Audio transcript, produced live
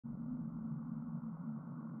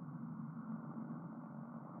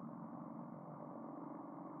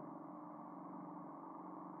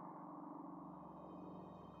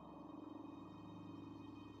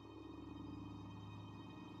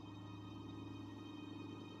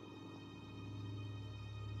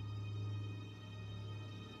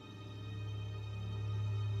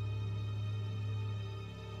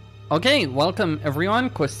Okay, welcome everyone,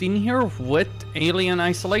 Costin here with Alien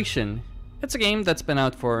Isolation. It's a game that's been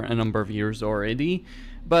out for a number of years already,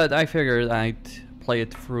 but I figured I'd play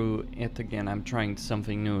it through it again. I'm trying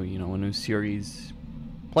something new, you know, a new series,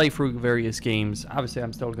 play through various games. Obviously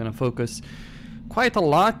I'm still gonna focus quite a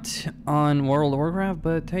lot on World of Warcraft,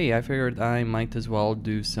 but hey, I figured I might as well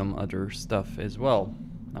do some other stuff as well.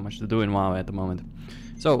 Not much to do in WoW at the moment.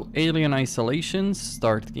 So, Alien Isolation,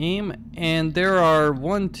 start game, and there are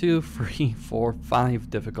 1, 2, 3, 4, 5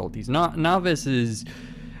 difficulties. Novice is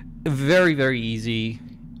very, very easy.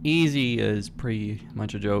 Easy is pretty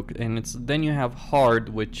much a joke, and then you have hard,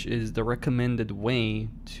 which is the recommended way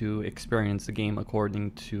to experience the game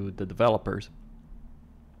according to the developers.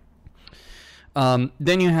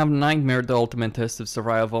 Then you have Nightmare, the ultimate test of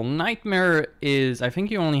survival. Nightmare is, I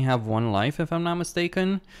think you only have 1 life if I'm not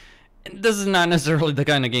mistaken. This is not necessarily the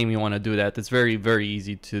kind of game you want to do that. It's very, very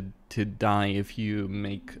easy to die if you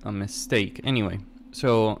make a mistake. Anyway,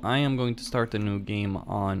 so I am going to start a new game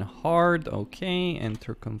on hard. Okay,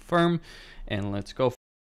 enter confirm, and let's go.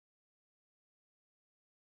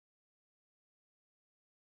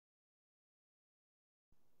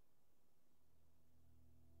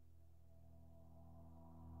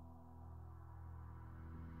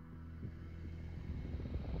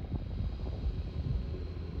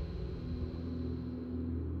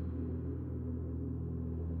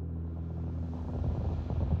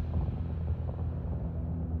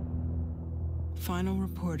 Final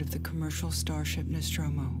report of the commercial starship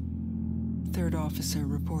Nostromo. Third officer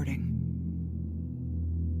reporting.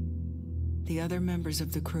 The other members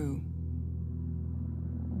of the crew: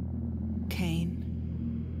 Kane,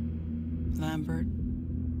 Lambert,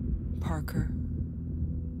 Parker,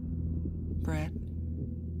 Brett,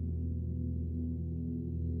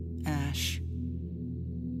 Ash,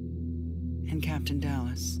 and Captain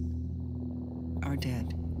Dallas are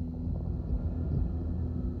dead.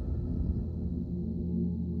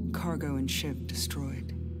 Cargo and ship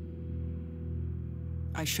destroyed.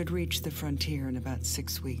 I should reach the frontier in about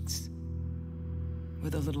 6 weeks.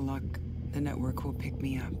 With a little luck, the network will pick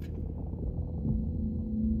me up.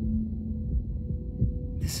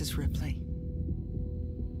 This is Ripley.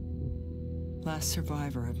 Last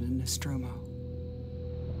survivor of the Nostromo.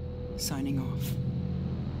 Signing off.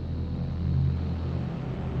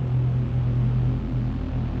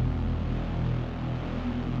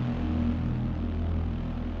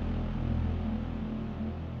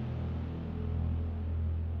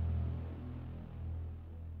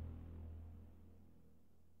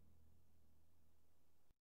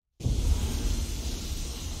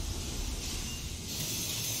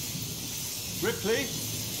 Ripley?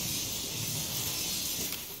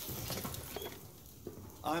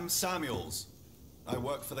 I'm Samuels. I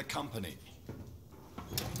work for the company.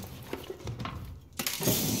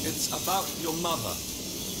 It's about your mother.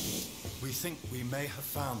 We think we may have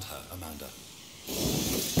found her, Amanda.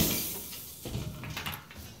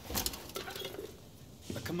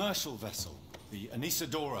 A commercial vessel, the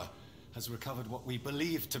Anisadora, has recovered what we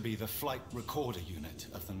believe to be the flight recorder unit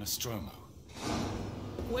of the Nostromo.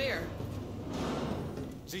 Where?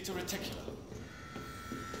 Zeta Reticula.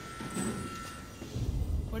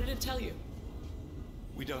 What did it tell you?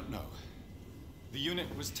 We don't know. The unit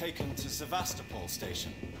was taken to Sevastopol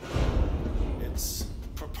station. It's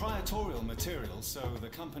proprietorial material, so the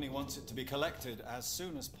company wants it to be collected as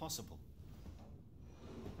soon as possible.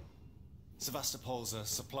 Sevastopol's a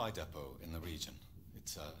supply depot in the region.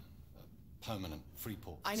 It's a permanent free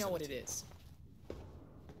port facility. I know what it is.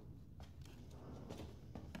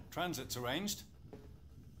 Transit's arranged.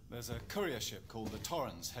 There's a courier ship called the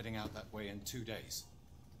Torrens heading out that way in 2 days.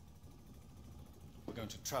 We're going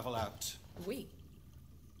to travel out. We?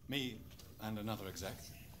 Me and another exec.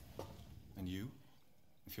 And you,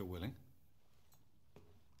 if you're willing.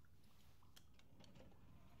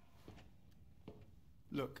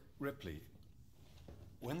 Look, Ripley,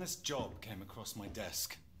 when this job came across my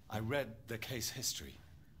desk, I read the case history.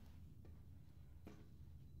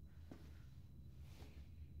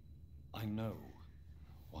 I know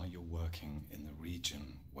why you're working in the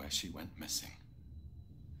region where she went missing.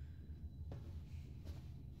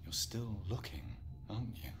 You're still looking,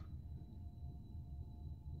 aren't you?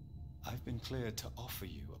 I've been cleared to offer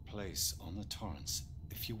you a place on the Torrens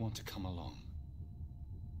if you want to come along.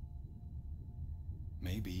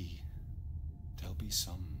 Maybe there'll be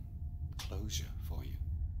some closure for you.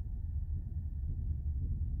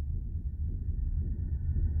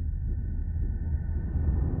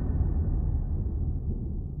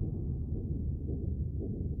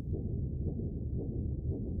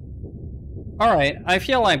 Alright, I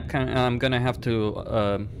feel like I'm gonna have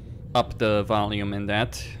to up the volume in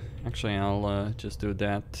that. Actually, I'll just do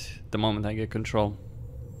that the moment I get control.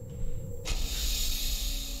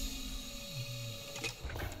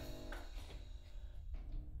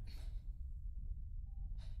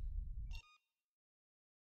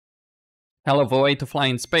 Hell of a way to fly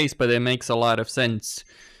in space, but it makes a lot of sense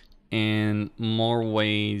in more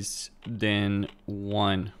ways than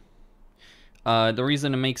one. The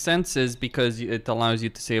reason it makes sense is because it allows you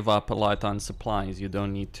to save up a lot on supplies. You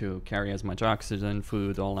don't need to carry as much oxygen,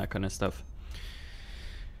 food, all that kind of stuff.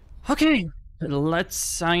 Okay, let's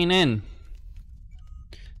sign in.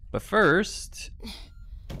 But first,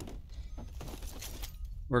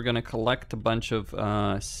 we're gonna collect a bunch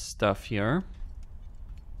of stuff here.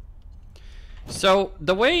 So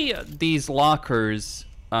the way these lockers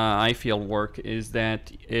I feel work is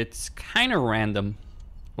that it's kind of random,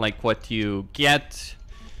 like what you get.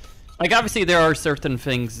 Like obviously there are certain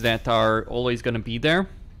things that are always going to be there,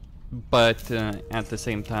 but at the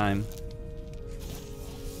same time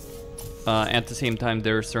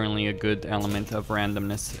there's certainly a good element of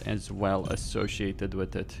randomness as well associated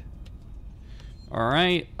with it. All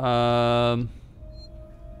right.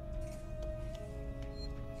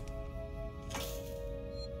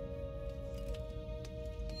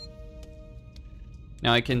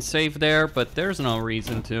 Now I can save there, but there's no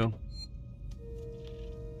reason to.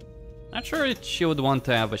 Not sure she would want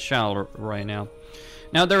to have a shower right now.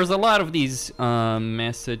 Now there's a lot of these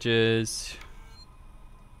messages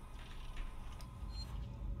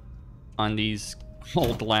on these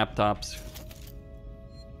old laptops.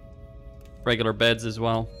 Regular beds as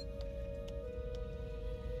well.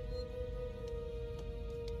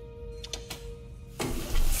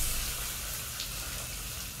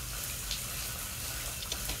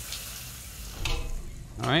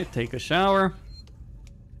 Alright, take a shower.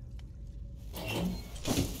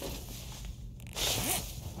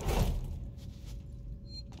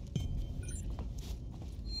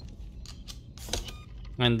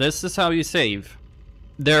 And this is how you save.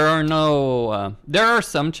 There are no... there are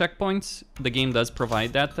some checkpoints. The game does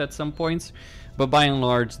provide that at some points. But by and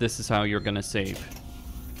large, this is how you're gonna save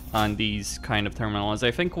on these kind of terminals.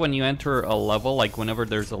 I think when you enter a level, like whenever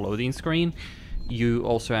there's a loading screen, you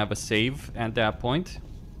also have a save at that point.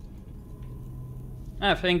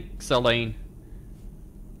 I think Selene.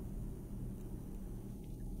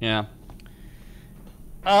 Yeah.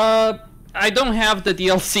 I don't have the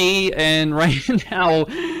DLC, and right now,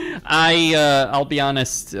 I'll be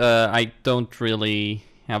honest, I don't really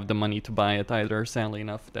have the money to buy it either, sadly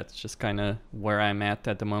enough. That's just kind of where I'm at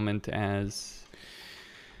the moment as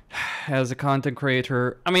a content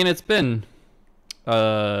creator. I mean, it's been,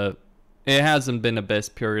 it hasn't been the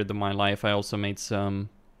best period of my life. I also made some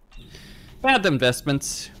bad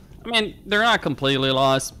investments. I mean, they're not completely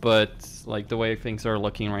lost, but like the way things are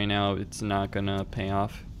looking right now, it's not gonna pay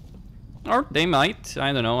off. Or they might.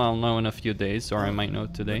 I don't know. I'll know in a few days, or I might know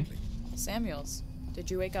today. Samuels,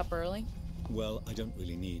 did you wake up early? Well, I don't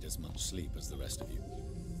really need as much sleep as the rest of you.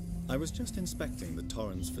 I was just inspecting the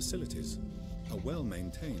Torrens facilities. A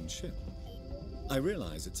well-maintained ship. I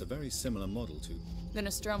realize it's a very similar model to... The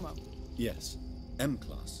Nostromo. Yes,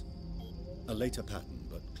 M-Class. A later pattern,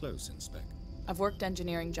 but close in spec. I've worked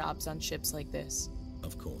engineering jobs on ships like this.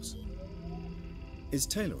 Of course. Is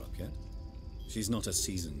Taylor up yet? She's not a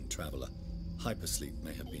seasoned traveler. Hypersleep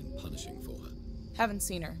may have been punishing for her. Haven't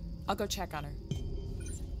seen her. I'll go check on her.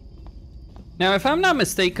 Now, if I'm not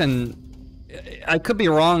mistaken, I could be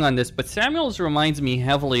wrong on this, but Samuels reminds me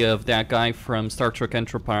heavily of that guy from Star Trek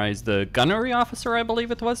Enterprise, the gunnery officer, I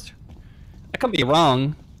believe it was. I could be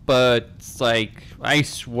wrong, but it's like, I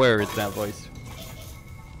swear it's that voice.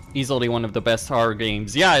 Easily one of the best horror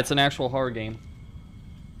games. Yeah, it's an actual horror game.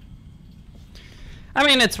 I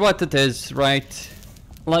mean, it's what it is, right?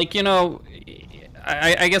 Like, you know,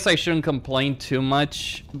 I guess I shouldn't complain too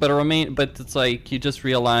much, but it's like, you just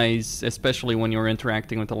realize, especially when you're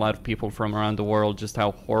interacting with a lot of people from around the world, just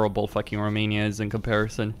how horrible fucking Romania is in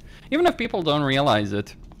comparison. Even if people don't realize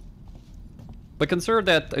it. But consider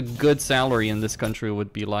that a good salary in this country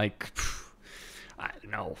would be like, I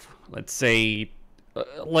don't know, let's say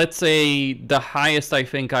the highest I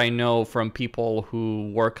think I know from people who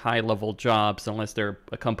work high-level jobs, unless they're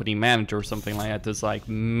a company manager or something like that, is like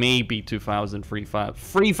maybe 2,000,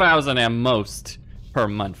 3,000 at most per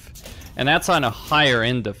month. And that's on a higher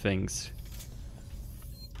end of things.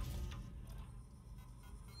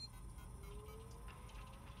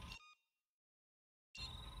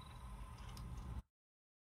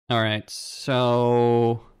 Alright,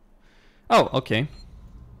 so... Oh, okay.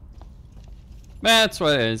 That's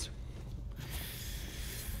what it is.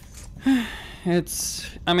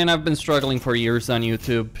 I mean, I've been struggling for years on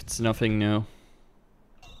YouTube. It's nothing new.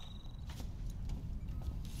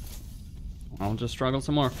 just struggle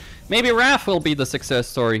some more. Maybe Wrath will be the success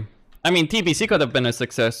story. I mean, TBC could have been a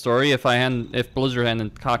success story if Blizzard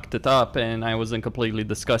hadn't cocked it up and I wasn't completely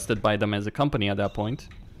disgusted by them as a company at that point.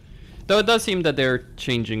 Though it does seem that they're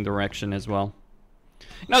changing direction as well.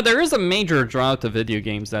 Now, there is a major drought of video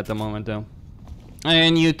games at the moment, though.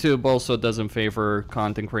 And YouTube also doesn't favor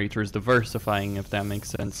content creators diversifying, if that makes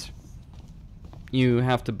sense. You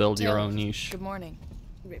have to build your own niche. Good morning.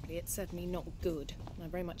 Ripley, it's certainly not good. I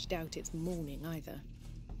very much doubt it's morning either.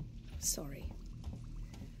 Sorry.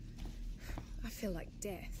 I feel like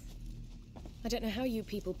death. I don't know how you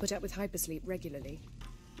people put up with hypersleep regularly.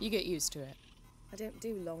 You get used to it. I don't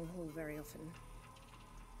do long haul very often.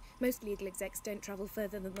 Most legal execs don't travel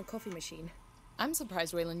further than the coffee machine. I'm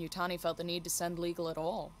surprised Weyland-Yutani felt the need to send legal at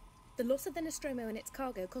all. The loss of the Nostromo and its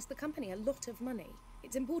cargo cost the company a lot of money.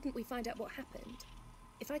 It's important we find out what happened.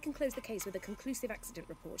 If I can close the case with a conclusive accident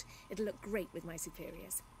report, it'll look great with my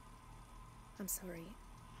superiors. I'm sorry.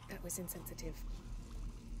 That was insensitive.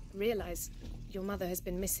 Realize your mother has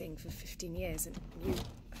been missing for 15 years and you...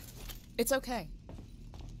 It's okay.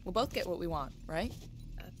 We'll both get what we want, right?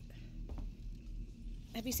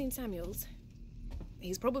 Have you seen Samuels?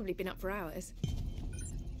 He's probably been up for hours.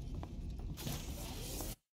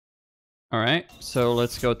 Alright, so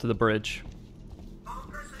let's go to the bridge. All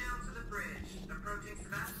personnel to the bridge. Approaching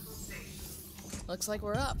Sebastopol Station. Looks like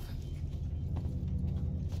we're up.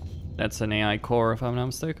 That's an AI core, if I'm not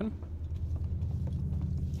mistaken.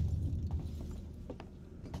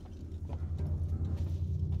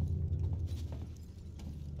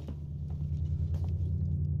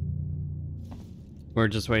 We're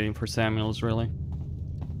just waiting for Samuels, really.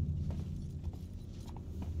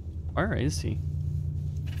 Where is he?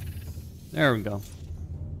 There we go.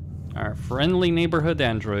 Our friendly neighborhood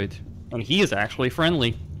android. And he is actually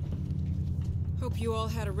friendly. Hope you all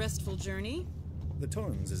had a restful journey. The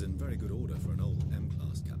Torrens is in very good order for an old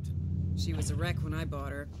M-class captain. She was a wreck when I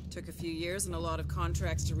bought her. Took a few years and a lot of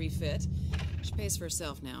contracts to refit. She pays for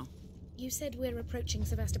herself now. You said we're approaching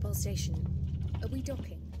Sevastopol Station. Are we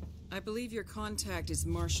docking? I believe your contact is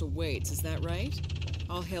Marshal Waits, is that right?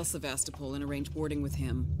 I'll hail Sevastopol and arrange boarding with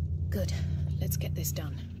him. Good. Let's get this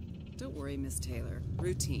done. Don't worry, Miss Taylor.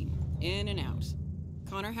 Routine. In and out.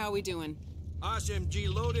 Connor, how we doing? SMG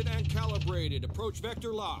loaded and calibrated. Approach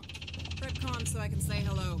vector locked. Prep con so I can say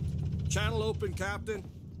hello. Channel open, Captain.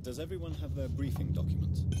 Does everyone have their briefing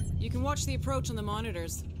documents? You can watch the approach on the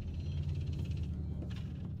monitors.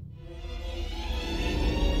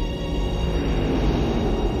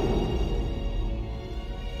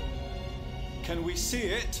 Can we see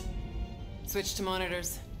it? Switch to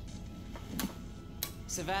monitors.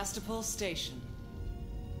 Sevastopol Station.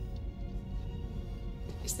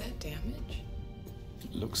 Is that damage?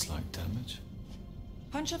 It looks like damage.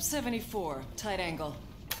 Punch up 74, tight angle.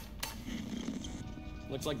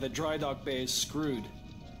 Looks like the dry dock bay is screwed.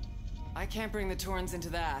 I can't bring the Torrens into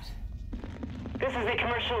that. This is the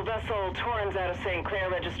commercial vessel Torrens out of St. Clair,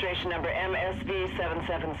 registration number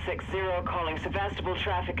MSV7760, calling Sevastopol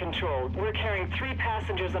Traffic Control. We're carrying 3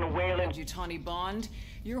 passengers on a Weyland-Yutani Bond.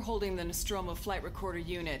 You're holding the Nostromo flight recorder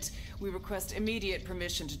unit. We request immediate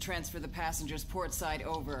permission to transfer the passengers port side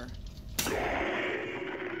over. This Waits,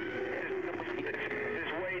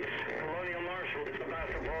 Colonial Marshal,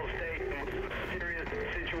 Sevastopol Station. Serious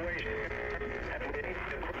situation.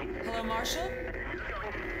 Hello, Marshal?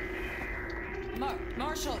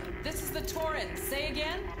 Marshal, this is the Torrens. Say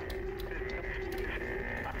again?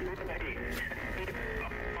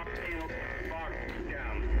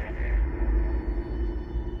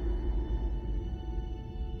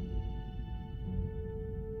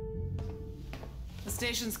 The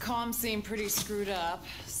station's comms seem pretty screwed up,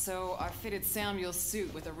 so I fitted Samuel's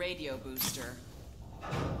suit with a radio booster.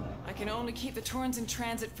 I can only keep the Torrens in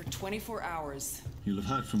transit for 24 hours. You'll have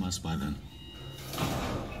heard from us by then.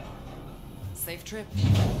 Safe trip.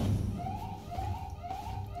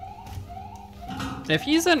 If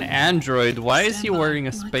he's an android, why is he wearing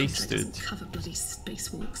a spacesuit? Cover bloody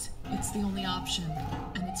spacewalks. It's the only option,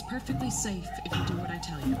 and it's perfectly safe if you do what I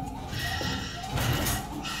tell you.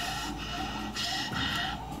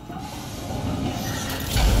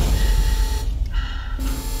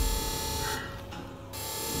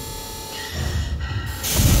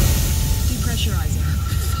 Depressurizer.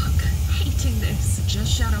 Fuck. Hating this.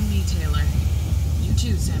 Just shadow me, Taylor. You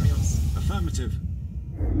too, Samuels. Affirmative.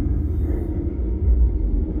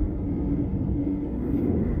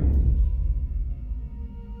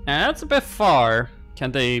 That's a bit far.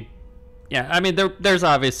 Can they... Yeah, I mean, there's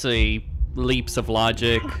obviously leaps of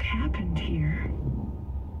logic. What happened here?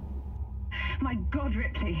 My God,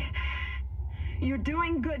 Ripley. You're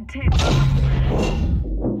doing good, Taylor.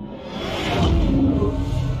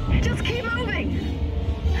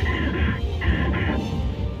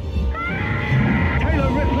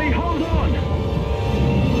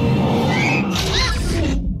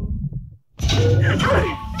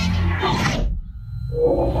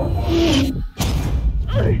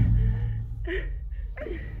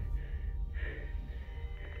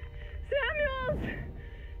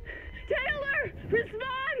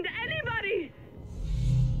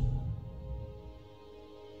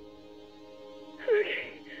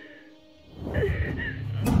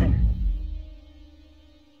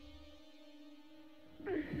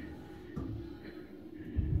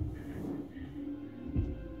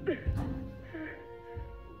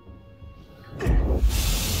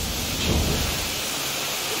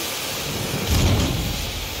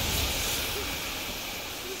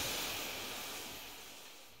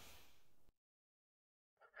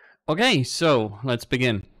 Okay, so let's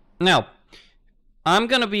begin. Now, I'm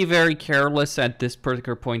gonna be very careless at this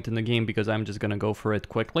particular point in the game because I'm just gonna go for it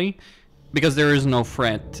quickly. Because there is no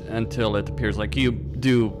threat until it appears. Like, you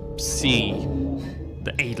do see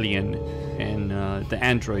the alien and the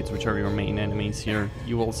androids, which are your main enemies here.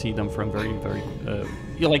 You will see them from very,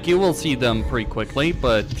 you will see them pretty quickly,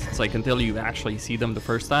 but it's like until you actually see them the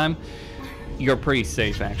first time, you're pretty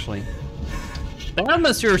safe, actually. The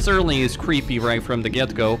atmosphere certainly is creepy right from the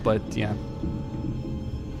get-go, but yeah.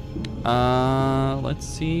 Let's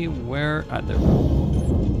see where... there.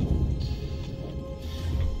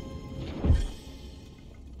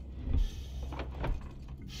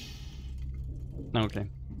 Okay.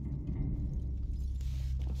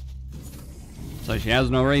 So she has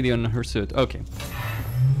no radio in her suit. Okay.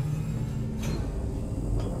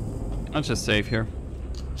 Let's just save here.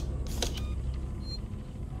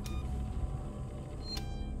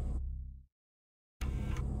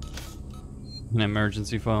 An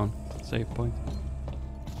emergency phone. Save point.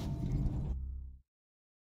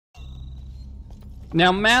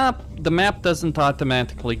 Now the map doesn't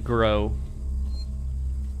automatically grow.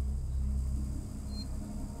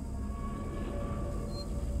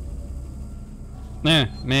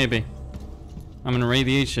 Maybe. I'm in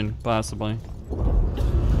radiation, possibly.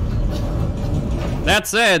 That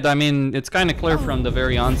said, I mean, it's kind of clear from the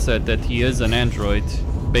very onset that he is an android,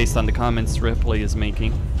 based on the comments Ripley is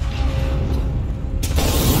making.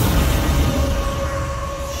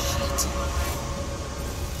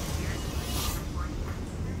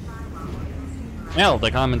 Well,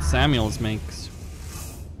 the comments Samuels makes.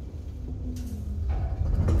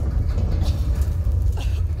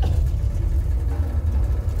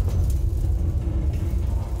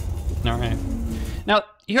 Alright. Now,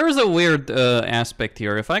 here's a weird aspect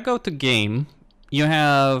here. If I go to game, you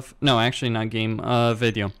have... No, actually not game,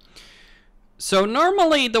 video. So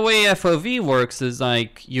normally the way FOV works is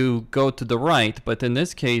like you go to the right, but in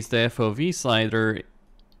this case the FOV slider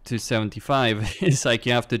to 75 is like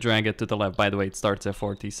you have to drag it to the left. By the way, it starts at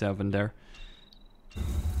 47 there.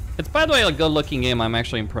 It's, by the way, a good looking game. I'm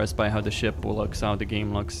actually impressed by how the ship looks, how the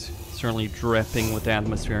game looks. Certainly dripping with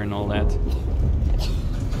atmosphere and all that.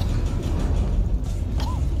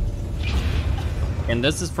 And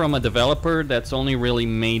this is from a developer that's only really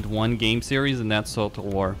made one game series, and that's Total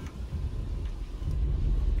War.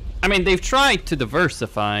 I mean, they've tried to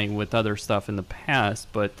diversify with other stuff in the past,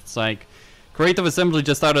 but it's like Creative Assembly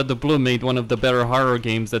just out of the blue made one of the better horror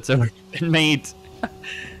games that's ever been made.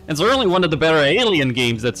 And certainly one of the better alien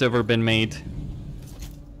games that's ever been made.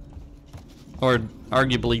 Or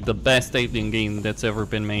arguably the best alien game that's ever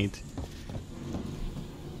been made.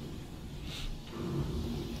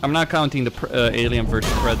 I'm not counting the Alien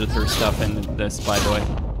vs Predator stuff in this, by the way.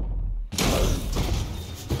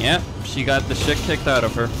 Yeah, she got the shit kicked out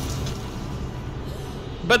of her.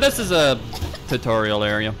 But this is a tutorial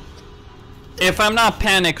area. If I'm not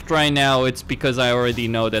panicked right now, it's because I already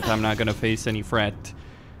know that I'm not gonna face any threat.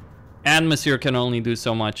 Atmosphere can only do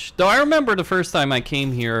so much. Though I remember the first time I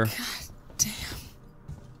came here... God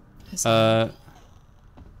damn.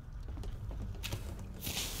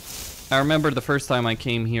 I remember the first time I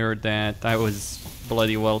came here that I was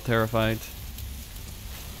bloody well terrified.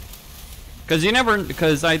 Cause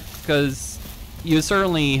you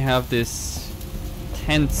certainly have this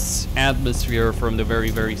tense atmosphere from the very,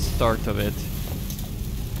 very start of it.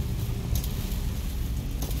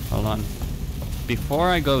 Hold on. Before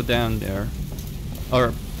I go down there,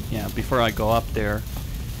 or yeah, before I go up there,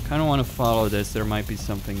 kind of want to follow this. There might be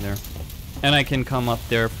something there, and I can come up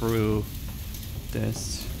there through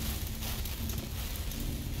this.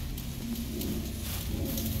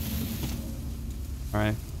 All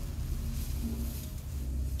right.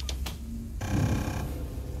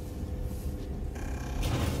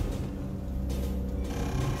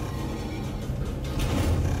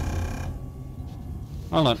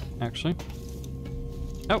 Hold on, actually.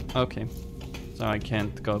 Oh, okay. So I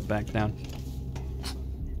can't go back down.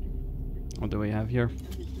 What do we have here?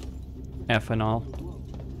 Ethanol.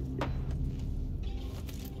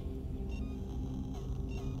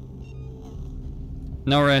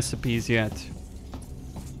 No recipes yet.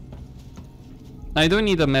 I do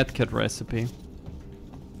need a medkit recipe.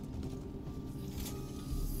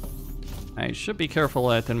 I should be careful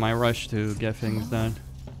that in my rush to get things done.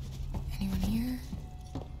 Anyone here?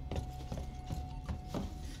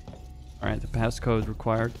 Alright, the passcode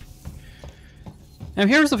required. Now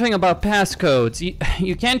here's the thing about passcodes.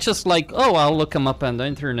 You can't just like, oh, I'll look them up on the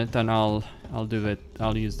internet and I'll do it.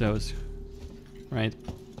 I'll use those. Right?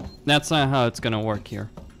 That's not how it's gonna work here.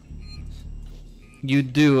 You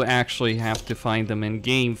do actually have to find them in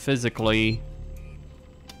game physically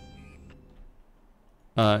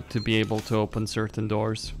to be able to open certain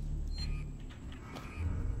doors.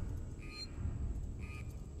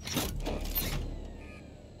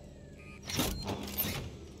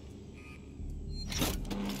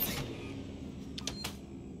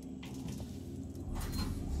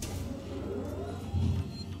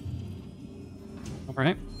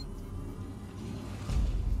 Alright.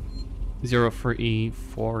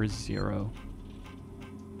 0340.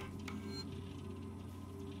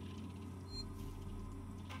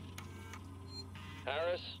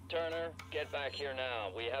 Harris, Turner, get back here now.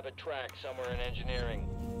 We have a track somewhere in engineering.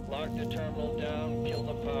 Lock the terminal down, kill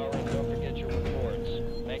the power, and don't forget your reports.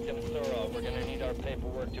 Make them thorough. We're gonna need our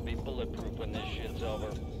paperwork to be bulletproof when this shit's over.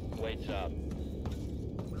 Waits up.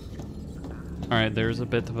 Alright, there's a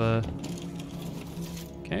bit of a...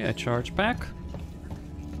 Okay, a charge pack.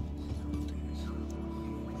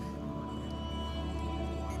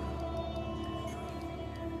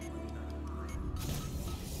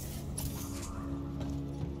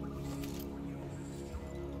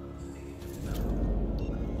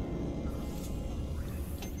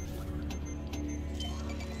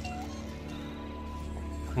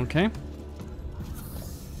 Okay.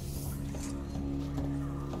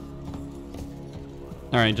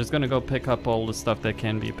 Alright, just gonna go pick up all the stuff that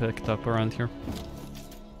can be picked up around here.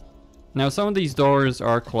 Now, some of these doors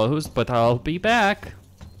are closed, but I'll be back.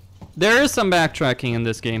 There is some backtracking in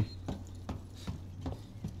this game.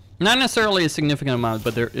 Not necessarily a significant amount,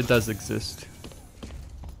 but it does exist.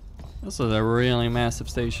 This is a really massive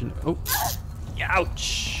station. Oh,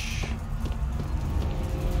 ouch!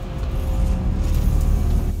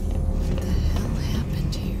 What the hell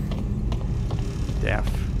happened here?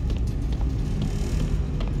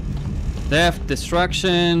 Death,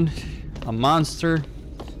 destruction, a monster.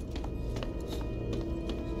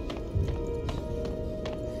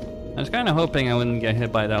 I was kind of hoping I wouldn't get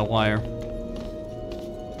hit by that wire.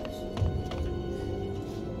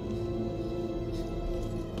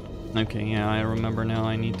 Okay, yeah, I remember now.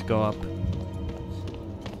 I need to go up.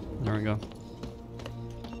 There we go.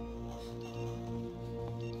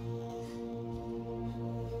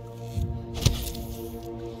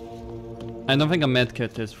 I don't think a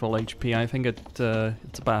medkit is full HP. I think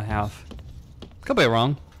it's about half. Could be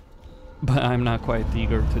wrong, but I'm not quite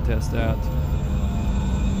eager to test that.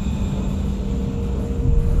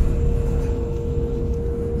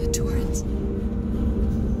 The torrents.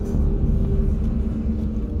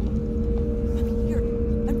 I'm here.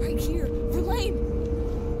 I'm right here. We're lame.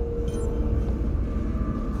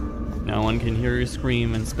 No one can hear you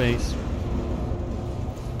scream in space.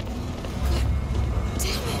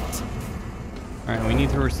 Alright, we need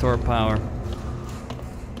to restore power.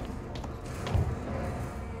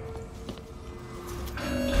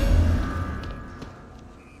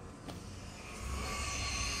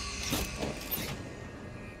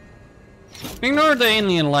 Ignore the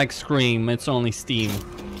alien-like scream, it's only steam.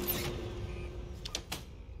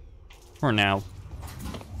 For now.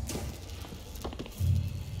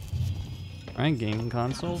 Alright, gaming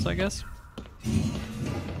consoles, I guess.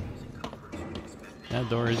 That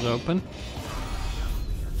door is open.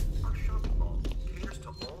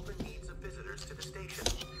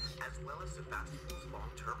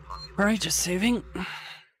 Alright, just saving.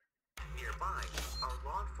 Nearby, our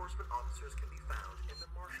law enforcement officers can be found in the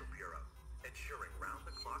Marshal Bureau, ensuring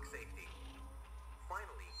round-the-clock safety.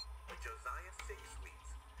 Finally, the Josiah 6 Suites,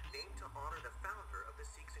 named to honor the founder of the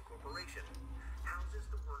Sikhs Incorporation, houses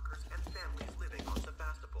the workers and families living on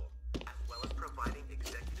Sevastopol, as well as providing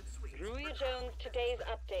executive suites. Ruya Jones, today's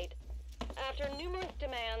update. After numerous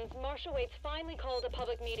demands, Marshal Waits finally called a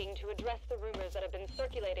public meeting to address the rumors that have been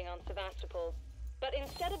circulating on Sevastopol. But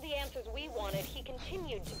instead of the answers we wanted, he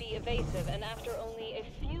continued to be evasive, and after only a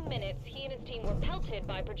few minutes, he and his team were pelted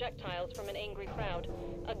by projectiles from an angry crowd.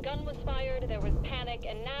 A gun was fired, there was panic,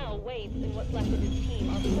 and now Waits and what's left of his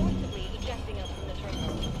team are forcibly ejecting us from the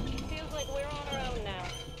terminal. Feels like we're on our own now.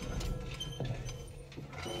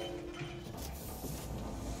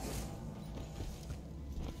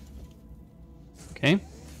 Okay.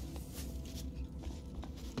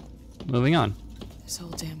 Moving on. This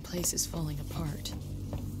whole damn place is falling apart.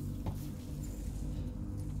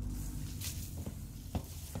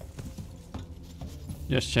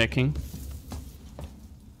 Just checking.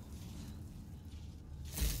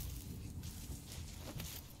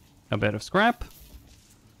 A bit of scrap.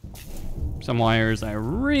 Some wires I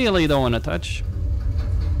really don't want to touch.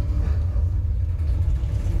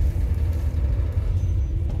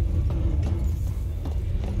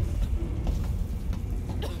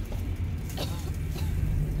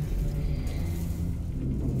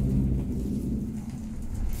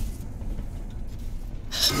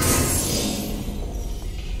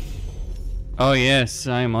 Oh yes,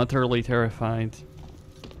 I am utterly terrified.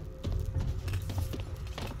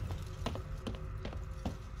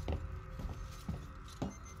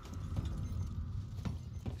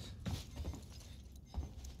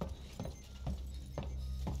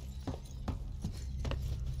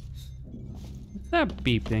 What's that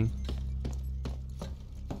beeping?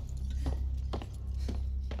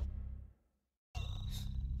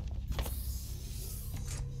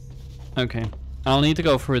 Okay, I'll need to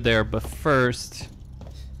go through there, but first,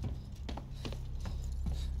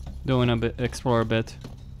 explore a bit.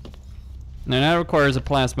 Now that requires a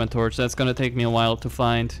plasma torch. That's gonna take me a while to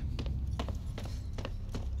find.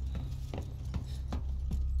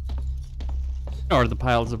 Or the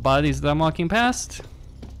piles of bodies that I'm walking past.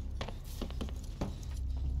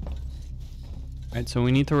 Alright, so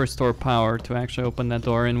we need to restore power to actually open that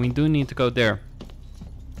door, and we do need to go there.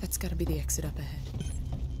 That's gotta be the exit up ahead.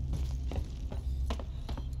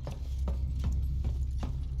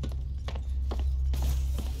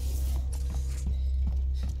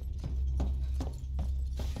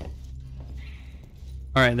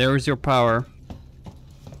 Alright, there is your power.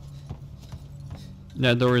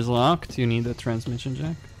 That door is locked. You need a transmission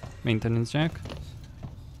jack. Maintenance jack.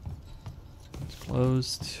 It's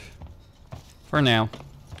closed. For now.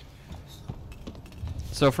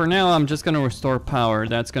 So for now, I'm just gonna restore power.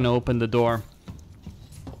 That's gonna open the door.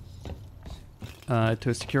 To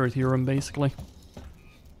a security room, basically.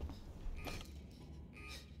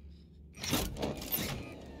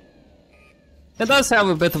 It does have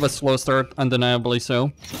a bit of a slow start, undeniably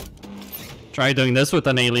so. Try doing this with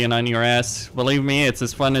an alien on your ass. Believe me, it's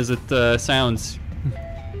as fun as it sounds.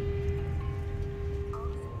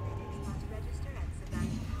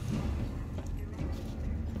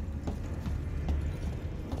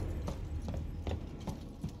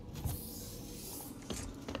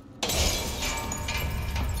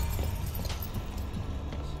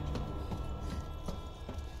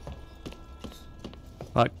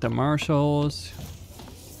 Fuck the marshals.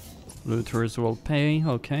 Looters will pay,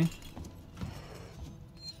 okay.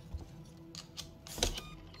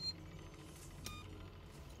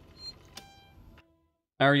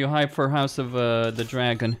 Are you hyped for House of the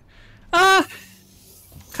Dragon?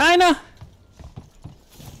 Kinda.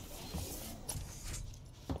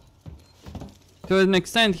 To an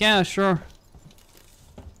extent, yeah, sure.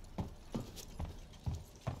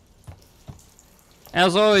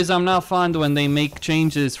 As always, I'm not fond when they make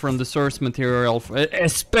changes from the source material,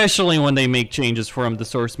 especially when they make changes from the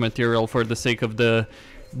source material for the sake of the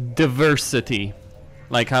diversity,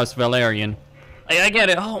 like House Valerian. I get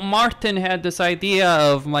it. Oh, Martin had this idea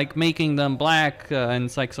of like making them black, and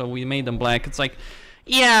it's like, so we made them black. It's like,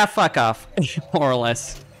 yeah, fuck off, more or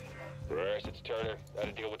less. Reverse, it's Turner.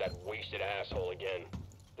 Gotta deal with that wasted asshole again.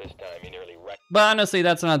 This time he nearly wrecked. But honestly,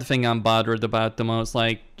 that's not the thing I'm bothered about the most.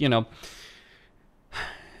 Like, you know.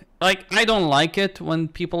 Like, I don't like it when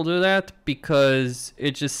people do that because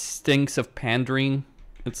it just stinks of pandering.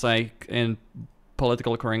 It's like, in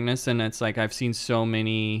political correctness, and it's like I've seen so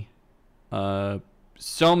many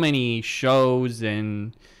shows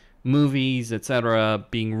and movies, etc.,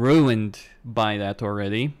 being ruined by that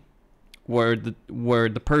already, where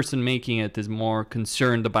the person making it is more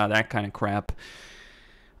concerned about that kind of crap.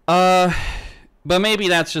 But maybe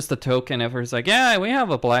that's just a token effort. It's like, yeah, we have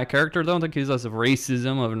a black character. Don't accuse us of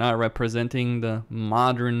racism, of not representing the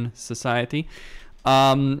modern society.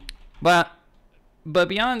 But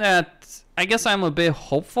beyond that, I guess I'm a bit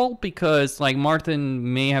hopeful because, like,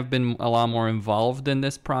 Martin may have been a lot more involved in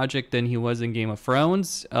this project than he was in Game of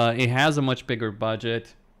Thrones. It has a much bigger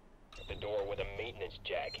budget. The door with a maintenance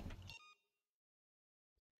jack.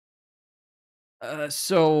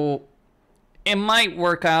 So it might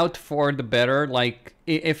work out for the better. Like,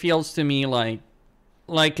 it feels to me like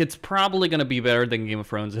it's probably gonna be better than Game of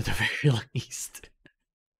Thrones at the very least.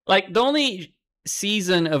 Like, the only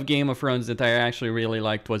season of Game of Thrones that I actually really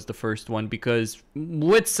liked was the first one, because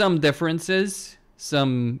with some differences,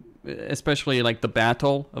 especially like the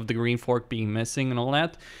battle of the Green Fork being missing and all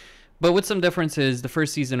that, but with some differences, the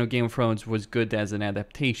first season of Game of Thrones was good as an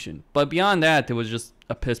adaptation. But beyond that, it was just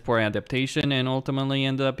a piss poor adaptation, and ultimately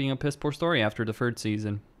ended up being a piss poor story after the third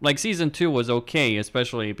season. Like, season 2 was okay,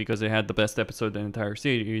 especially because it had the best episode in the entire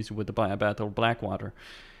series with the Battle of Blackwater.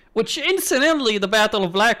 Which, incidentally, the Battle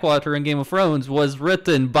of Blackwater in Game of Thrones was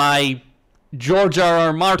written by George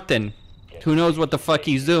R.R. Martin. Who knows what the fuck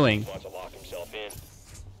he's doing. Wants to lock himself in.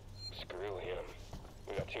 Screw him.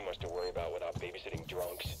 We got too much to worry about without babysitting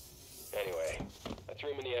drunks. Anyway, I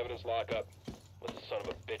threw him in the evidence lockup. Let the son of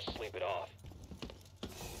a bitch sleep it off.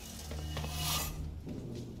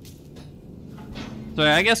 So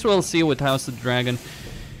I guess we'll see with House of the Dragon.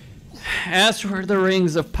 as for the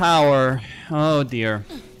rings of power, oh dear.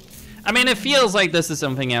 I mean, it feels like this is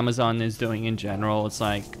something Amazon is doing in general. It's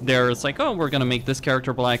like, oh, we're gonna make this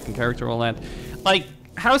character black and character all that. Like,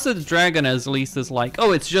 House of the Dragon at least is like,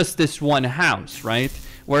 oh, it's just this one house, right?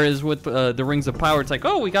 Whereas with the Rings of Power, it's like,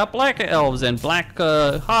 oh, we got black elves and black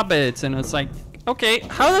hobbits, and it's like, okay,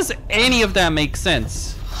 how does any of that make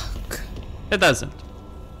sense? It doesn't.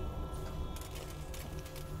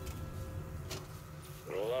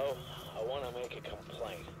 Hello, I want to make a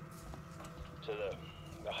complaint to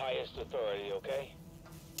the highest authority, okay?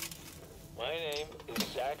 My name is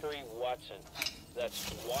Zachary Watson.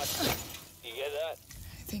 That's Watson. You get that?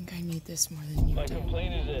 I think I need this more than you do. My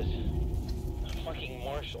complaint is this. Fucking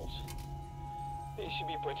marshals. They should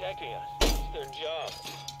be protecting us. It's their job.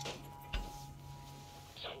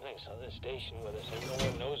 Something's on this station with us and no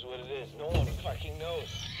one knows what it is. No one fucking knows.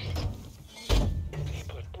 They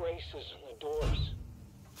put braces on the doors.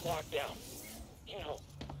 Lockdown. You know,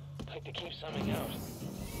 like to keep something out.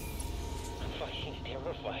 I'm fucking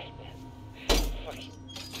terrified, man. Fucking...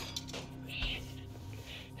 Shit.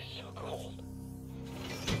 It's so cold.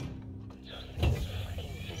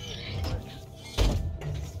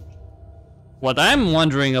 What I'm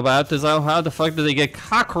wondering about is how the fuck do they get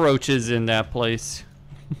cockroaches in that place?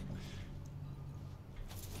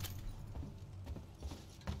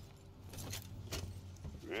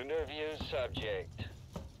 Interview subject.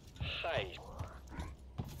 Heist.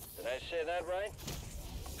 Did I say that right?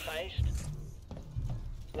 Heist?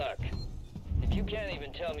 Look, if you can't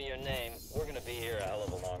even tell me your name, we're gonna be here a hell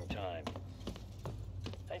of a long time.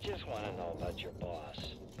 I just want to know about your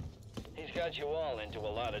boss. He's got you all into a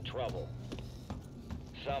lot of trouble.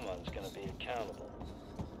 Someone's gonna be accountable.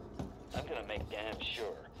 I'm gonna make damn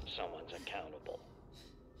sure someone's accountable.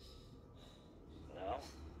 No?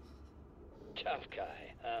 Tough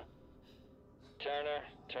guy, huh? Turner,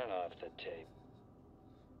 turn off the tape.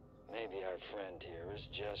 Maybe our friend here is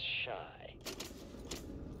just shy.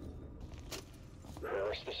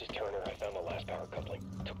 Norris, this is Turner. I found the last power coupling.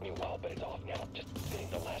 Took me a while, but it's off now. Just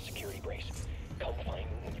fitting the last security brace. Come find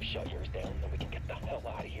me when you shut yours down, then we can get the hell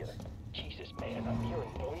out of here. Jesus, man, I'm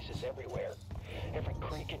hearing noises everywhere. Every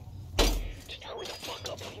creak and... Just hurry the fuck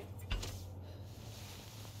up, will you?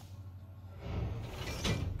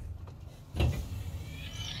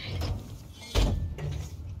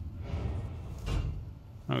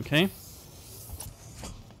 Okay.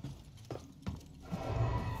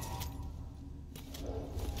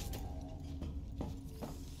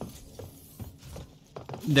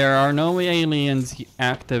 There are no aliens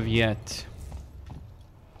active yet.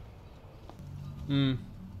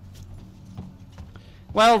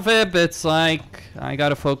 Well, Vib, it's like I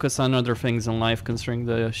gotta focus on other things in life considering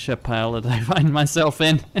the ship pile that I find myself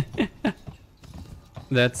in.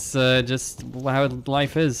 That's just how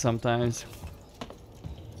life is sometimes.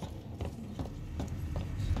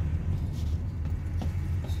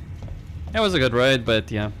 It was a good ride,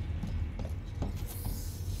 but yeah.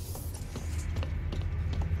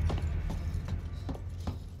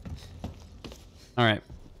 Alright,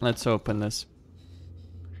 let's open this.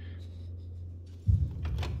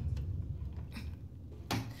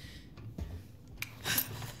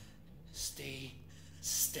 Stay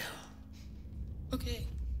still. Okay.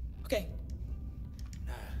 Okay.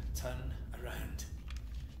 Now, turn around.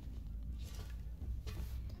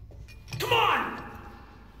 Come on!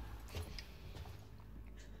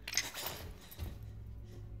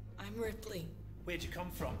 I'm Ripley. Where'd you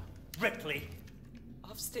come from? Ripley?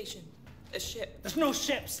 Off station. A ship. There's no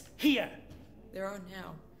ships here! There are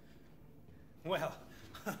now. Well,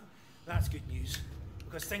 that's good news.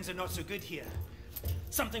 Because things are not so good here.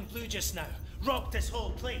 Something blew just now. Rocked this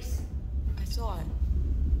whole place. I saw it.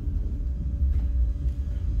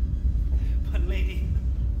 But lady,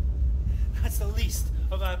 that's the least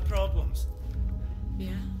of our problems.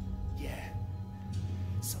 Yeah? Yeah.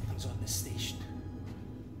 Something's on this station.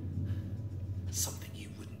 Something you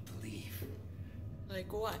wouldn't believe.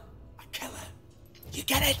 Like what? A killer. You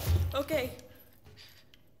get it? Okay.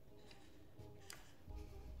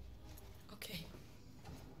 Okay.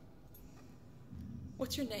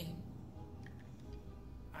 What's your name?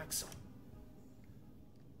 Axel.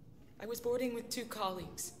 I was boarding with 2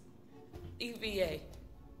 colleagues. EVA.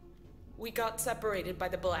 We got separated by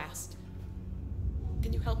the blast.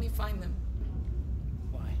 Can you help me find them?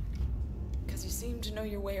 Why? Because you seem to know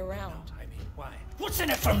your way around. No, I mean, why? What's in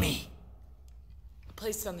it for me? A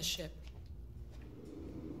place on the ship.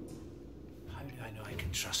 How do I know I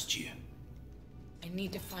can trust you? I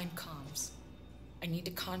need to find comms. I need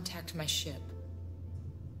to contact my ship.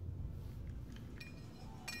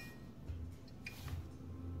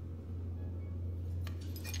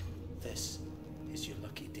 This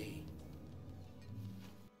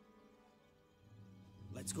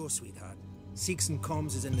Let's go, sweetheart. Seeks and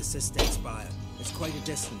Comms is in the System Spire. It's quite a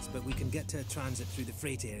distance, but we can get to a transit through the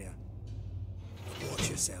freight area. Watch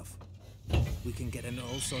yourself. We can get into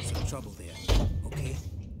all sorts of trouble there, okay?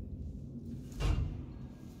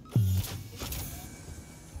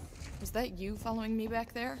 Was that you following me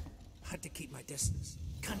back there? Had to keep my distance.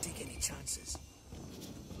 Can't take any chances.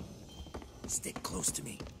 Stick close to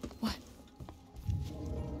me. What?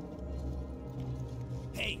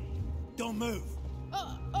 Hey, don't move.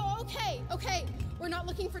 Okay. We're not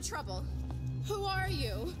looking for trouble. Who are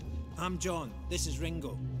you? I'm John. This is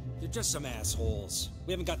Ringo. You're just some assholes.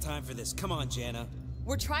 We haven't got time for this. Come on, Jana.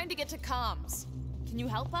 We're trying to get to comms. Can you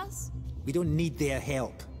help us? We don't need their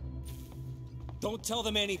help. Don't tell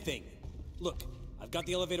them anything. Look, I've got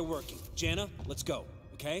the elevator working. Jana, let's go,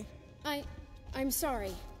 okay? I'm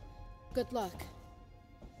sorry. Good luck.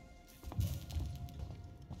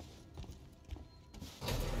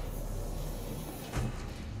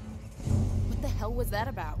 What the hell was that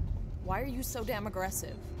about? Why are you so damn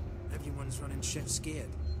aggressive? Everyone's running shit scared,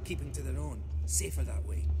 keeping to their own. Safer that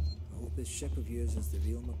way. I hope this ship of yours is the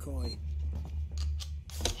real McCoy.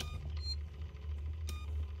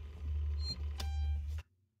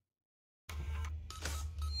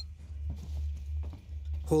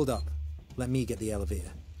 Hold up. Let me get the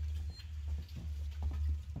elevator.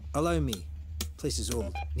 Allow me. Place is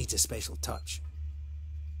old. Needs a special touch.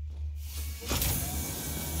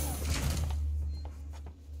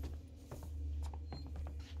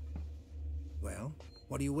 Well,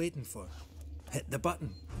 what are you waiting for? Hit the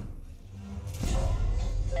button.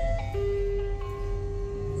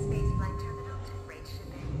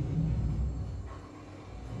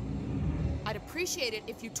 I'd appreciate it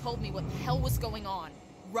if you told me what the hell was going on.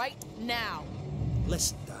 Right now.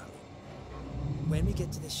 Listen, darling. When we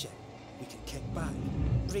get to the ship, we can kick back,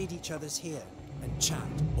 braid each other's hair, and chat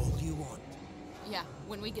all you want. Yeah,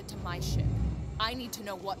 when we get to my ship. I need to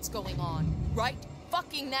know what's going on. Right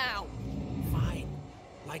fucking now! Fine.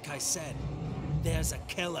 Like I said, there's a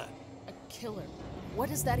killer. A killer? What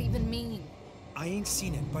does that even mean? I ain't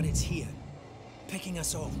seen it, but it's here. Picking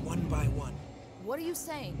us off one by one. What are you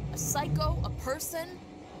saying? A psycho? A person?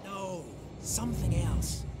 No, something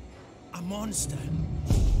else. A monster.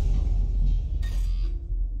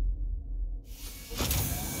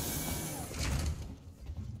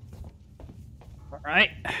 All right.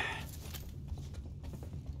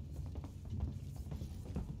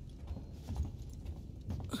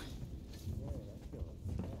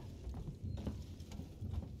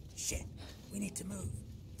 Shit, we need to move.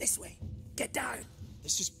 This way. Get down.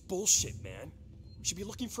 This is bullshit, man. We should be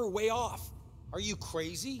looking for a way off. Are you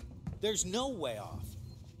crazy? There's no way off.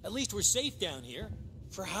 At least we're safe down here.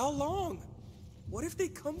 For how long? What if they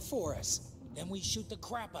come for us? Then we shoot the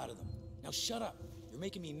crap out of them. Now shut up. You're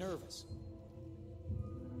making me nervous.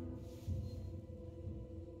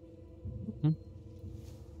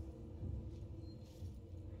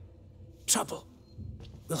 Trouble.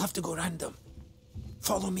 We'll have to go round them.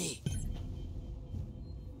 Follow me.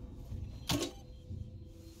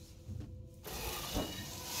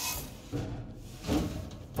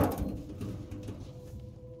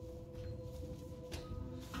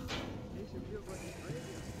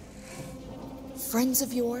 Friends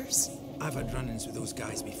of yours? I've had run-ins with those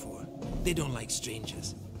guys before. They don't like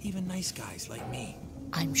strangers. Even nice guys like me.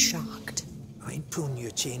 I'm shocked. I ain't pulling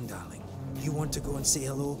your chain, darling. You want to go and say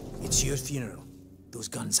hello? It's your funeral. Those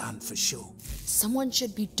guns aren't for show. Someone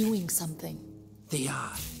should be doing something. They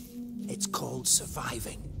are. It's called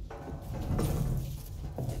surviving.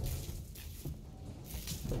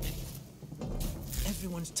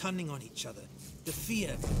 Everyone's turning on each other. The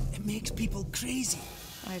fear, it makes people crazy.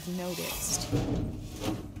 I've noticed.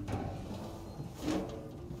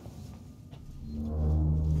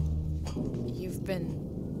 You've been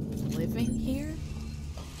living here?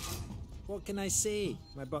 What can I say?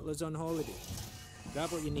 My butler's on holiday.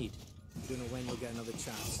 Grab what you need. Don't know when you'll get another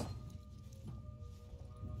chance.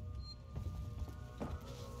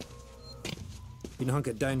 Been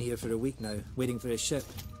hunkered down here for a week now, waiting for a ship.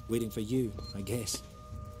 Waiting for you, I guess.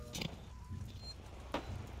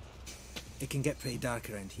 It can get pretty dark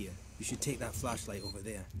around here. You should take that flashlight over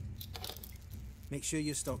there. Make sure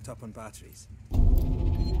you're stocked up on batteries.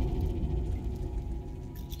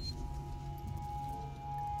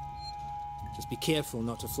 Just be careful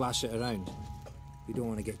not to flash it around. We don't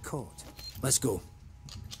want to get caught. Let's go.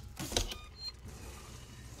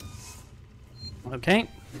 Okay.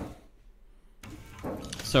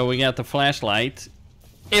 So we got the flashlight.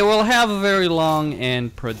 It will have a very long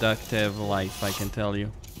and productive life, I can tell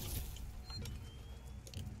you.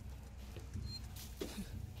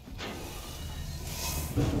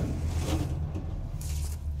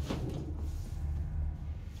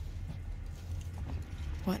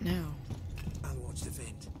 What now? I'll watch the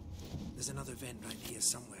vent. There's another vent right here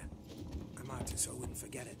somewhere. I marked it so I wouldn't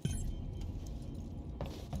forget it.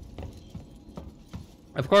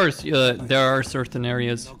 Of course, there are certain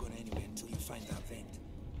areas. Not going anywhere until you find that vent.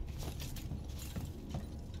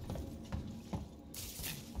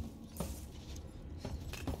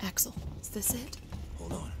 Axel, is this it?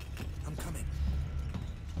 Hold on. I'm coming.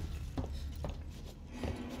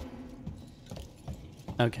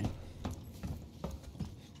 Okay.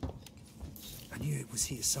 I knew it was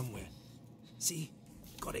here somewhere. See?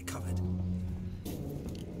 Got it covered.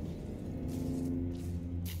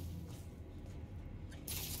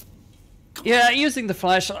 Yeah, using the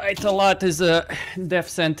flashlight a lot is a death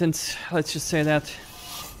sentence. Let's just say that.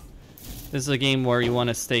 This is a game where you want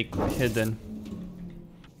to stay hidden.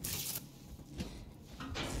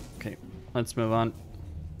 Okay, let's move on.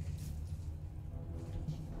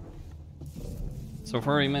 So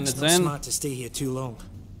 40 minutes It's not in. smart to stay here too long.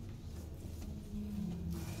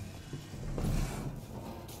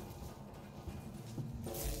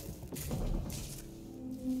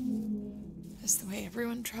 Is the way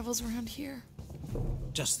everyone travels around here?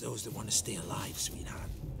 Just those that want to stay alive, sweetheart.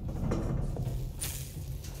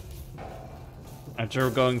 I'm sure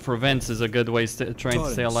going for vents is a good way to try and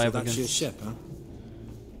stay alive so that's against. your ship, huh?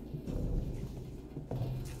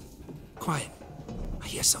 Quiet. I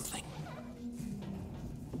hear something.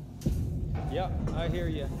 Yeah, I hear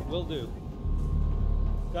you. Will do.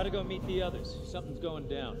 Gotta go meet the others. Something's going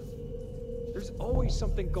down. There's always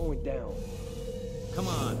something going down. Come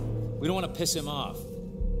on. We don't want to piss him off.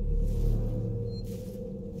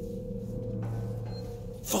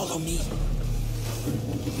 Follow me.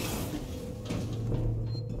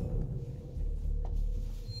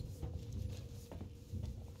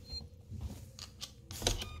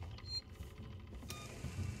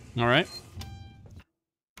 All right.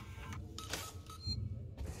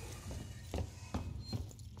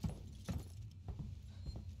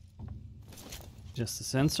 Just a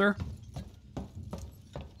sensor.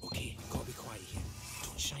 Okay, gotta be quiet here.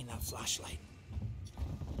 Don't shine that flashlight.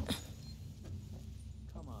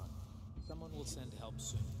 Come on. Someone will send help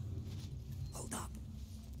soon. Hold up.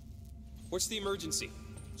 What's the emergency?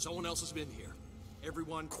 Someone else has been here.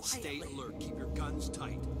 Everyone, stay alert. Keep your guns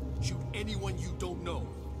tight. Shoot anyone you don't know.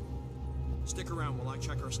 Stick around while I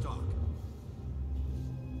check our stock.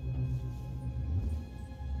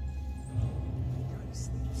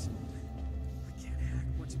 I can't hack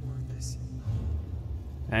much more of this.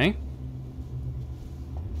 Okay.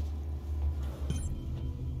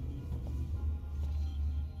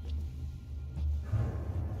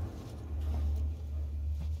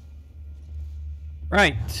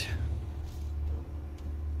 Right.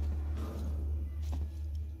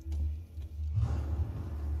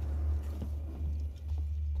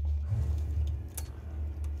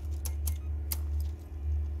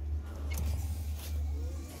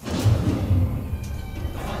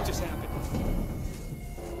 What just happened?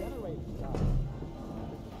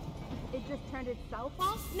 It just turned itself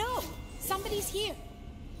off? No! Somebody's here!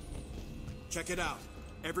 Check it out.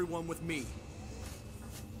 Everyone with me.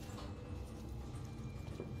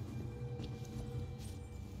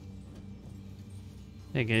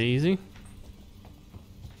 Take it easy.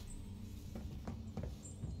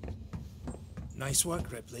 Nice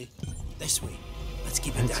work, Ripley. This way. Let's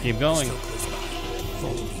keep it Let's down. keep going. Still close by.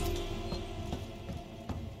 Follow me.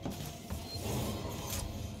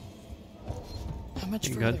 How much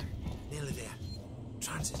You further? good? Nearly there.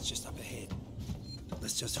 Transit's just up ahead.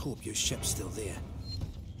 Let's just hope your ship's still there.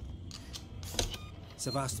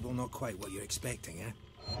 Sevastopol not quite what you're expecting, eh?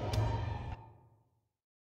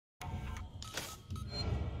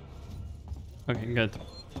 Okay, good.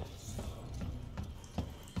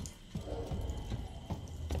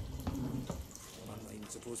 I'm not even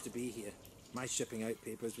supposed to be here. My shipping out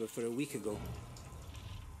papers were for a week ago.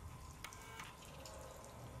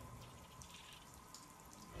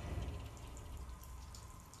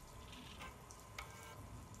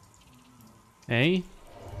 Okay.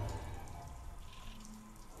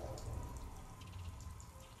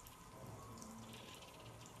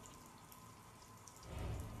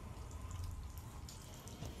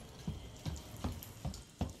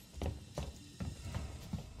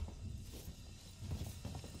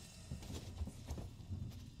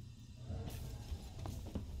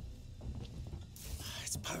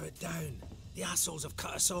 It's powered down. The assholes have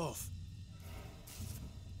cut us off.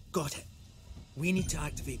 Got it. We need to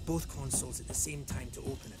activate both consoles at the same time to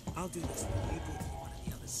open it. I'll do this while you go to the one on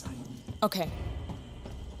the other side. Okay.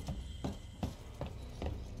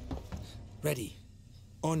 Ready.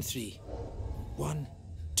 On 3. 1,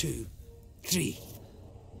 2, 3.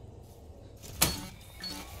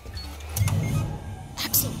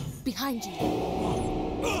 behind you.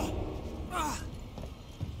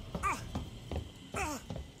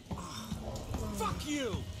 Fuck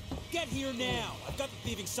you! Get here now! I've got the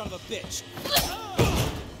thieving son of a bitch!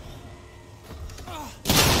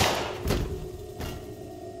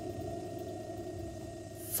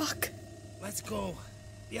 Fuck! Let's go.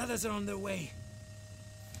 The others are on their way.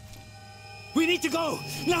 We need to go!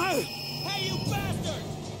 Now! Hey, you bastard!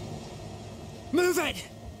 Move it!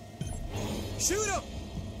 Shoot him!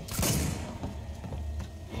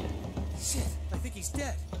 Shit, I think he's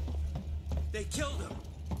dead. They killed him.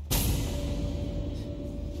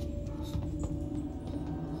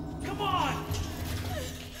 Come on!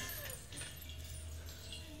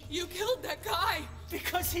 You killed that guy!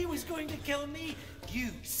 Because he was going to kill me,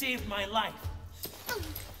 you saved my life.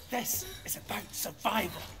 This is about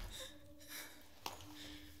survival.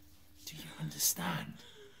 Do you understand?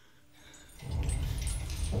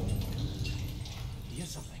 Hear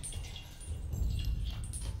something?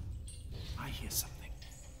 I hear something.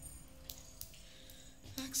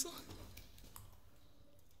 Axel?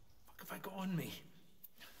 What have I got on me?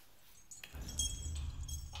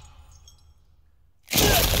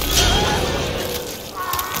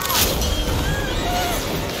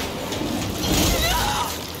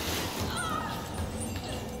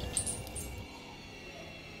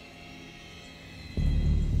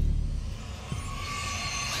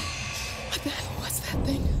 What the hell was that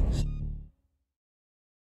thing?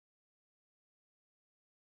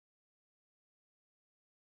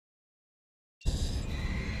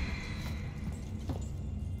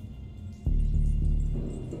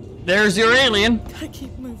 There's your alien. Gotta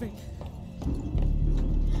keep moving.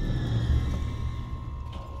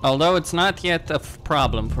 Although it's not yet a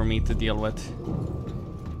problem for me to deal with.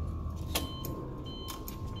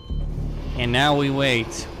 And now we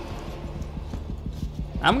wait.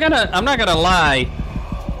 I'm not gonna lie.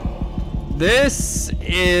 This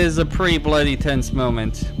is a pretty bloody tense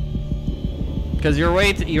moment. Because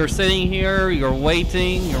you're sitting here, you're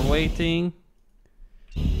waiting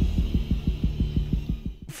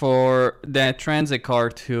for that transit car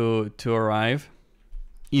to arrive.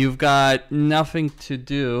 You've got nothing to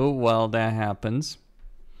do while that happens.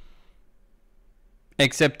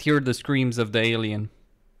 Except hear the screams of the alien.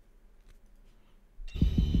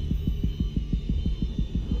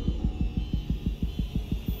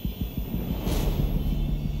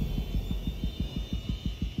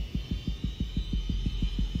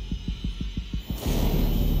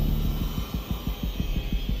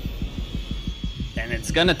 And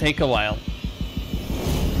it's gonna take a while.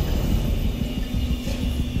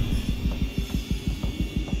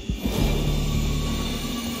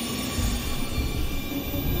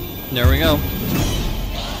 There we go.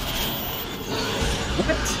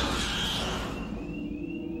 What?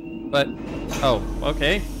 But, oh,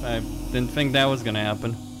 okay. I didn't think that was gonna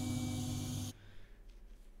happen.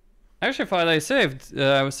 I actually thought I saved.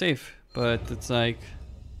 I was safe, but it's like.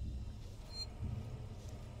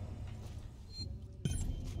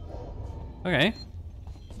 Okay.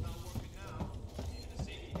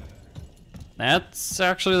 That's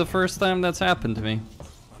actually the first time that's happened to me.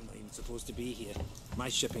 I'm not even supposed to be here. My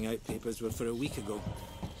shipping out papers were for a week ago.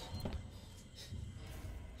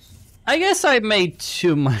 I guess I made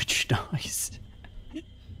too much noise.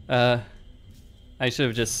 I should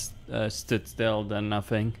have just stood still, done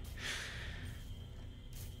nothing.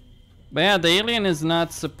 But yeah, the alien is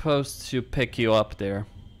not supposed to pick you up there.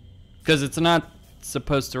 Because it's not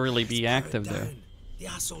supposed to really be active there. The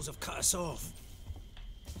assholes have cut us off.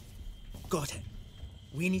 Got it.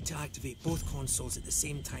 We need to activate both consoles at the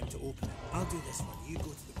same time to open it. I'll do this one. You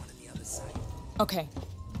go to the one on the other side. Okay.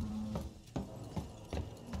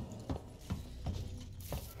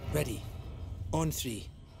 Ready. On 3.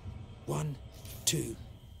 1, 2,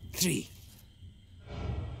 3.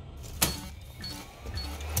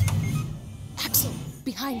 Axel,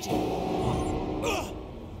 behind you.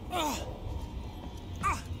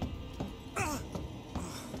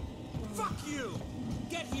 Fuck you!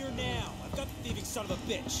 Get here now! I've got the thieving son of a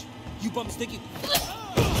bitch! You bums think you...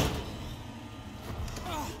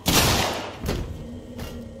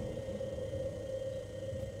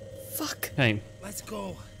 Fuck! Hey. Let's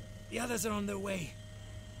go. The others are on their way.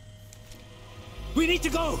 We need to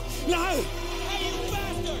go! Now! Hey, you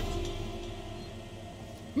bastard!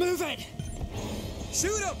 Move it!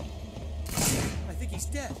 Shoot him! I think he's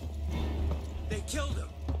dead. They killed him.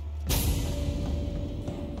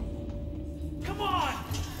 Come on!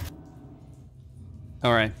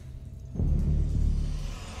 Alright.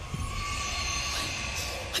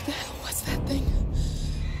 What the hell was that thing?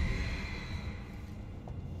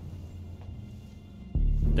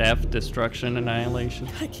 Death, destruction, annihilation.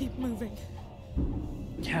 I keep moving.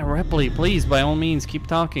 Yeah, Ripley, please, by all means, keep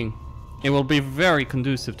talking. It will be very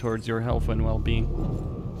conducive towards your health and well-being.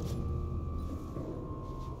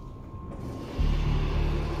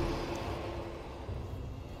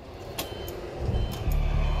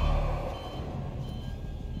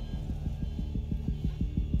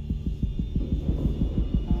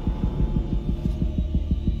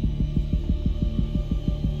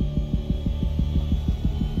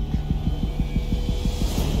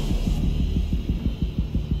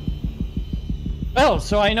 Well,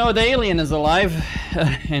 so I know the alien is alive,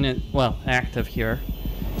 and well, active here.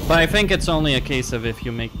 But I think it's only a case of if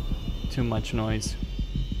you make too much noise.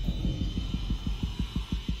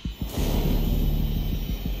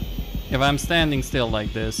 If I'm standing still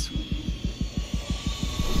like this.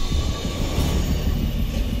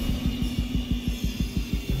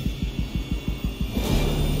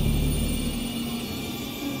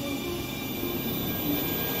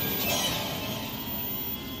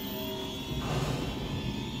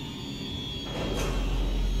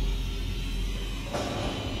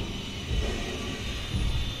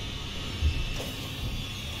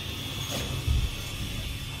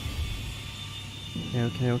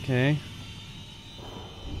 Okay.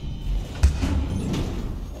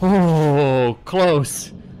 Oh,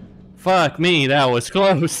 close. Fuck me, that was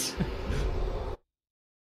close.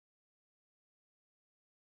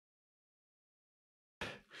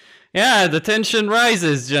 Yeah, the tension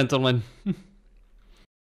rises, gentlemen.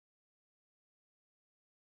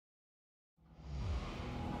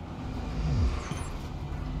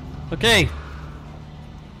 Okay.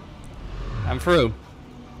 I'm through.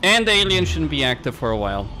 And the alien shouldn't be active for a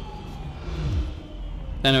while.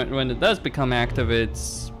 And when it does become active,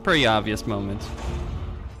 it's a pretty obvious moment.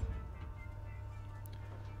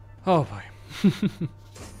 Oh boy.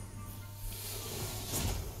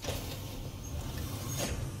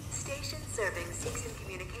 Station serving Costin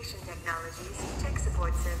Communication Technologies, Tech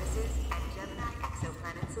Support Services, and Gemini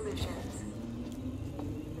Exoplanet Solutions.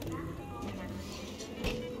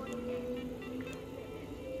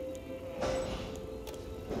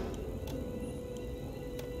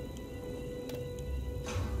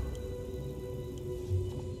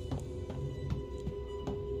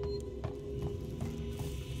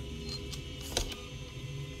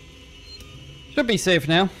 Should be safe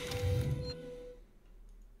now.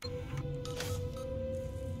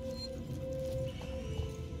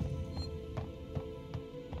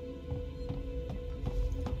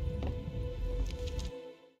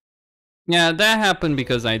 Yeah, that happened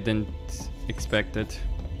because I didn't expect it.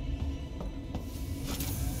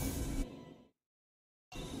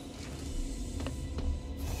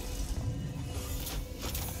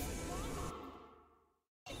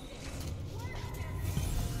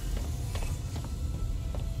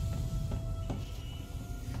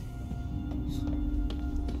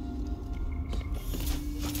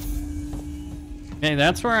 Okay,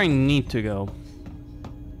 that's where I need to go.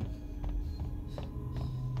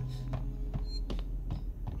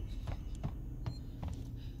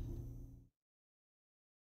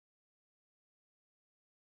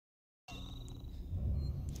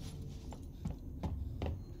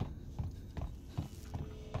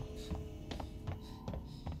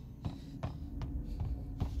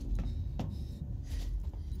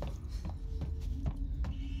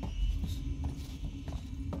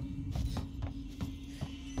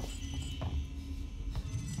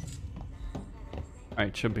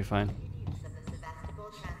 Alright, should be fine.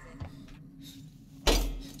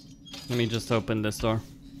 Let me just open this door.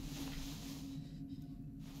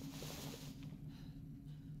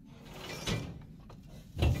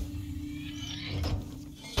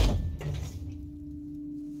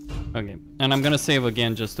 Okay, and I'm gonna save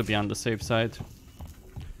again just to be on the safe side.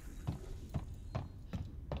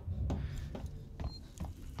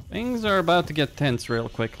 Things are about to get tense real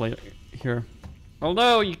quickly here.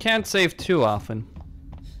 Although, you can't save too often.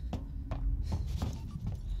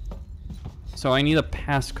 So I need a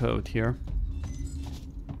passcode here.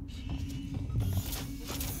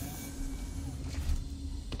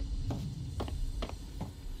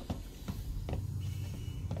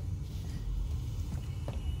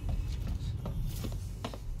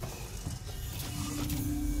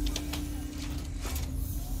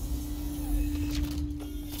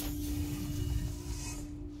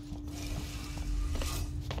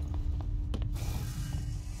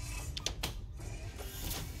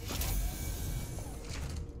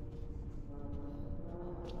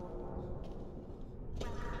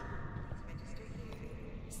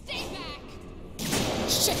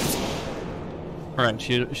 Alright,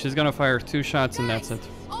 she's gonna fire 2 shots and that's it.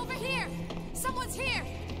 Over here! Someone's here!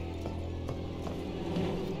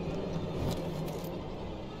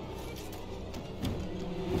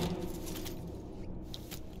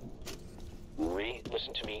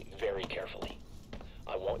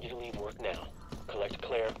 I want you to leave work now. Collect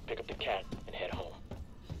Claire, pick up the cat, and head home.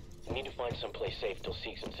 We need to find someplace safe till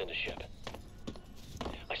Seegson sends a ship.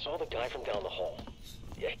 I saw the guy from down the hall.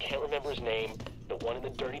 I can't remember his name. The one in the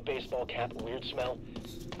dirty baseball cap, weird smell.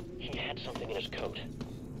 He had something in his coat.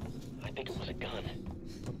 I think it was a gun.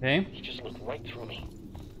 Okay. He just looked right through me.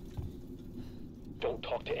 Don't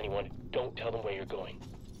talk to anyone. Don't tell them where you're going.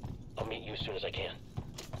 I'll meet you as soon as I can.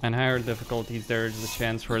 On higher difficulties, there is a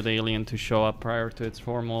chance for the alien to show up prior to its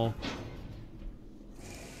formal...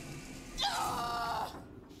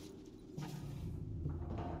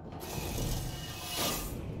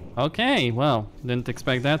 Okay, well, didn't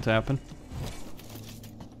expect that to happen.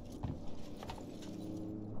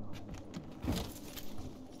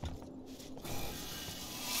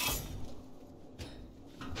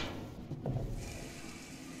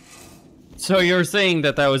 So you're saying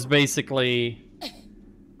that was basically...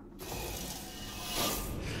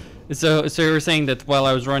 So you're saying that while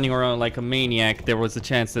I was running around like a maniac, there was a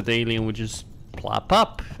chance that the alien would just plop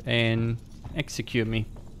up and execute me.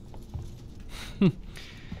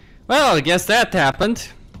 Well, I guess that happened.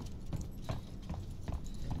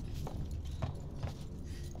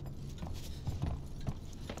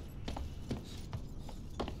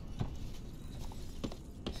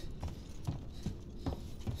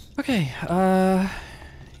 Okay,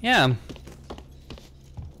 yeah.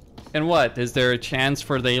 And what? Is there a chance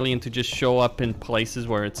for the alien to just show up in places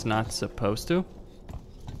where it's not supposed to?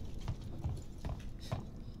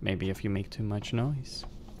 Maybe if you make too much noise.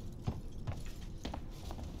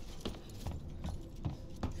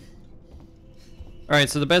 Alright,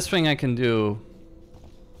 so the best thing I can do...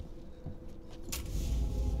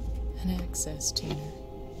 An access tuner.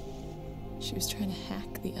 She was trying to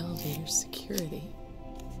hack the elevator's security.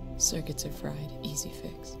 Circuits are fried, easy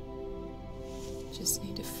fix. Just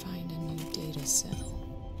need to find a new data cell.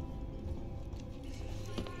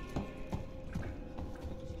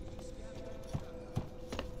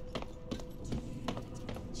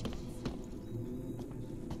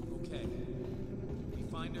 Okay. We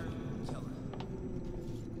find her, kill her.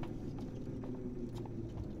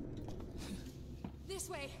 This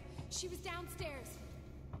way. She was downstairs.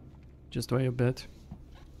 Just wait a bit.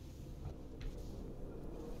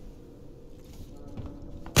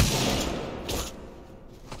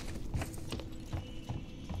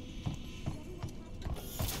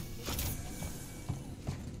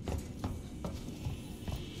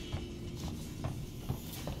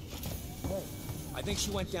 I think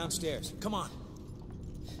she went downstairs. Come on.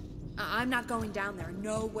 I'm not going down there.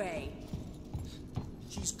 No way.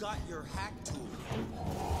 She's got your hack tool.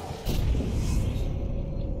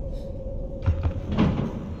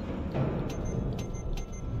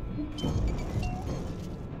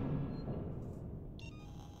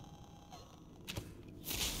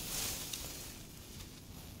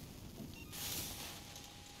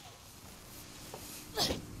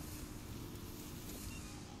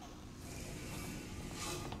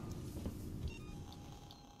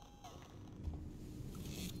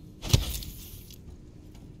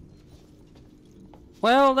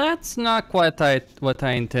 Well, that's not quite what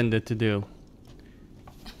I intended to do.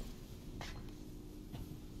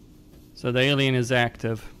 So the alien is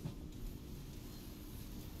active.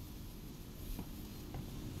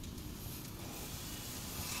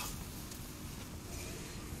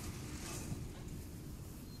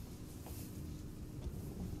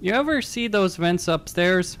 You ever see those vents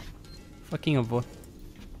upstairs? Fucking avoid.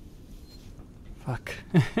 Fuck.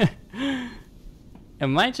 I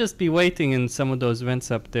might just be waiting in some of those vents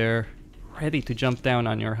up there, ready to jump down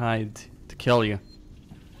on your hide to kill you.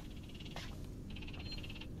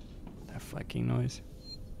 That fucking noise.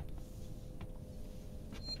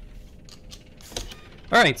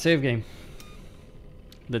 Alright, save game.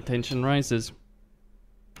 The tension rises.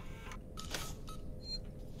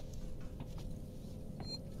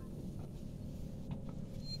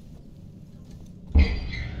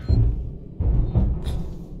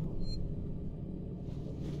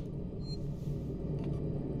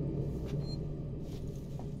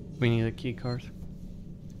 We need a key card.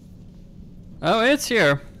 Oh, it's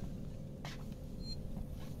here.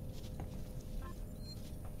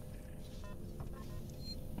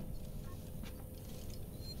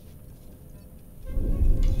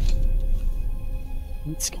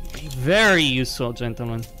 It's gonna be very useful,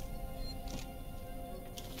 gentlemen.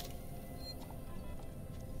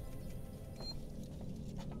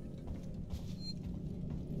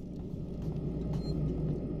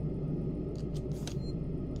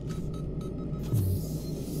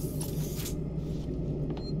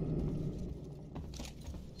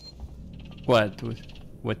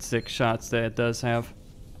 What 6 shots that it does have?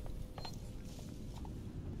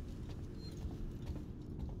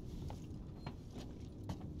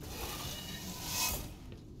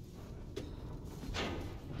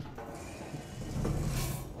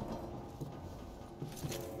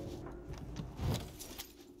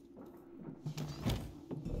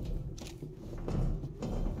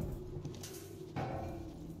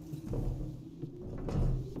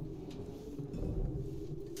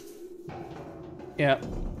 Yeah.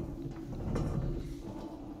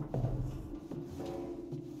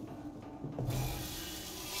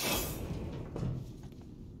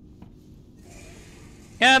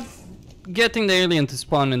 Yeah, getting the alien to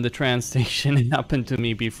spawn in the trans station happened to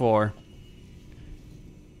me before.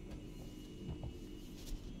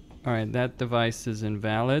 Alright, that device is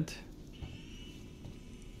invalid.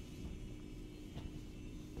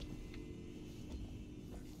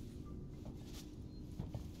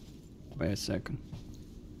 Wait a second.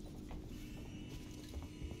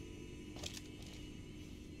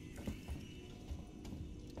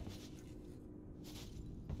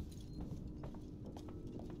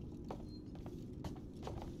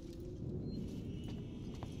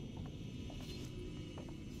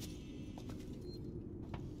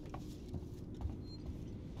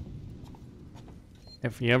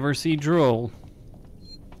 If you ever see drool.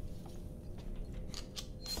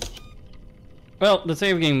 Well, the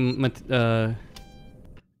save game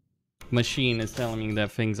machine is telling me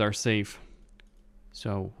that things are safe.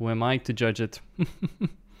 So who am I to judge it?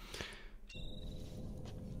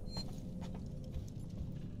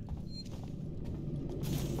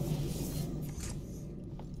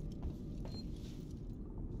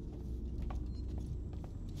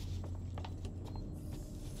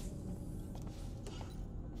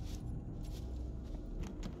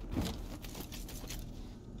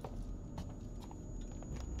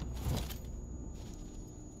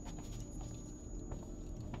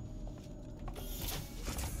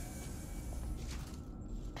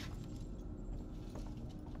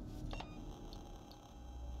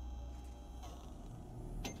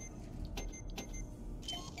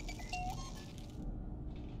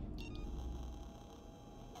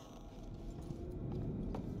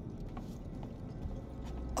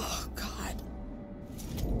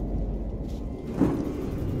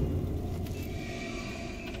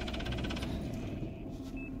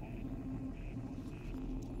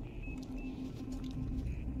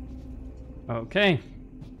 Okay.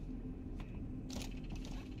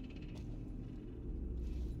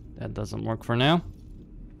 That doesn't work for now.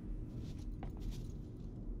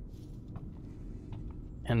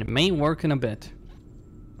 And it may work in a bit.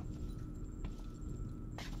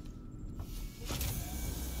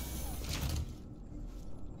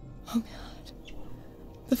 Oh God.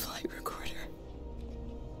 The flight recorder.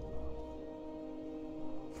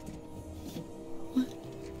 What?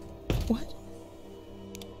 What?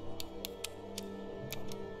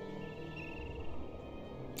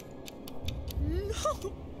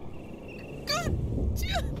 No! God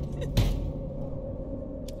damn it!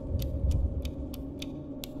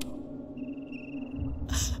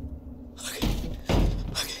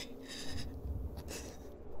 Okay.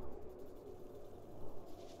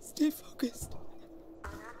 Stay focused.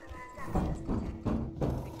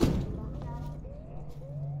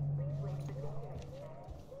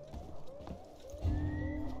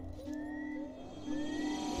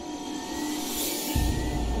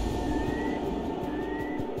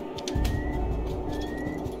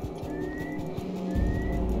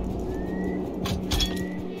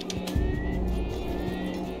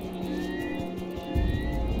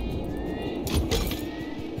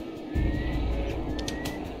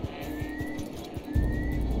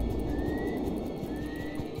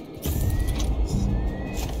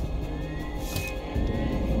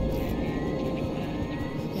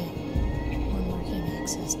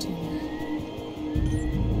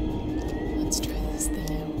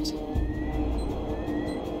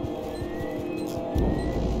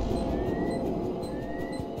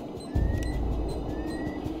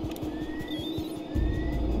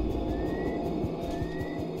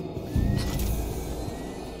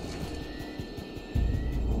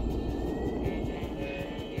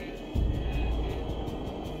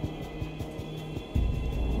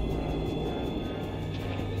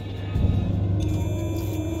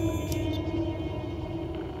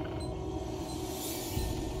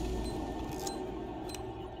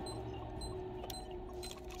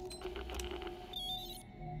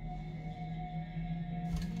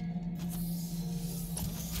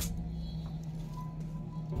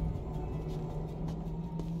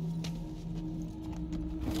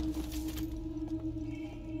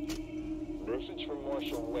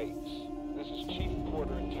 This is Chief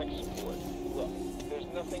Porter and Tech Support. Look, there's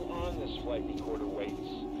nothing on this flight recorder waits.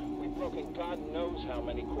 We've broken God knows how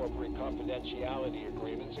many corporate confidentiality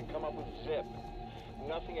agreements and come up with zip.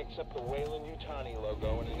 Nothing except the Weyland-Yutani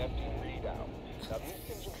logo and an empty readout. Now these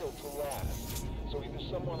things are built to last. So either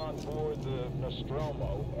someone on board the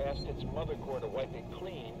Nostromo asked its mother core to wipe it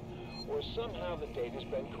clean, or somehow the data's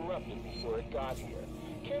been corrupted before it got here.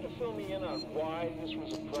 Care to fill me in on why this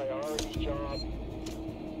was a priority job?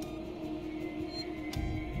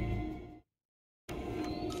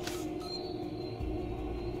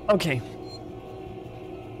 Okay.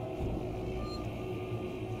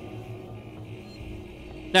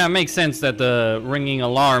 Now it makes sense that the ringing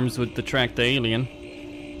alarms would detract the alien.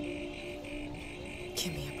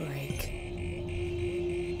 Give me a break.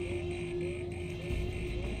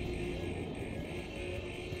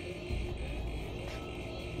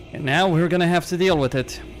 And now we're gonna have to deal with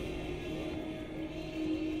it.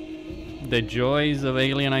 The joys of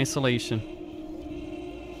alien isolation.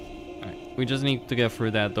 Alright, we just need to get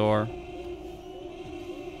through that door.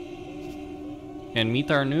 And meet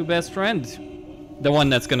our new best friend. The one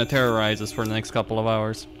that's gonna terrorize us for the next couple of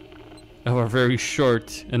hours of our very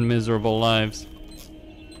short and miserable lives.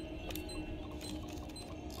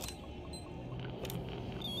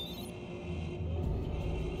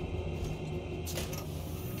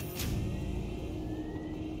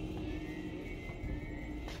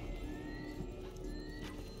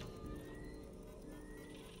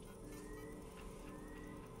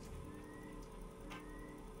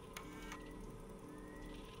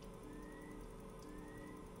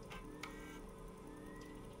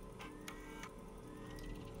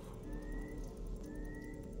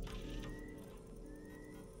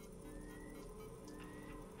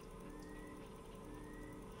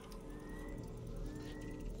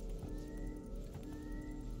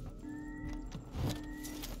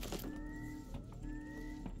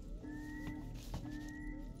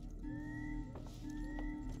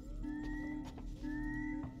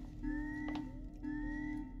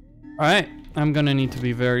 Alright, I'm gonna need to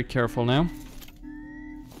be very careful now.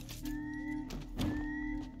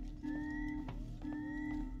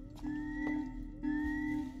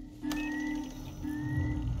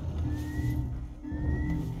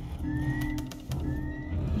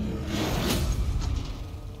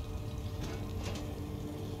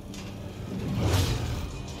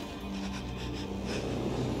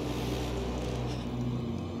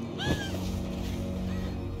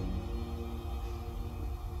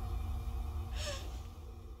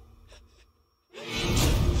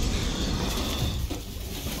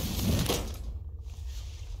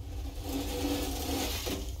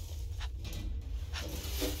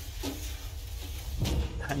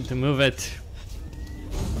 Time to move it.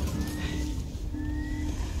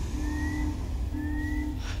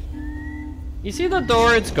 You see the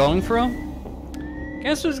door it's going through?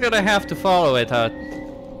 Guess who's gonna have to follow it out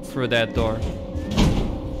through that door?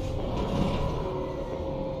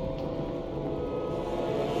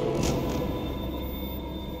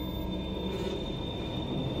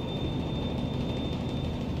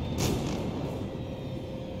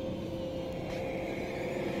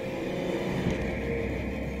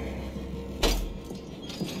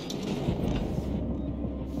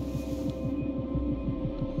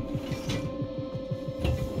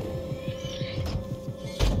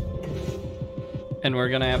 And we're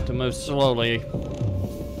gonna have to move slowly.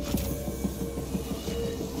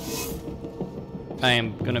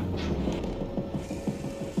 I'm gonna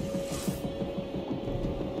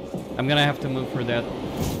have to move for that.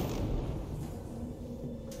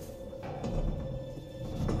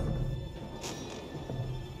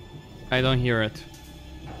 I don't hear it.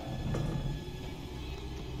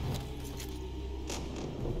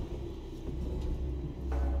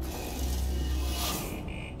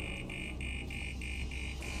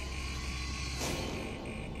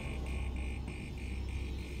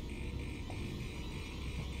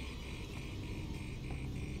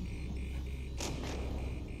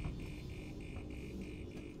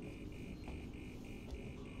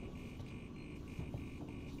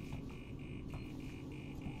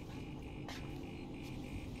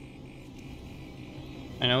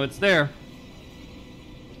 I know it's there.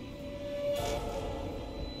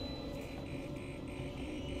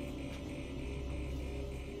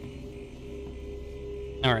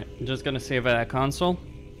 Alright, I'm just gonna save that console.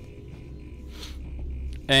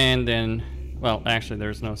 And then, well, actually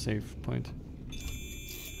there's no save point.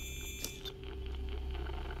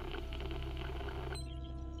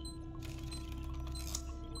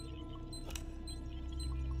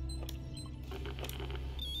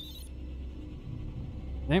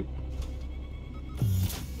 Okay.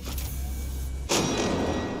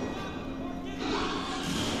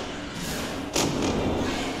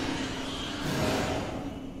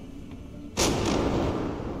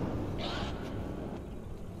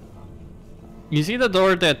 You see the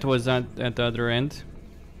door that was at the other end?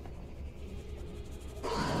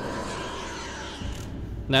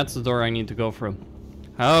 That's the door I need to go through.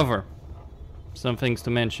 However, some things to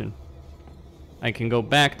mention. I can go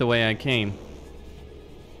back the way I came.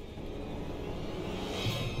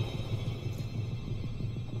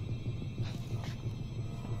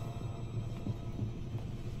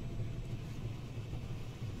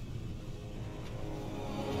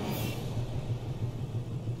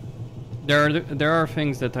 There are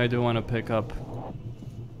things that I do want to pick up.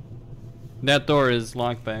 That door is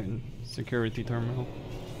locked by security terminal.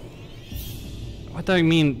 What do I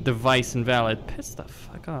mean device invalid? Piss the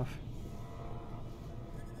fuck off.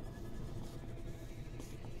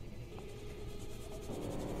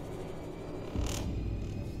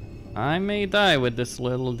 I may die with this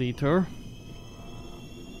little detour.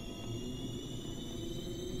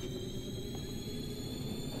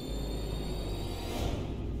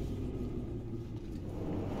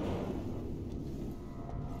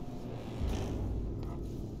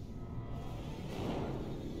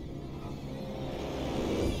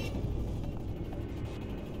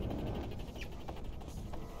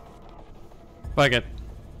 Fuck it.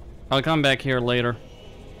 I'll come back here later.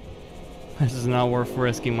 This is not worth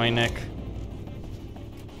risking my neck.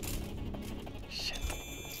 Shit.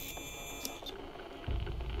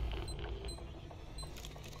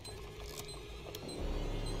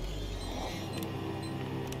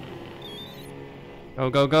 Go,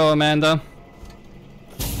 go, go, Amanda.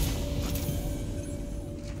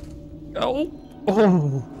 Oh.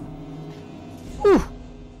 Oh. Whew.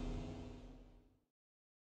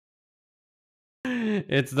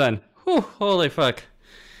 It's done. Whew, holy fuck.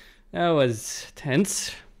 That was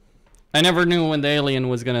tense. I never knew when the alien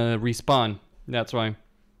was gonna respawn. That's why.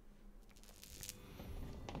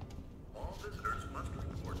 All visitors must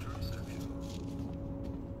report to reception.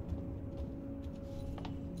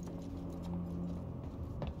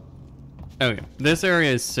 Okay, this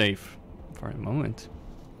area is safe for the moment.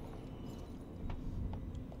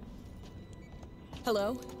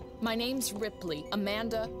 Hello? My name's Ripley.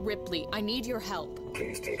 Amanda Ripley. I need your help.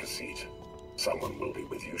 Please take a seat. Someone will be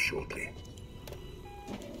with you shortly.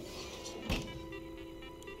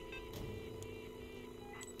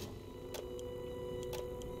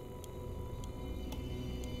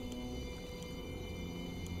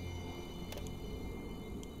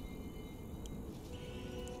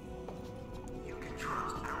 You can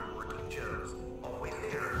trust our working Joes. Always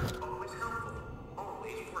there, always helpful,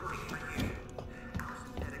 always working for you. Our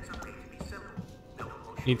synthetics are made to be simple. No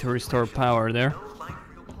emotion. Need to restore power there.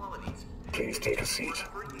 Please take a seat.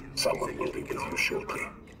 Someone will be with you shortly.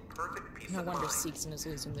 No wonder Seegson is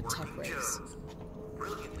losing the tech race.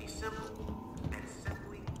 Brilliantly simple and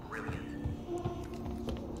simply brilliant.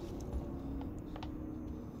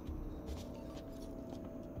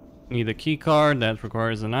 Need a key card that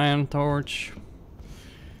requires an ion torch.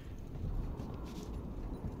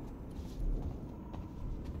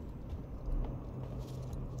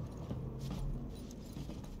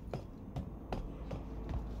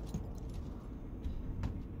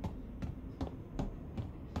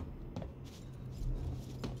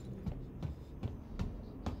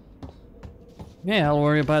 Yeah, I'll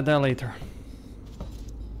worry about that later.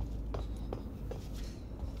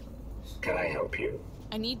 Can I help you?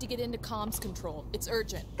 I need to get into comms control. It's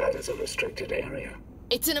urgent. That is a restricted area.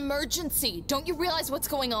 It's an emergency. Don't you realize what's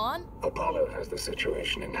going on? Apollo has the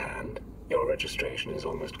situation in hand. Your registration is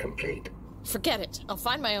almost complete. Forget it. I'll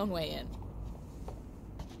find my own way in.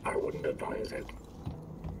 I wouldn't advise it.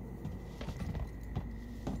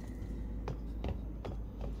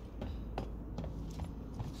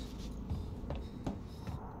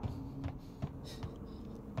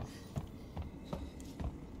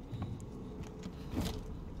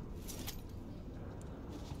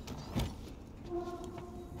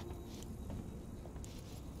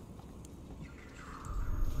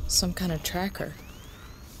 Some kind of tracker.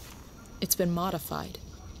 It's been modified.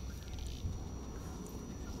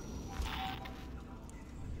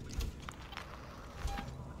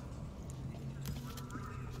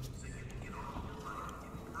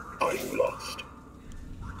 Are you lost?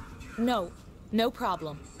 No, no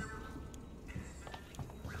problem.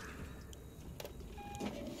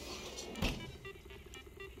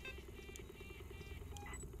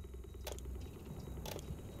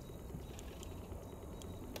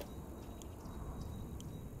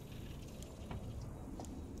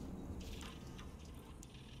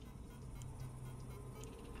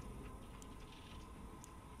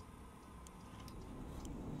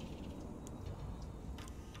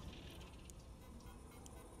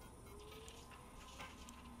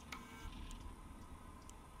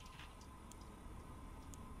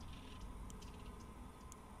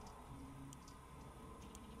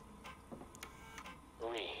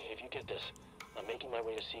 Get this. I'm making my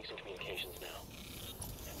way to Seegson Communications now.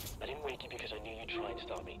 I didn't wake you because I knew you'd try and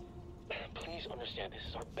stop me. Please understand, this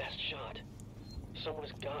is our best shot. Someone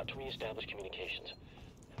has got to reestablish communications.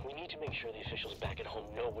 We need to make sure the officials back at home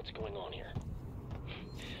know what's going on here.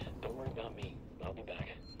 Don't worry about me. I'll be back.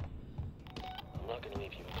 I'm not going to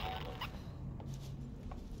leave you alone.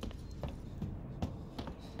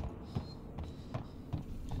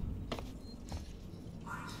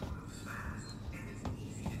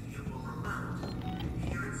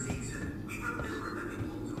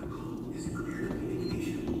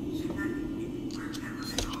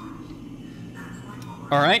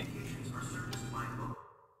 Alright.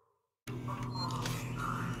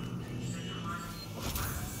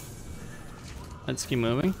 Let's keep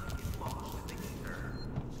moving.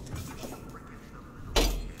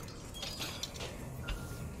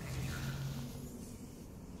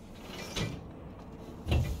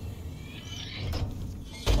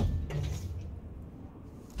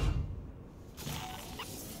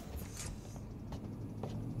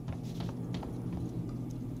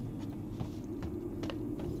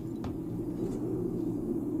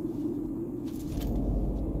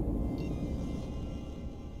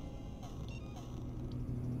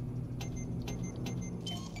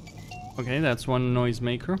 Okay, that's one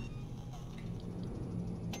noisemaker.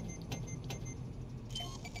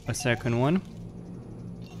 A second one.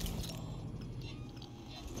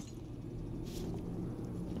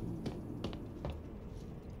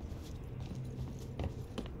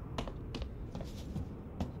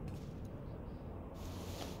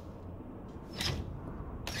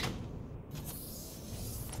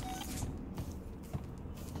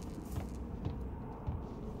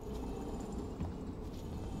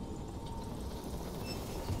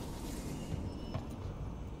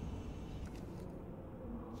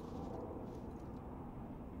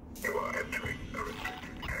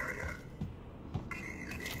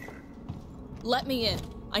 Let me in.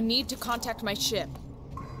 I need to contact my ship.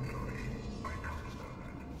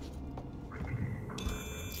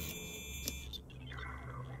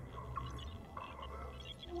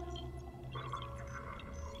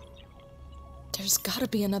 There's gotta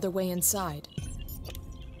be another way inside.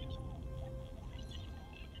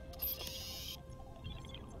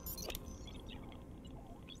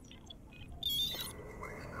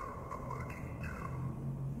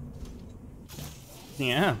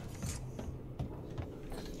 Yeah.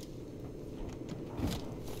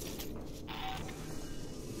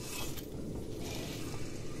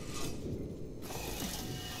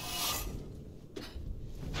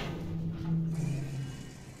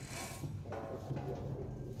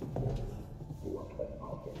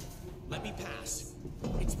 Let me pass.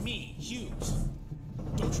 It's me, Hughes.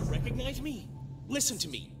 Don't you recognize me? Listen to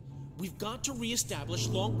me. We've got to re-establish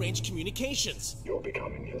long-range communications. You're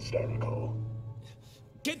becoming hysterical.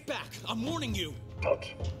 Get back! I'm warning you! Tut,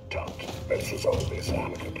 tut. Let's resolve this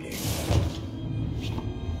amicably.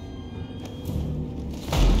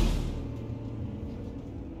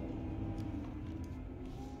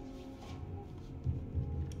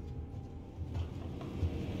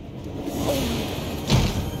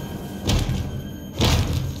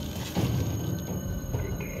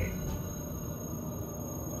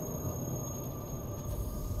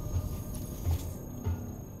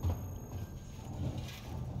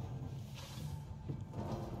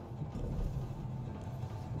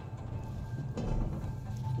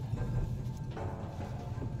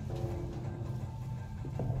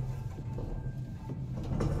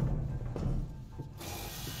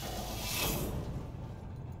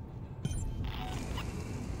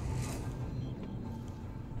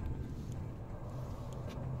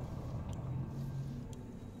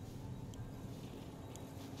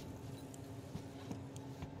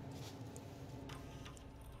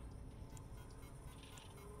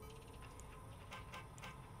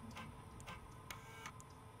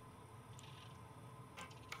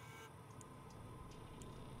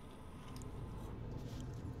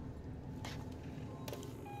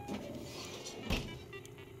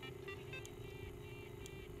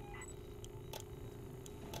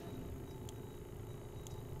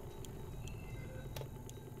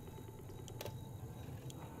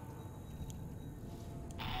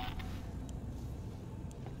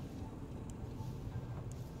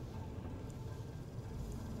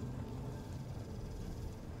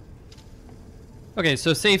 Okay,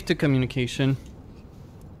 so save to communication.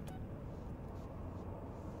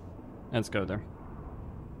 Let's go there.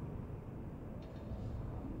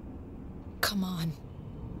 Come on.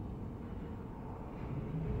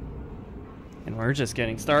 And we're just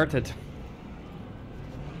getting started.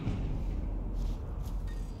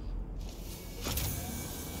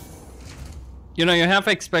 You know, you half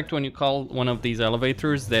expect when you call one of these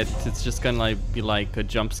elevators that it's just gonna like be like a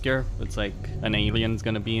jump scare. It's like an alien's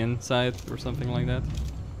gonna be inside or something like that.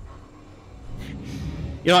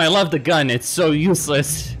 You know, I love the gun. It's so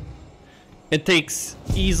useless. It takes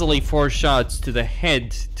easily 4 shots to the head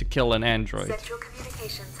to kill an android. Central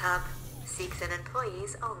Communications Hub. Seeks and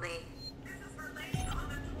employees only.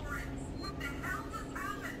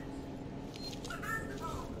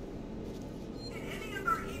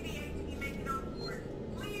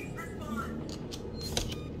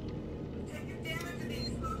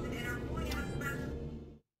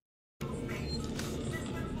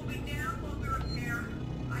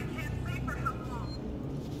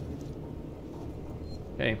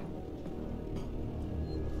 Okay.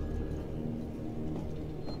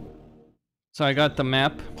 So I got the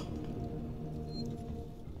map.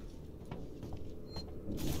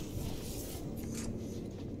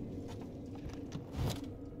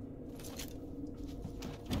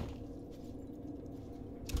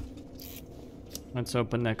 Let's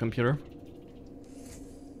open that computer.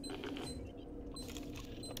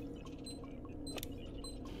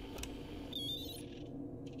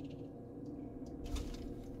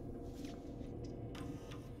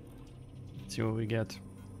 Let's see what we get.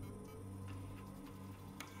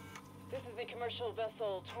 This is the commercial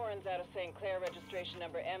vessel Torrens out of St. Clair, registration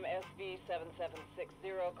number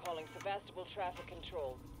MSV7760, calling Sevastopol traffic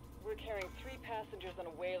control. We're carrying 3 passengers on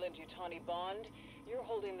a Wayland-Yutani bond. You're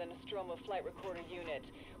holding the Nostromo flight recorder unit.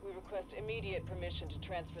 We request immediate permission to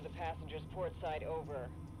transfer the passengers portside over.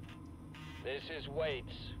 This is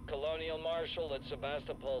Waits, Colonial Marshal at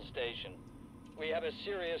Sevastopol Station. We have a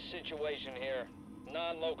serious situation here.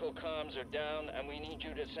 Non-local comms are down, and we need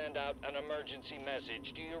you to send out an emergency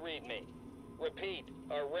message. Do you read me? Repeat,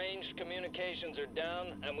 our ranged communications are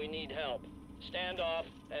down, and we need help. Stand off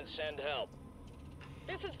and send help.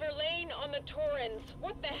 This is Verlaine on the Torrens.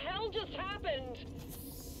 What the hell just happened?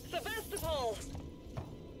 Sevastopol!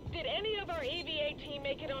 Did any of our EVA team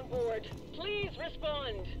make it on board? Please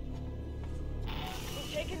respond.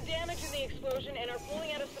 We've taken damage in the explosion and are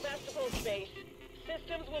pulling out of Sevastopol space.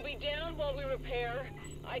 Systems will be down while we repair.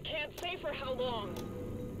 I can't say for how long.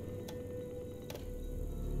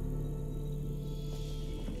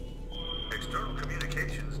 External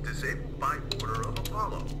communications disabled by order of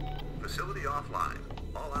Apollo. Facility offline.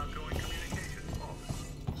 All outgoing communications off.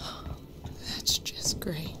 That's just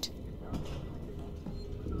great.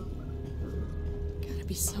 Gotta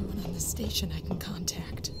be someone on the station I can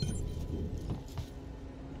contact.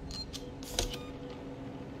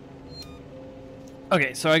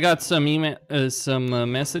 Okay, so I got some email,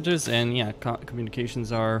 messages, and yeah,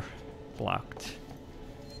 communications are blocked.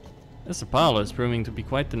 This Apollo is proving to be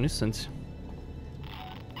quite the nuisance.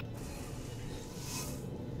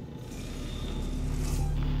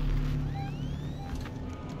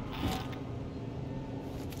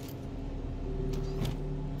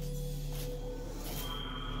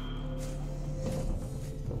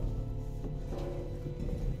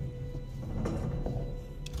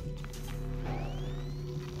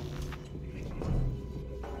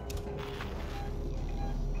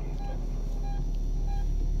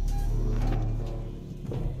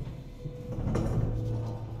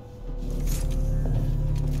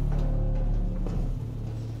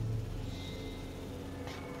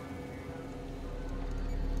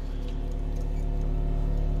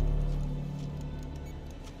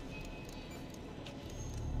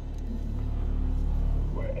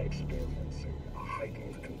 Experiencing a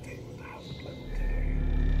heightened containment hazard level today.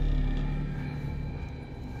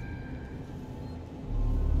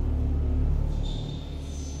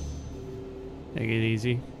 Take it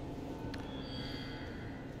easy.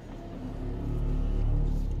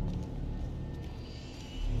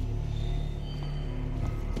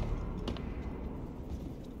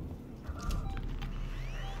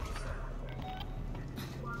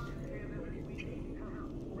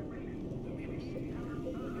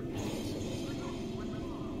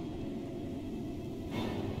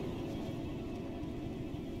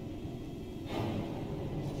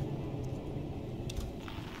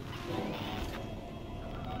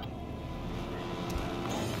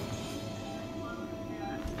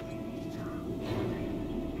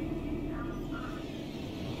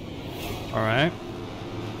 All right.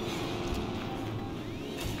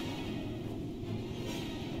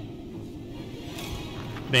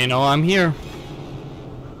 They know I'm here.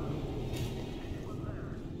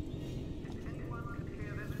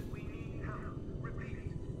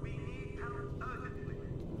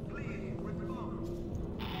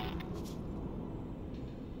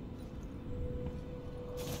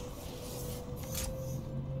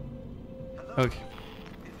 Okay.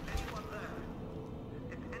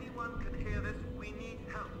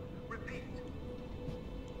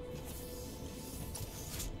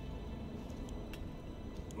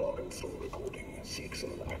 Log and soul recording. Seeks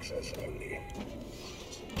and access only.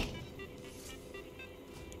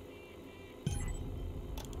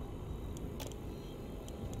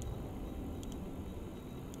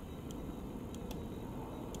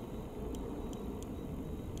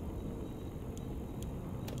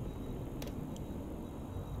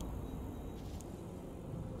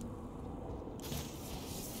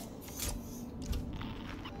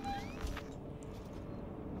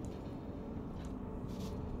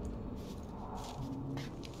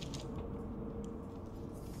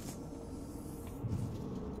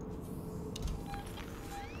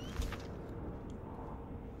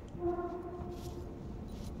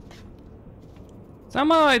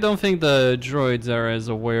 Somehow I don't think the droids are as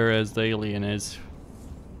aware as the alien is.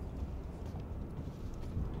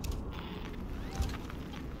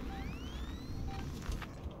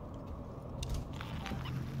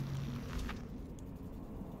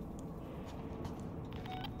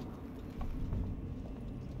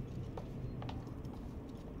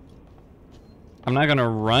 I'm not gonna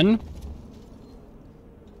run.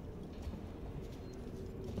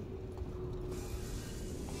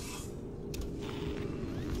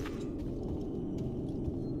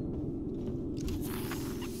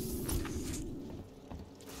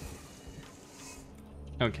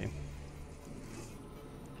 Okay.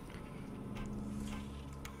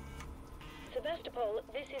 Sevastopol,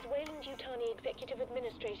 this is Wayland-Yutani Executive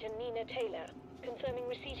Administrator Nina Taylor, confirming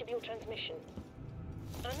receipt of your transmission.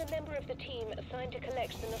 I'm a member of the team assigned to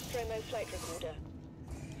collect the Nostromo flight recorder.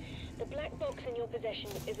 The black box in your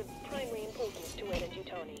possession is of primary importance to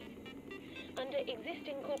Wayland-Yutani. Under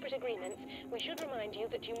existing corporate agreements, we should remind you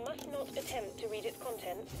that you must not attempt to read its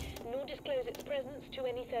contents, nor disclose its presence to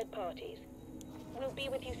any third parties. We'll be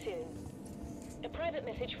with you soon. A private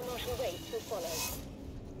message from Marshal Waits will follow.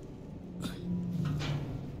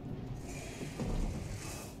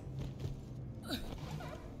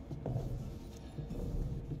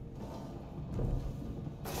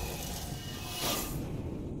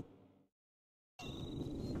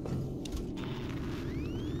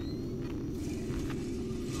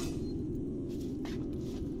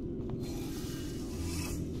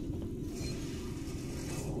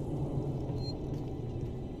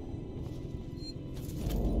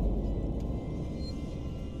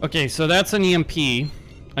 Okay, so that's an EMP.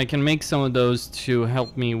 I can make some of those to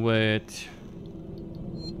help me with...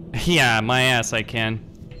 Yeah, my ass I can.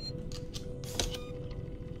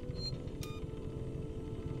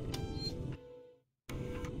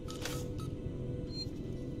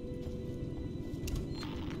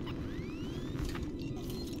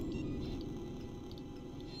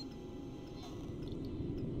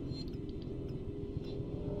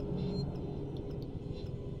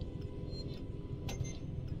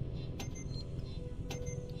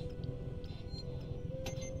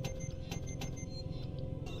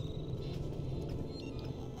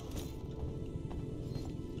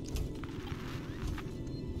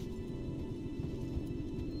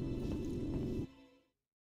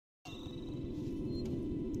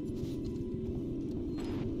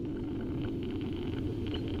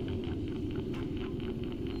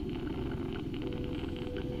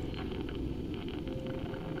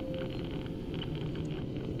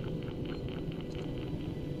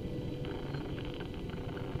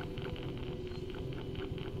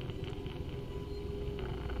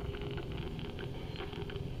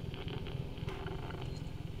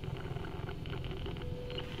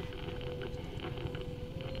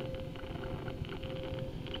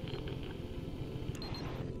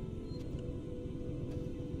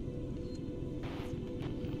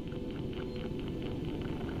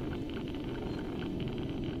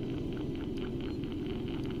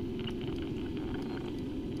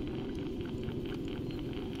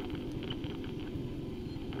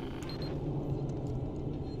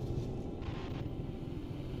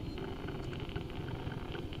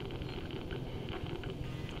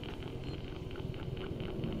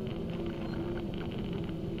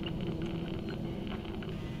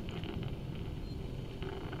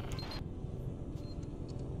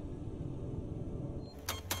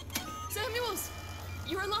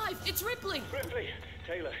 You're alive! It's Ripley! Ripley!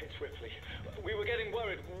 Taylor, it's Ripley. We were getting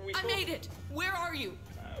worried. I made it! Where are you?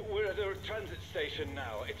 We're at a transit station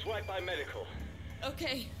now. It's right by medical.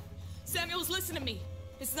 Okay. Samuels, listen to me.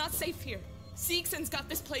 It's not safe here. Seegson's got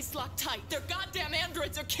this place locked tight. Their goddamn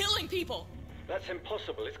androids are killing people! That's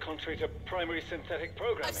impossible. It's contrary to primary synthetic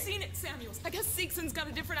programming. I've seen it, Samuels. I guess Seegson's got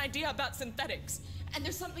a different idea about synthetics. And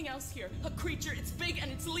there's something else here. A creature. It's big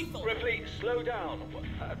and it's lethal. Ripley, slow down.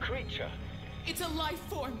 A creature? It's a life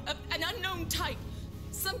form. An unknown type.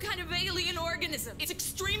 Some kind of alien organism. It's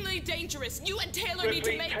extremely dangerous. You and Taylor need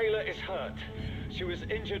to make... Taylor is hurt. She was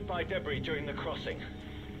injured by debris during the crossing.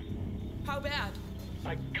 How bad?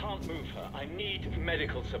 I can't move her. I need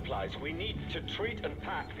medical supplies. We need to treat and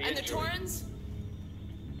pack the injury. And the Torrens?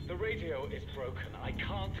 The radio is broken. I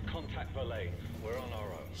can't contact Verlaine. We're on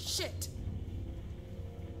our own. Shit.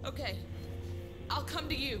 Okay. I'll come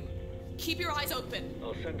to you. Keep your eyes open.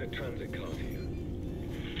 I'll send a transit car to you.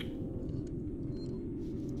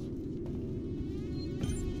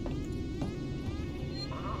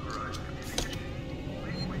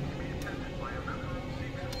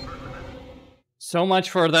 So much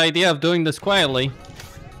for the idea of doing this quietly.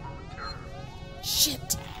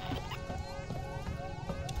 Shit.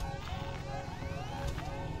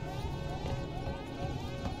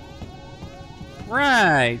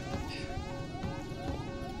 Right.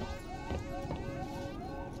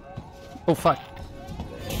 Oh fuck.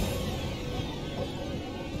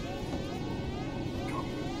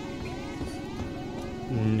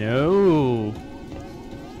 No.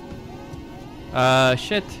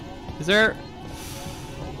 Shit. Is there...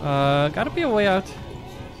 gotta be a way out.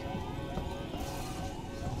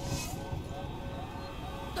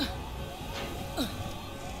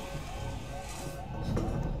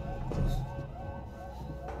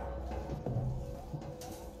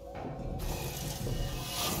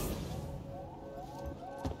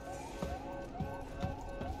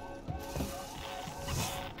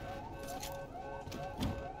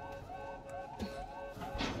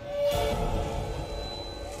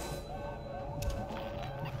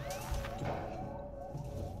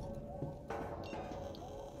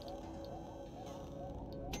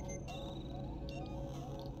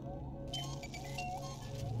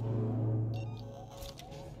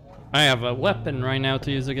 I have a weapon right now to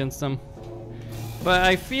use against them, but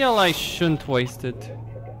I feel I shouldn't waste it.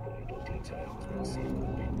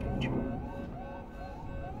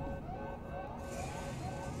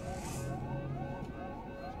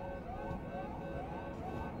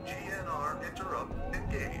 GNR interrupt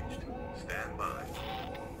engaged. Stand by.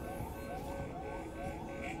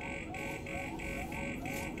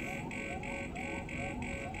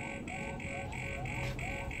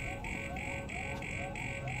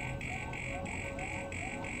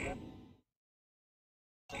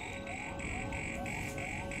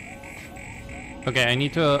 Okay, I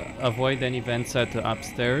need to avoid any vents at the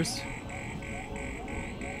upstairs.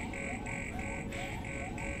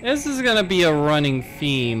 This is gonna be a running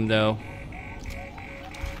theme, though.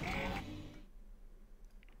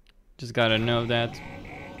 Just gotta know that.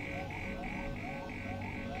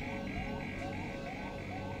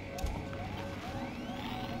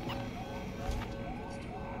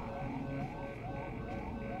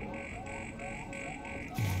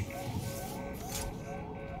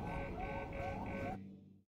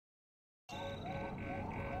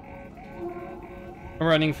 A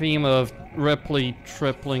running theme of Ripley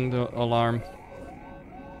tripling the alarm.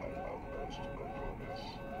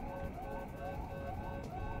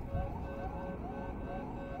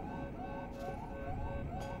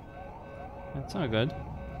 That's not good.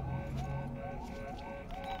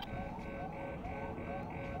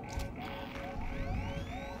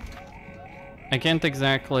 I can't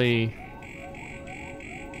exactly...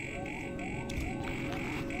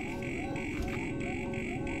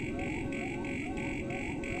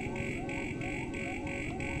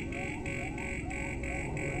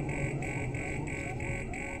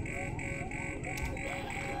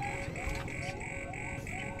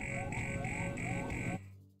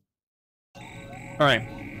 Alright,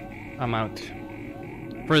 I'm out.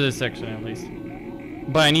 For this section, at least.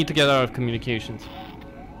 But I need to get out of communications.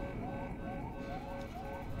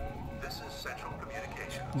 This is Central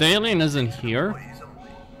Communications. The alien isn't here?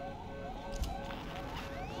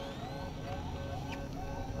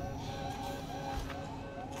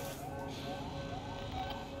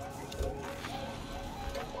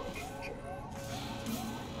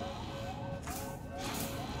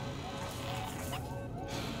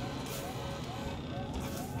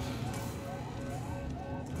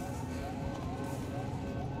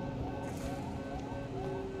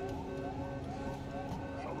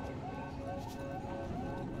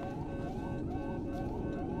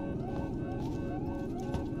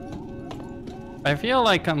 I feel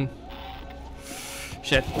like I'm...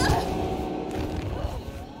 Shit.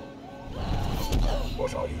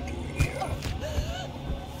 What are you doing here?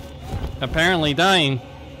 Apparently dying.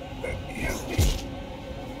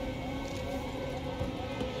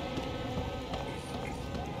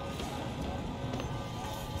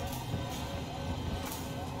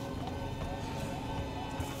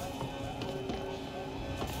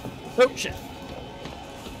 Oh shit.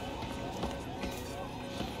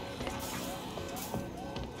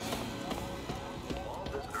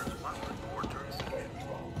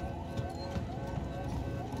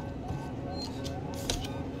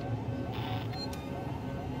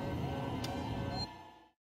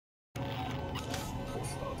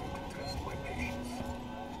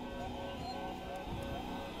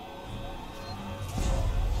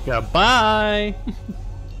 Goodbye.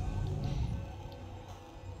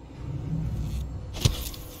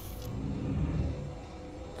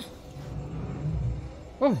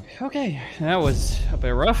 Oh, okay. That was a bit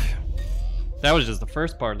rough. That was just the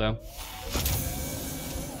first part, though.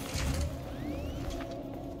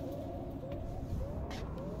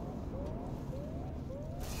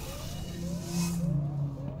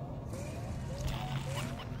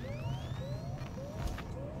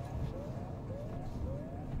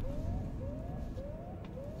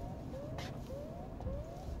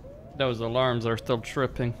 Those alarms are still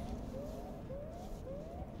tripping.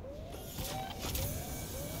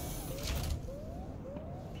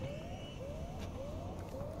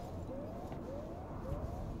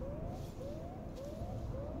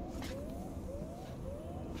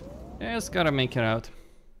 Just gotta make it out.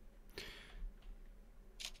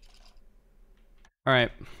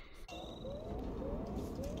 Alright.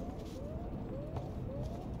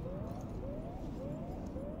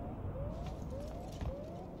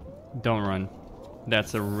 Don't run.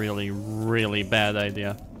 That's a really, really bad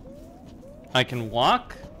idea. I can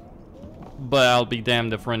walk, but I'll be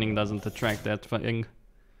damned if running doesn't attract that thing.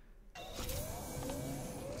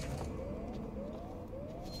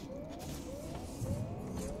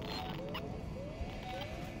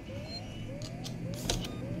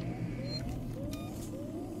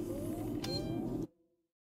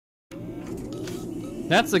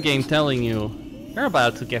 That's the game telling you, you're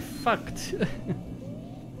about to get fucked.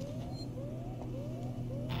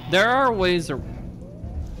 There are ways of...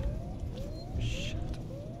 Shit.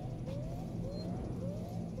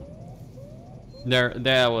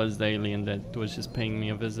 That was the alien that was just paying me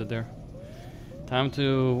a visit there. Time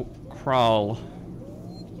to crawl.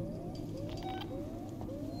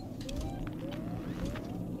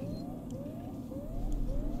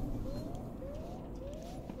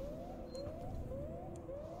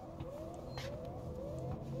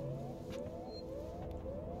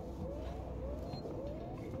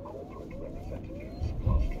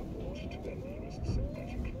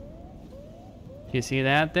 You see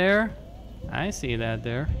that there? I see that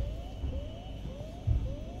there.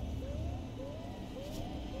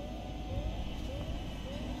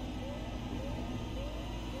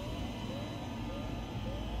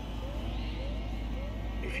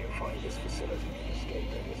 If you find this facility can escape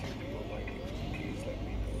anything beyond likely, please let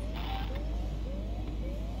me know.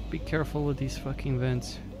 Be careful with these fucking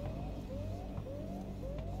vents.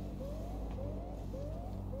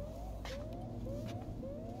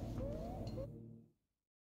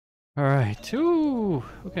 Alright, ooh,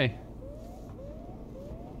 okay.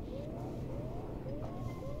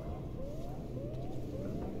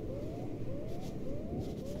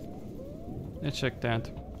 Let's check that.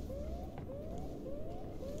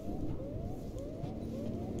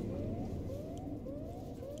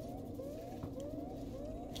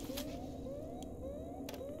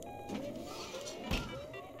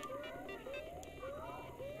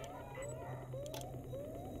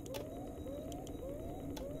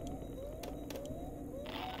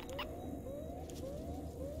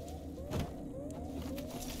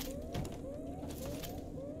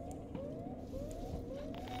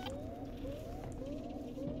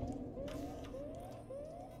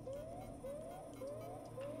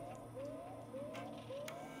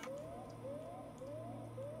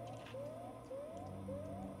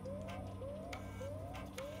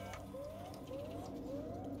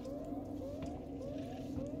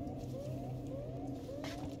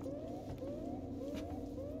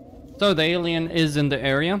 So the alien is in the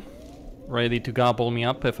area, ready to gobble me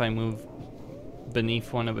up if I move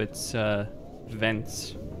beneath one of its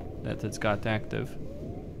vents that it's got active.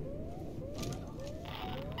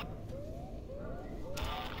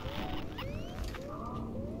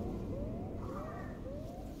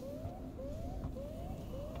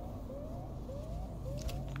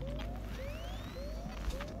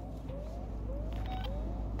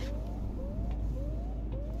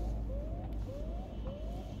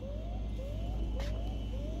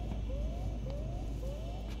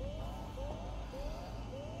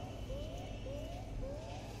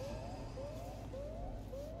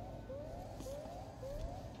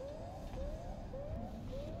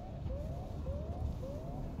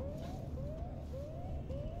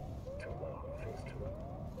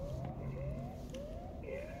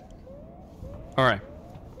 Alright,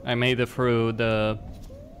 I made it through the...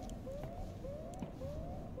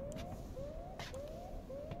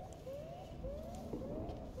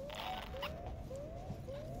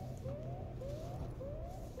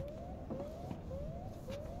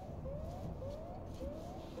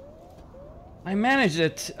 I managed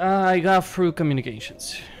it. I got through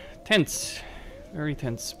communications. Tense. Very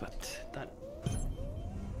tense, but done.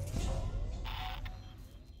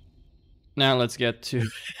 Now let's get to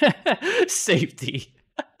safety.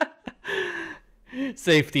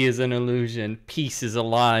 Safety is an illusion. Peace is a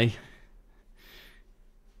lie.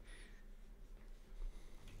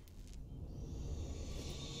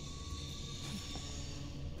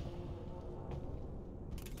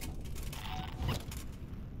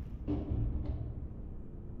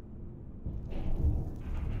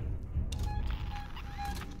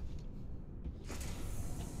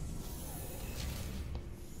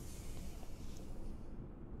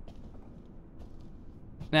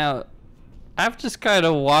 Now, I've just kind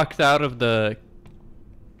of walked out of the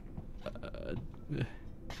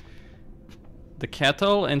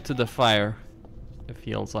kettle into the fire, it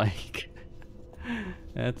feels like.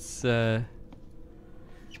 That's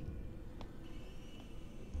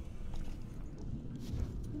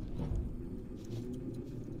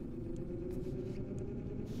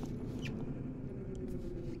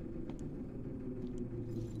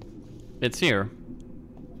it's here.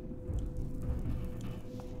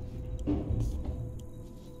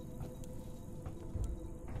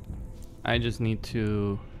 I just need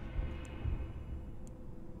to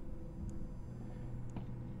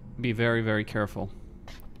be very, very careful.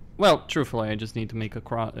 Well, truthfully, I just need to make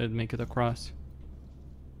it across.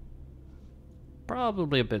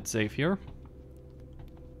 Probably a bit safe here.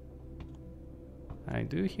 I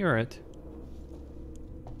do hear it.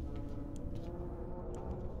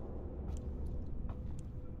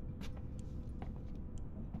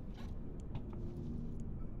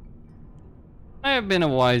 I have been a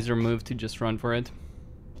wiser move to just run for it.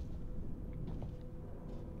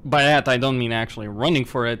 By that, I don't mean actually running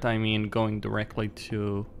for it, I mean going directly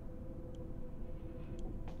to...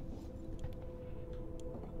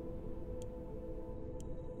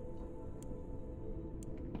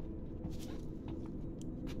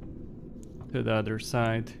 to the other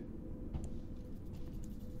side.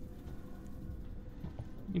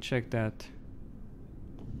 Let me check that.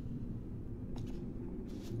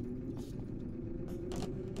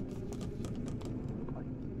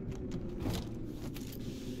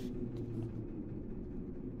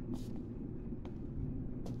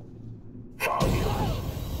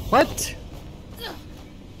 What?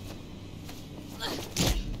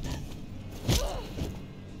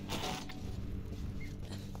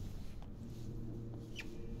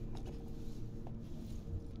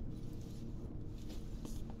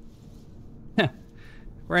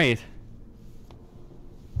 Great.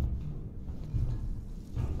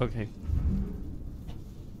 Okay.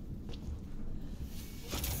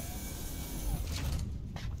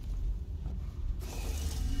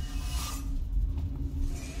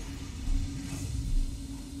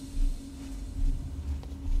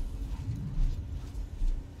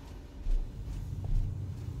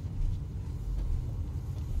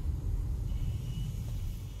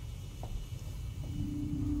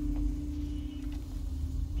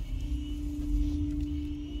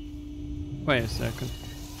 Wait a second.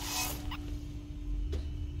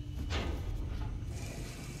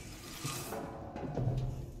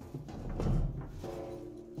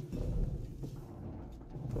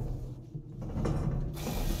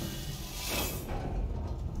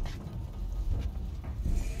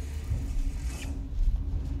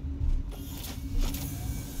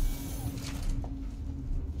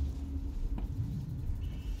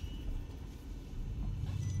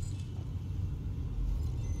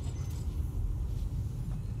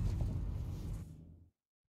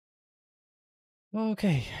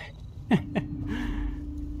 Okay.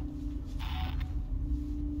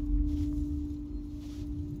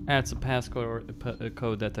 That's a passcode or a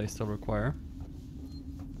code that I still require.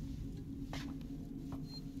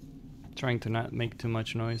 Trying to not make too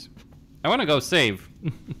much noise. I want to go save.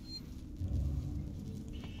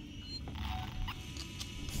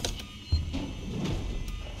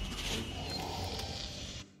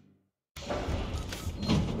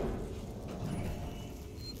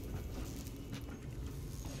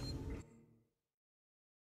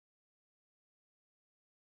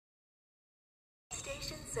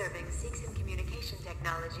 Serving Seegson Communication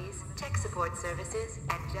Technologies, Tech Support Services,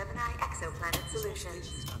 and Gemini Exoplanet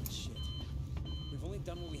Solutions. Shit. We've only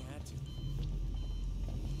done what we had to.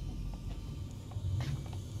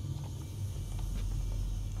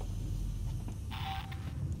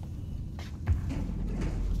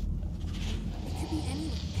 It could be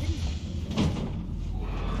anyone, couldn't it?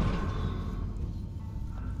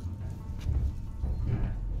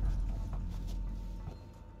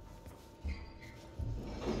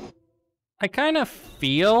 I kind of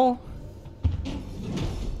feel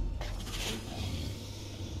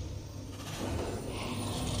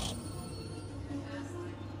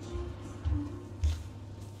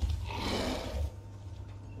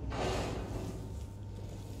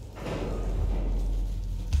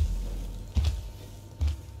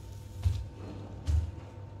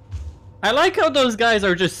I like how those guys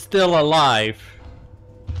are just still alive.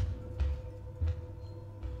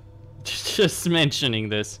 Just mentioning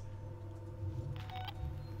this.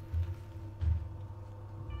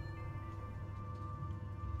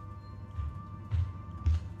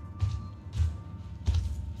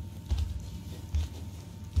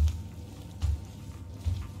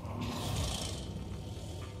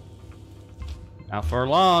 Not for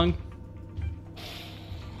long.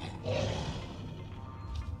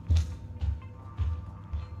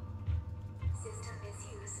 System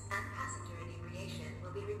misuse and passenger inebriation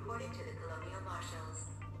will be reported to the Colonial Marshals.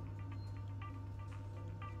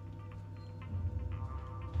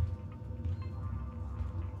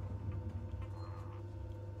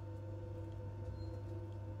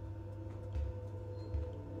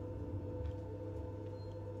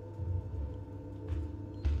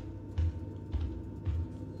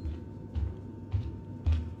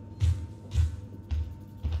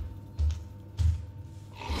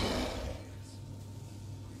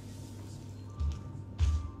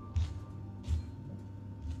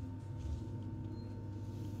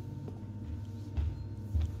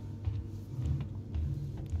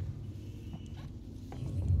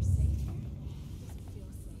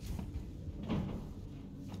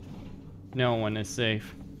 No one is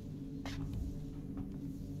safe.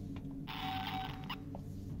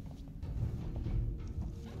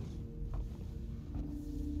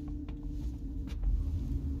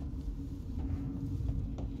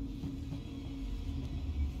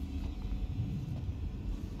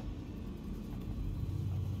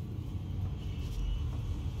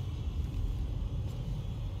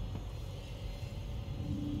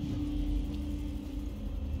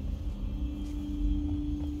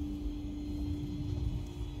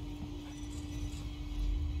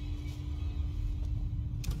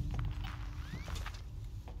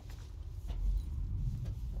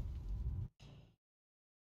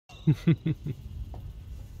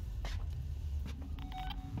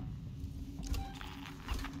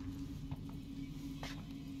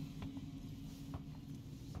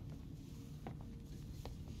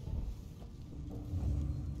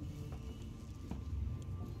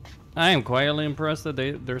 I am quietly impressed that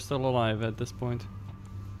they're still alive at this point.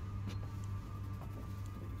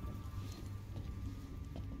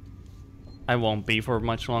 I won't be for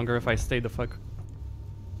much longer if I stay the fuck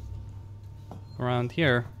around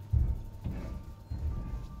here.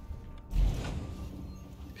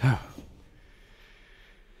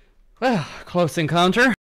 Well, close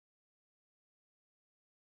encounter.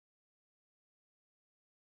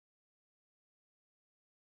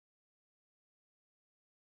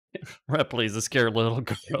 Ripley's a scared little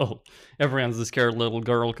girl. Everyone's a scared little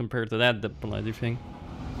girl compared to that bloody thing.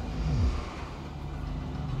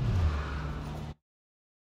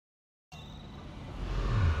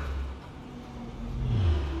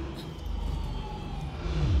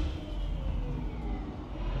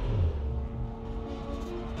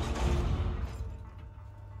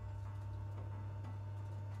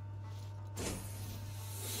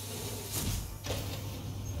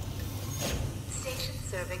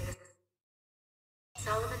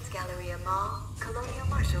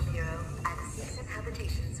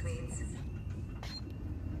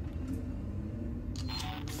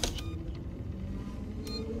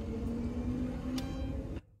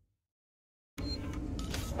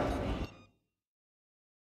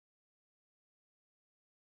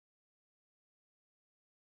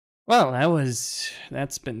 Well,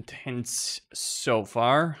 that's been tense so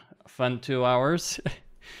far. A fun 2 hours.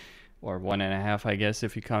 Or 1.5, I guess,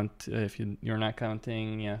 if you count, you're not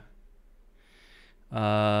counting, yeah.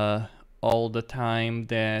 All the time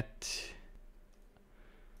that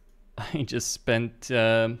I just spent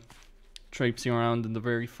traipsing around in the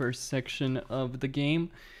very first section of the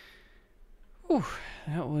game. Whew,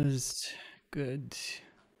 that was good.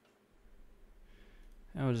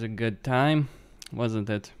 That was a good time, wasn't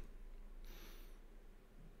it?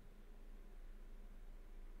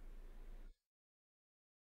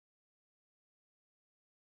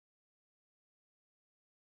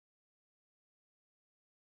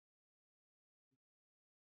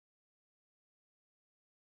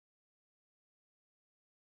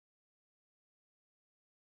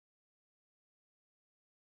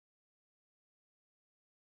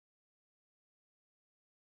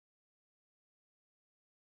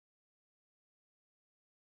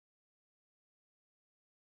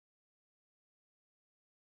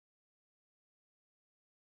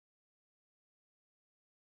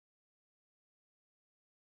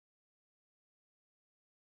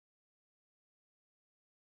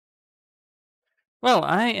 Well,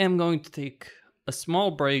 I am going to take a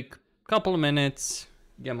small break, couple of minutes,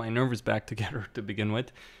 get my nerves back together to begin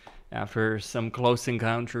with, after some close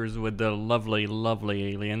encounters with the lovely,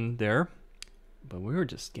 lovely alien there. But we were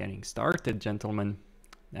just getting started, gentlemen.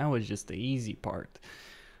 That was just the easy part.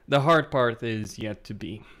 The hard part is yet to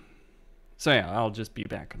be. So yeah, I'll just be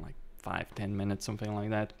back in like 5-10 minutes, something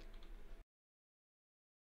like that.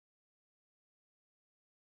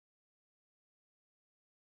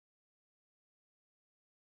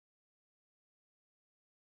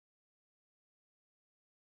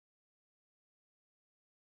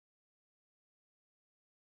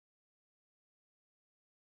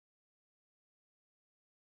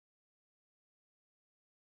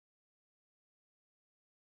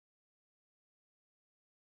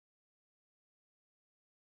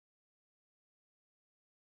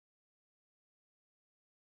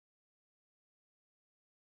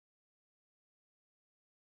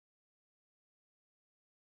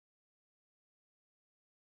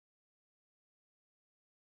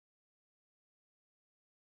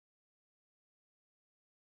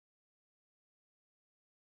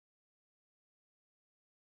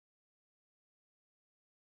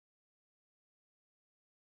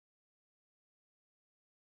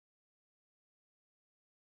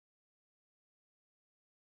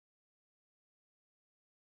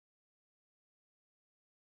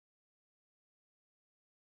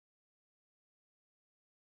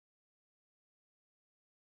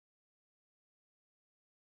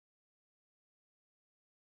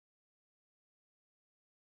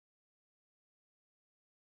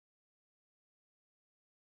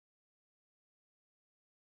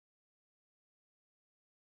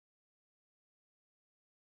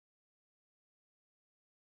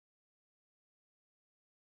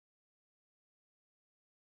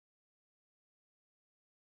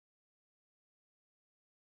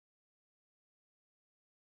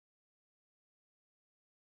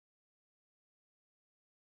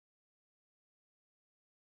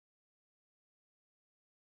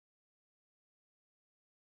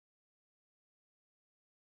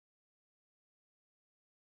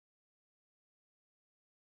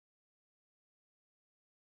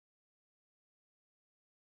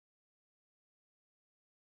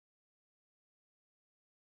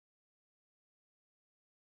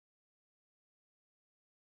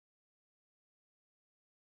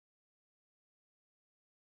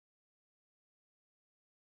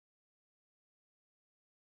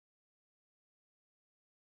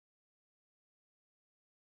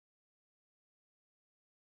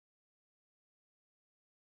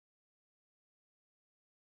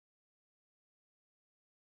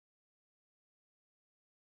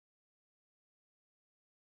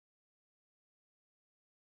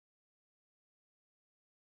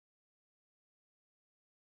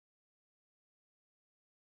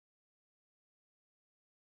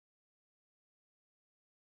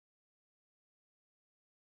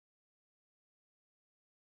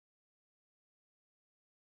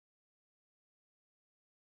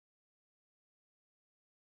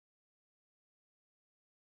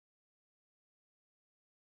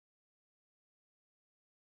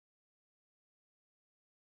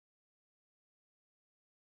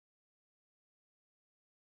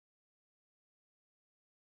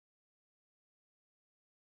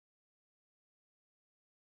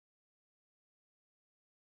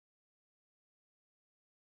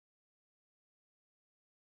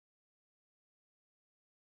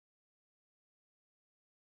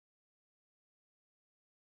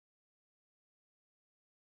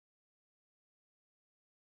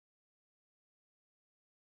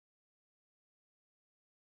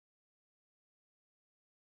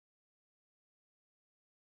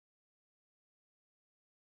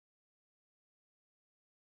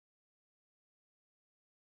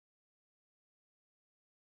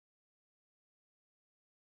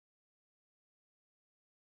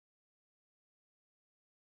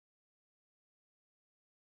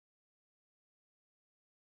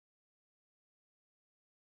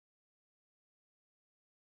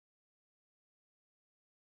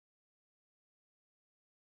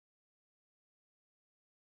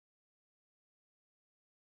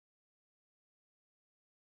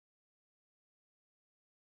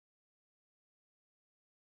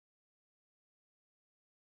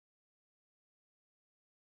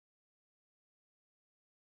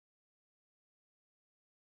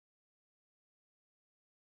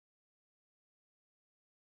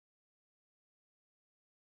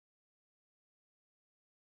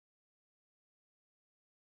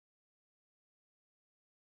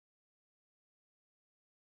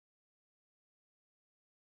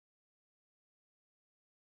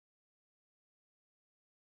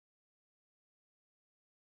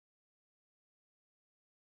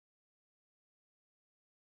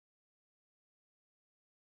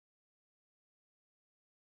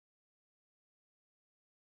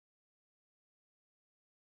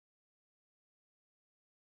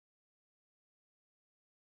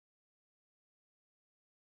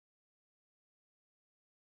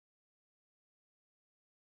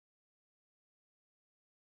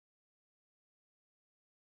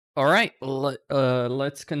 All right,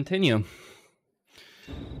 let's continue.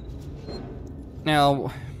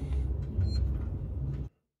 Now,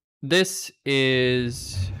 this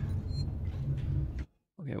is...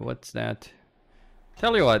 Okay, what's that?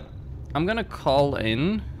 Tell you what, I'm gonna call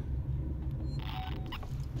in.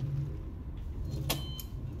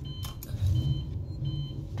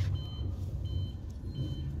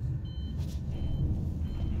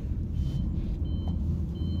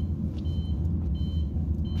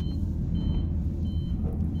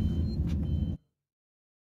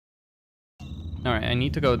 Alright, I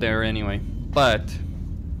need to go there anyway, but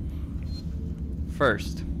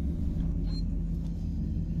first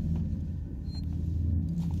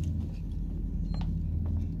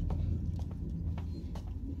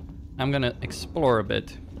I'm gonna explore a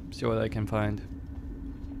bit, see what I can find.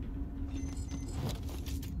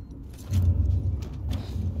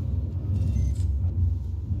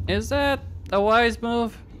 Is that a wise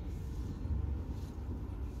move?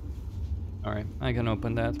 Alright, I can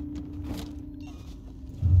open that.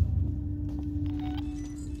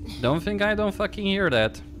 Don't think I don't fucking hear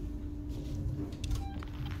that.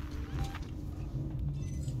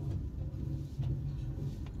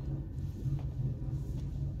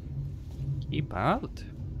 Keep out.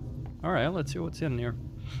 Alright, let's see what's in here.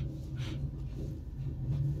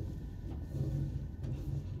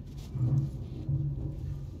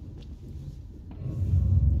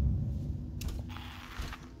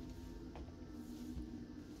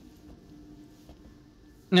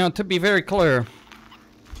 Now, to be very clear,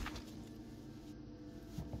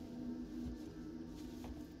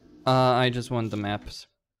 I just want the maps.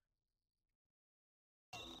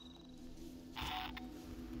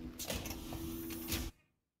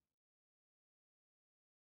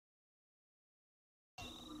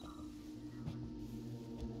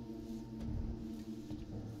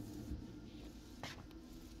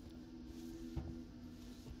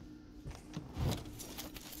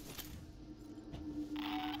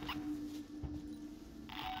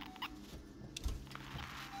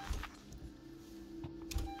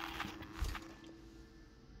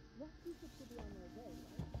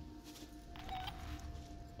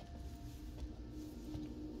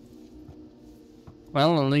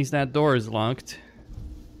 Well, at least that door is locked.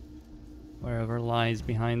 Wherever lies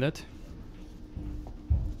behind it.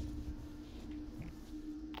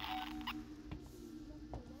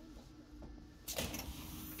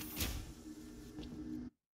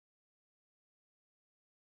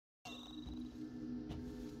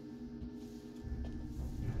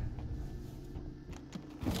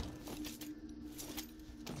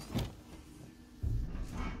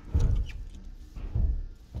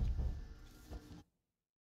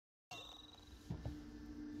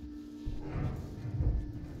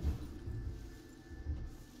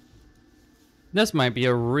 This might be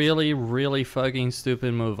a really, really fucking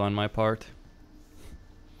stupid move on my part.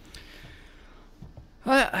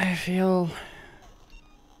 I feel...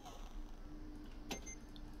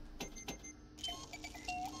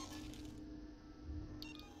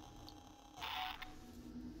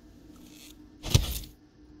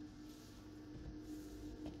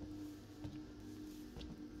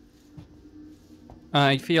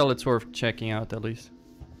 I feel it's worth checking out at least.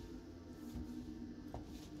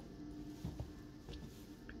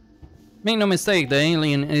 Make no mistake, the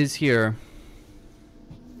alien is here.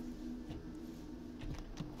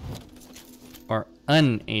 Or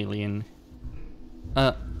an alien.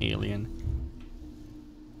 A alien.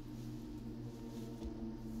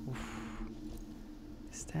 Oof.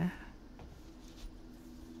 Is that?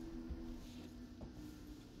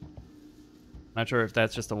 Not sure if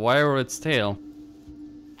that's just a wire or its tail.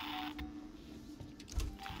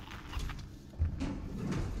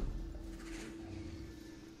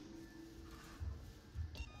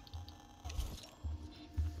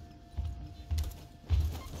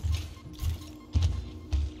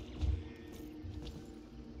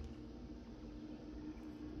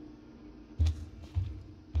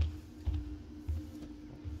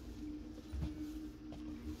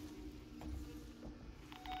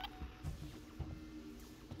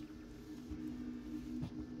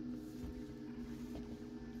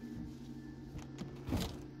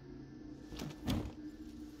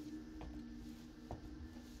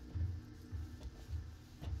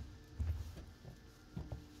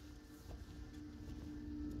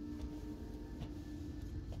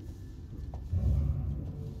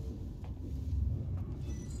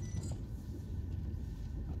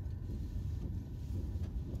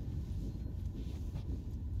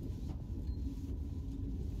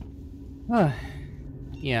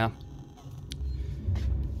 Yeah.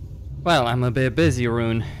 Well, I'm a bit busy,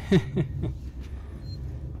 Rune.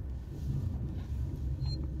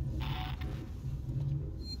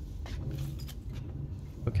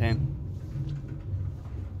 Okay.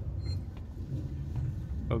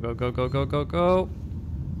 Go, go, go, go, go, go, go.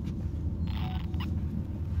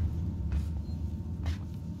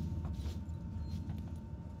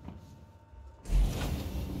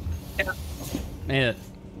 Yeah. Made it.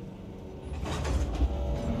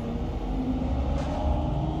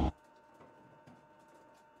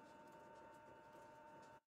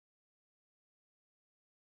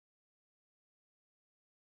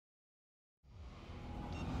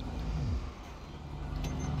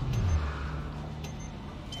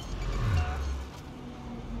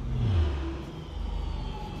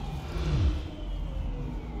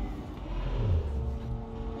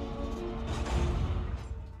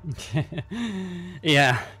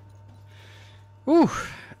 Yeah. Ooh.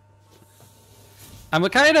 I'm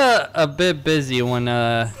kinda a bit busy when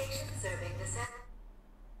Station serving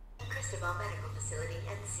the Cristobal Medical Facility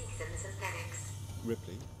and Seeks and Synthetics.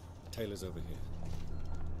 Ripley, Taylor's over here.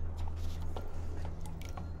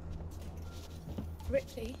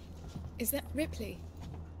 Ripley? Is that Ripley?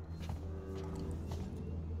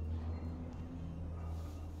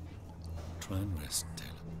 Try and rest,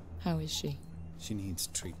 Taylor. How is she? She needs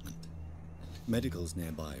treatment. Medical's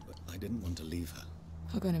nearby, but I didn't want to leave her.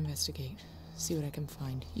 I'll go and investigate. See what I can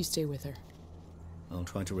find. You stay with her. I'll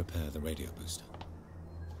try to repair the radio booster.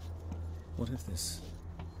 What if this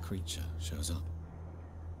creature shows up?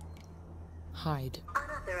 Hide.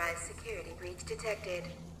 Unauthorized security breach detected.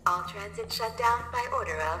 All transit shut down by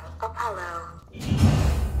order of Apollo.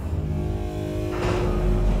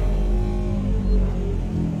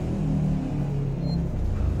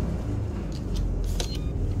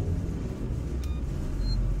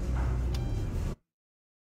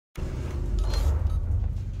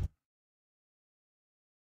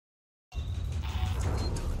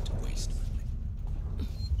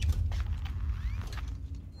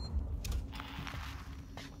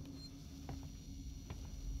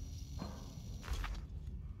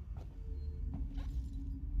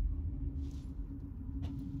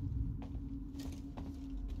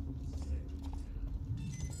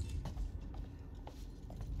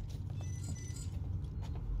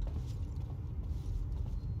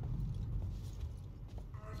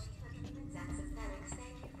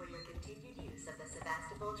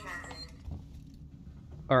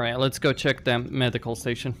 Alright, let's go check the medical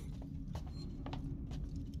station.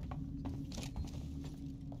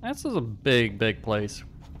 This is a big, big place.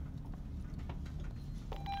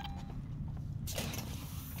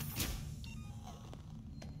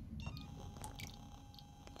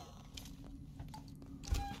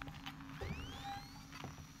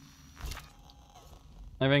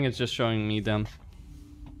 I think it's just showing me them.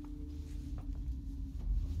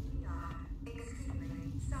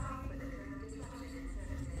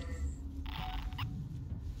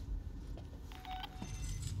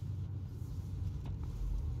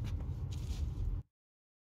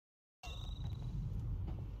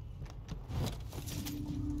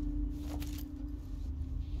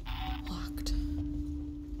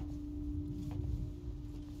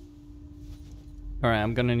 Alright,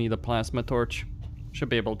 I'm gonna need a plasma torch. Should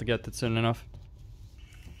be able to get it soon enough.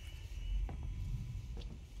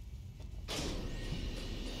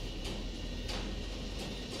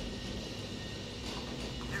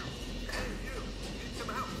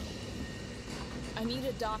 I need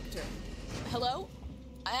a doctor. Hello?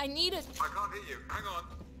 I need a... I can't hear you. Hang on.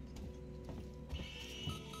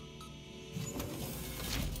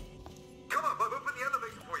 Come on, I've opened the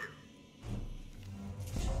elevator for you.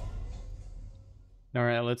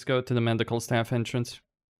 Alright, let's go to the medical staff entrance.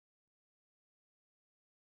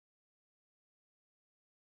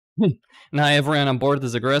 Now everyone on board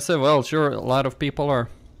is aggressive? Well, sure, a lot of people are.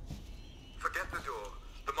 Forget the door.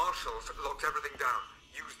 The marshals locked everything down.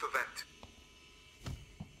 Use the vent.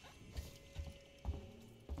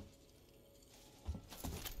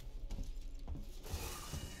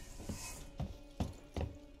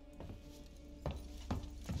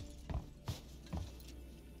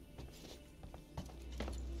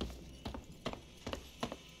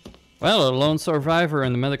 Well, a lone survivor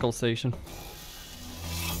in the medical station.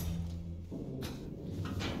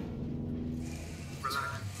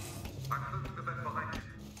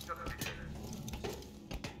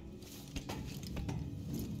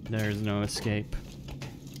 There's no escape.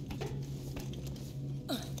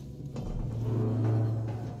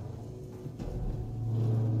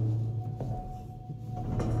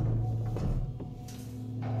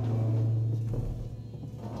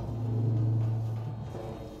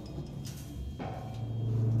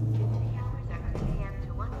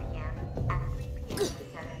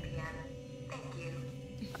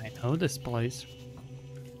 I know this place.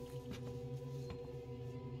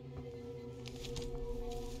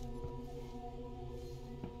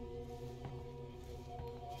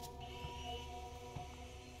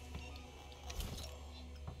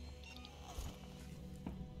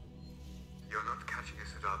 catching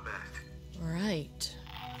us at our best. Right.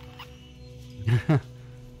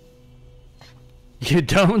 You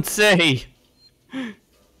don't say.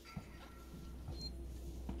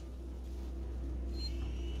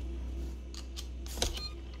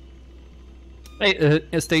 Hey,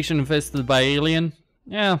 a station infested by alien?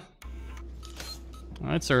 Yeah.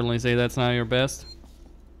 I'd certainly say that's not your best.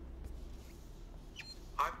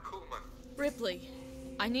 Ripley,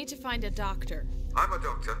 I need to find a doctor. I'm a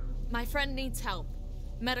doctor. My friend needs help.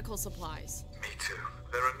 Medical supplies. Me too.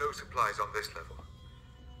 There are no supplies on this level.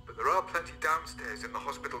 But there are plenty downstairs in the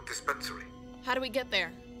hospital dispensary. How do we get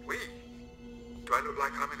there? We? Do I look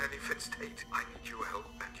like I'm in any fit state? I need your help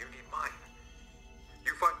and you need mine.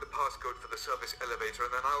 You find the passcode for the service elevator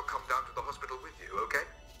and then I'll come down to the hospital with you, okay?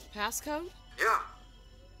 Passcode? Yeah.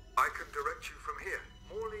 I can direct you from here.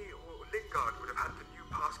 Morley or Lingard would have had the new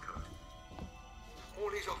passcode.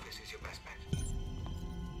 Morley's office is your best bet.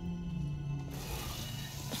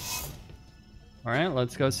 Alright,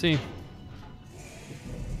 let's go see.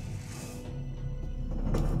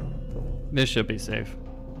 This should be safe.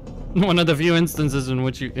 One of the few instances in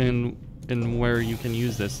which you in where you can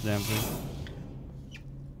use this damn thing.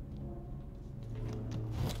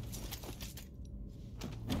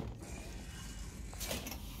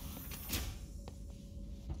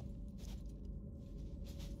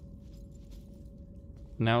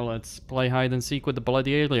 Now let's play hide and seek with the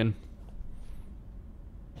bloody alien.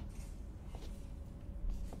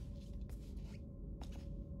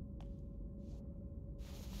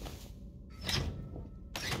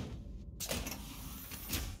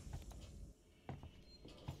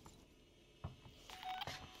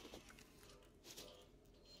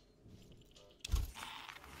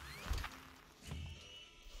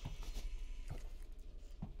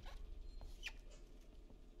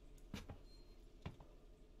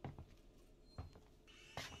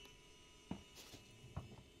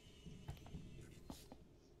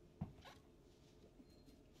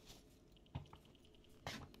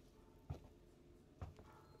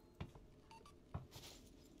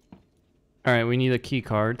 Alright, we need a key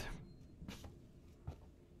card.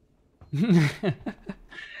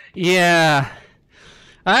 Yeah,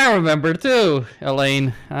 I remember too,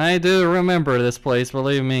 Elaine. I do remember this place,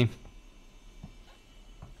 believe me.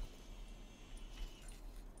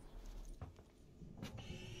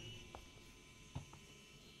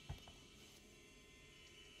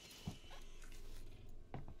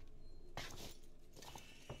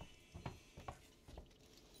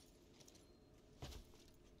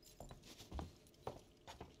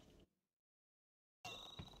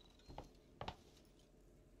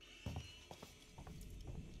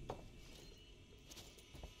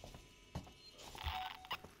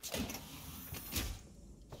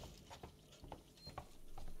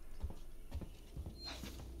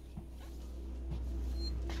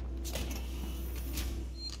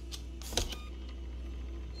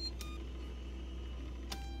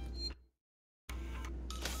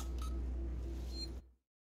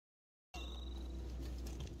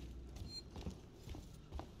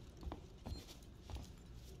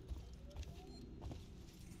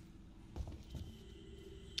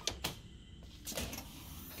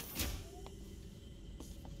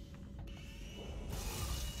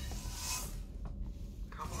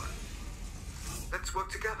 Let's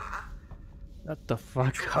work together, huh? Shut the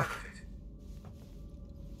fuck up.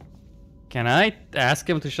 Can I ask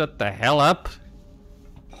him to shut the hell up?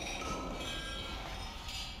 Keep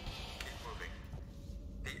moving.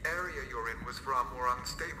 The area you're in was for our more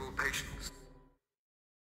unstable patients.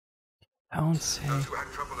 Don't say. Those who had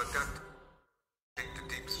trouble adapting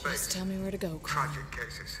to deep space. Just tell me where to go, Carl. Tragic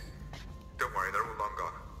cases. Don't worry, they're all long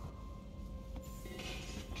gone.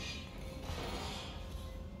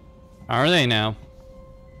 Are they now?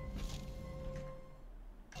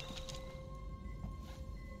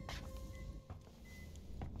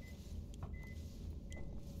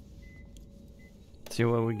 Let's see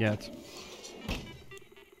what we get.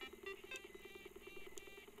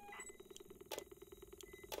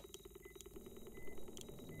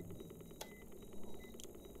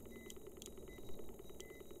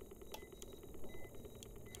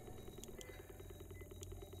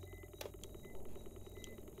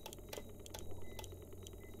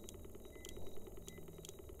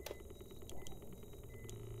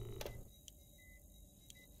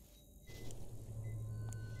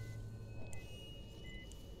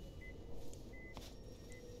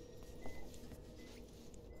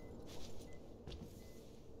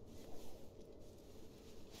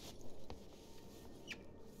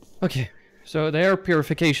 Okay, so the air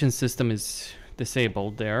purification system is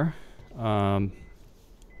disabled there.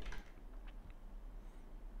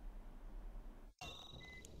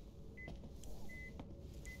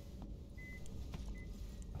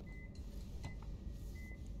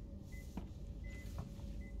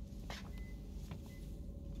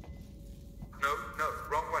 No,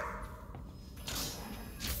 wrong way.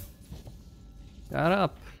 Got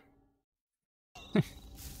up.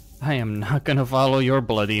 I am not gonna follow your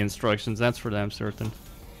bloody instructions, that's for damn certain.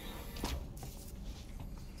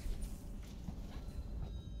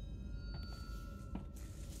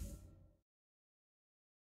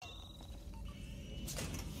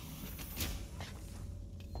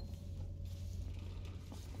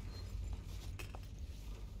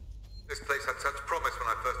 This place had such promise when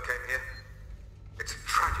I first came here. It's a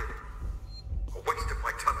tragedy. A waste of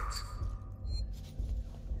my talents.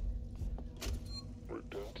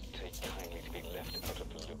 Don't take kindly to be left out of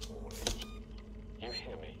the loop, Morley. You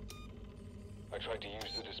hear me? I tried to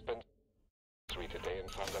use the dispensary today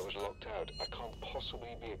and found I was locked out. I can't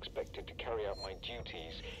possibly be expected to carry out my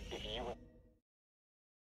duties if you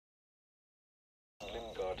and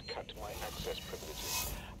Lingard cut my access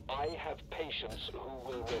privileges. I have patients who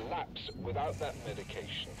will relapse without that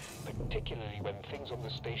medication, particularly when things on the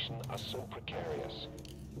station are so precarious.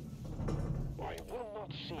 I will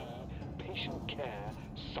not see patient care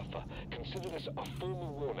suffer. Consider this a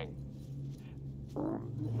formal warning.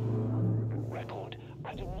 Record,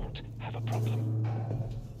 I do not have a problem.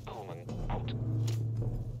 Coleman, out.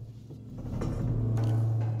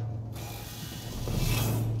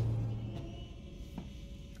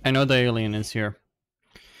 I know the alien is here.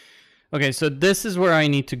 Okay, so this is where I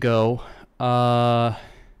need to go. I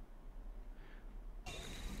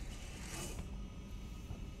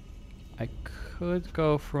could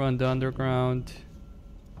go from the underground.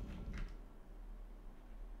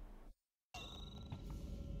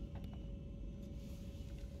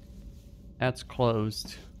 That's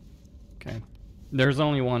closed. Okay. There's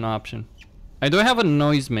only one option. I do have a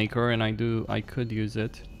noisemaker and I could use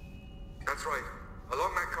it. That's right.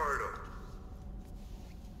 Along that corridor.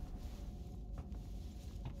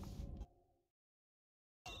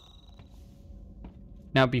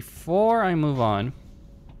 Now before I move on,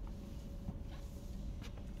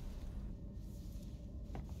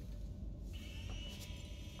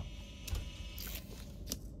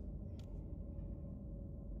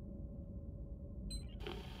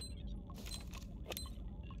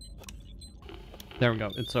 there we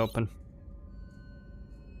go, it's open.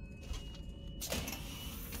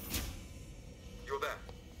 You're there.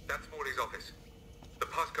 That's Morley's office. The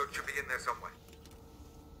passcode should be in there somewhere.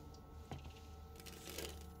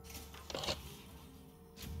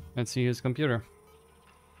 Let's see his computer.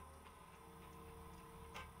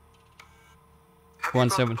 Have you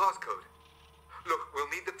found the passcode? Look, we'll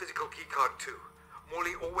need the physical keycard too.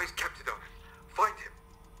 Morley always kept it on him. Find him.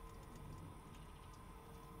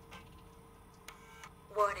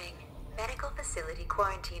 Warning. Medical facility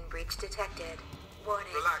quarantine breach detected.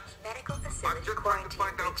 Warning. Relax. Medical facility I'm just trying to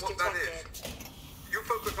find out what that is. You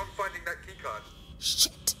focus on finding that keycard.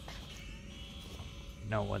 Shit.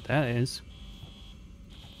 Know what that is.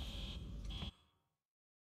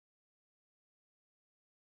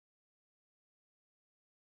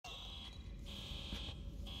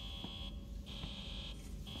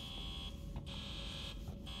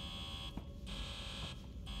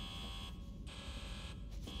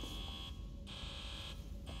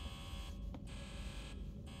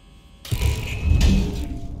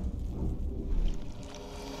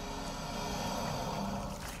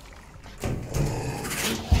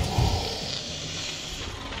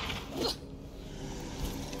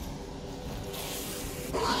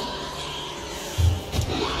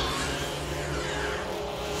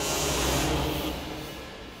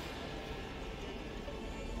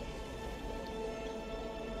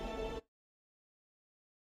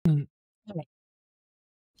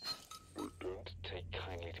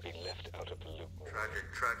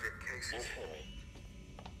 Tragic cases.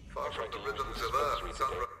 Far from the rhythms of Earth,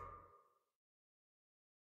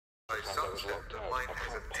 sunrise sunset, the mind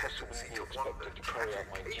has a tendency to wander.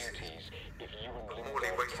 Tragic cases.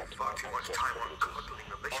 Morley wasted far too much time on coddling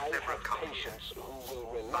them. They should never have come here. Patients who will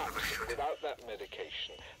relapse without that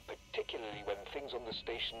medication, particularly when things on the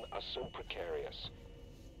station are so precarious.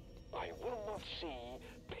 I will not see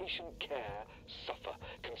patient care suffer.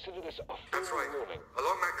 Consider this a formal warning.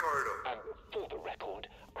 Along that corridor. And for the record,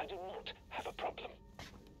 I do not have a problem.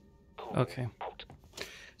 Okay.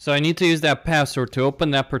 So I need to use that password to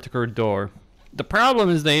open that particular door. The problem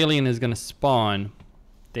is the alien is gonna spawn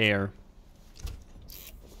there.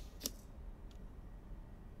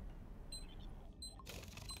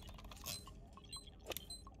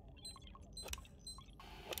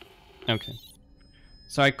 Okay.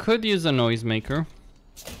 So I could use a noisemaker.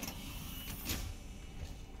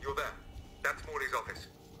 You're there. That's Morley's office.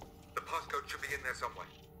 The passcode should be in there somewhere.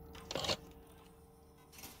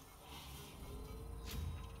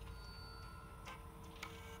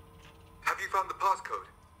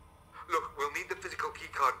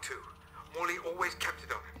 keycard too. Morley always kept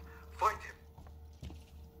it on him. Find him.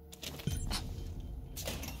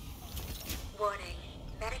 Warning.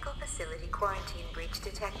 Medical facility quarantine breach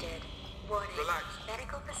detected. Warning. Relax.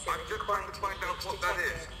 Medical facility I'm just trying to quarantine find out breach what that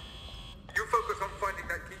detected. is. You focus on finding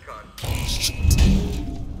that keycard.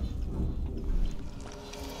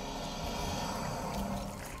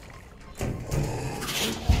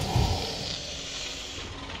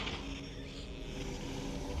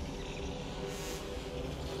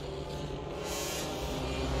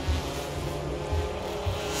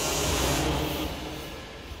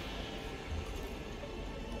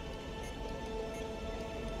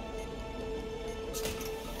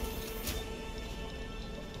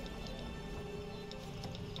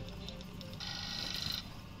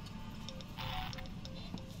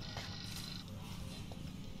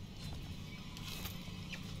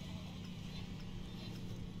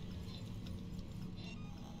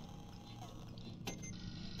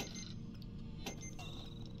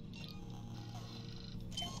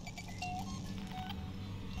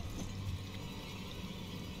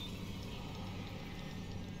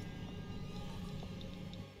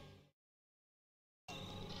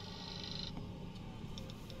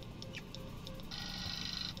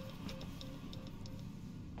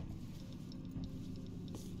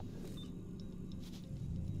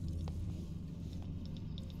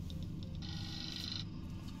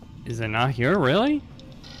 Is it not here, really?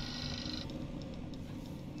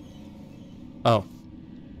 Oh.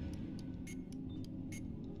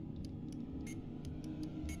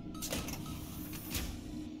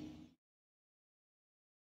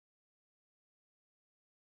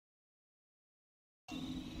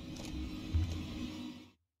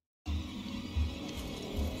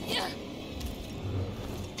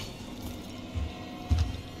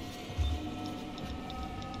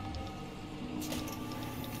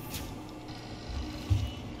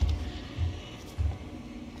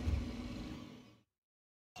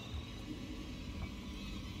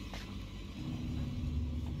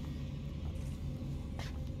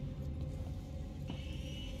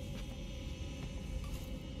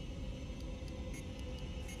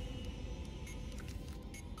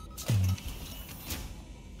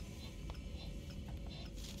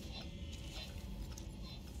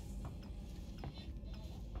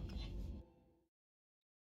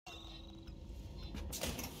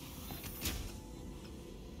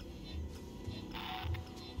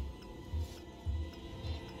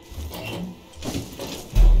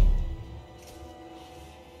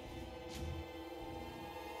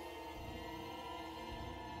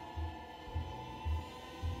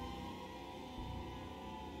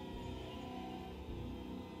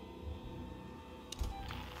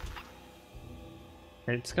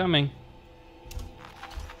 It's coming.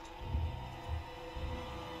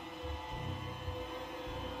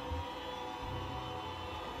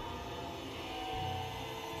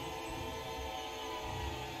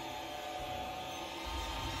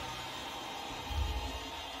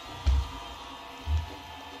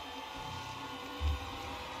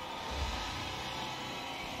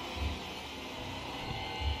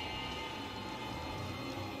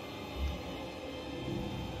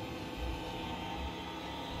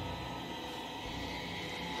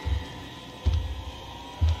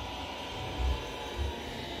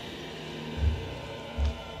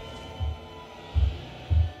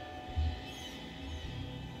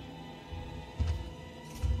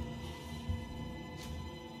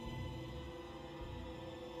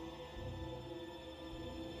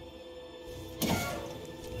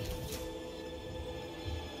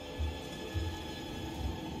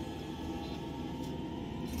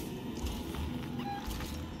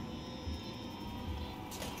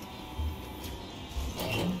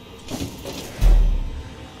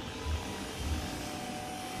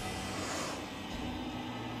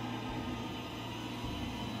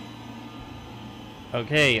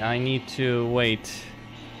 Okay, I need to wait.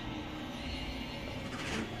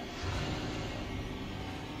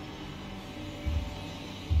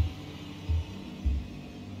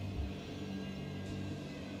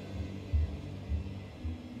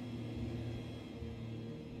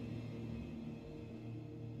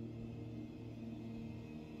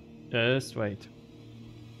 Just wait.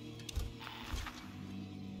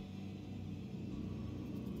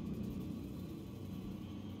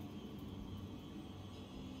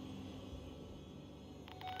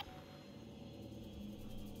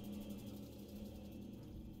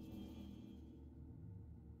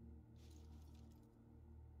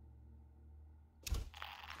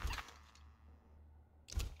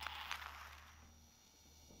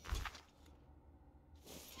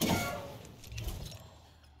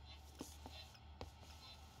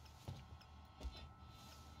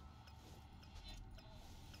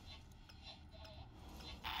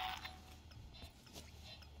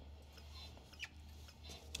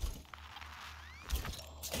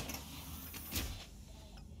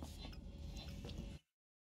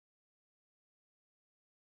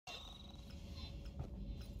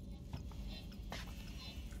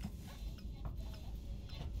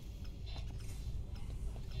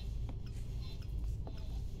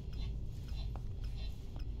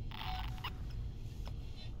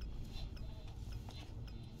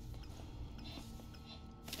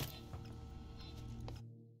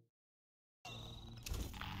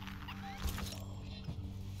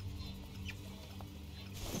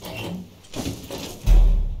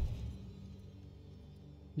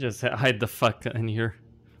 Just hide the fuck in here.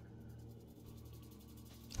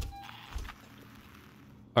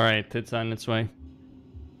 Alright, it's on its way.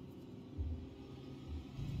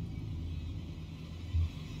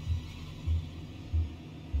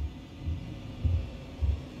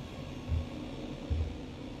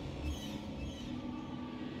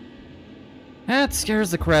 That scares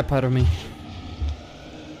the crap out of me.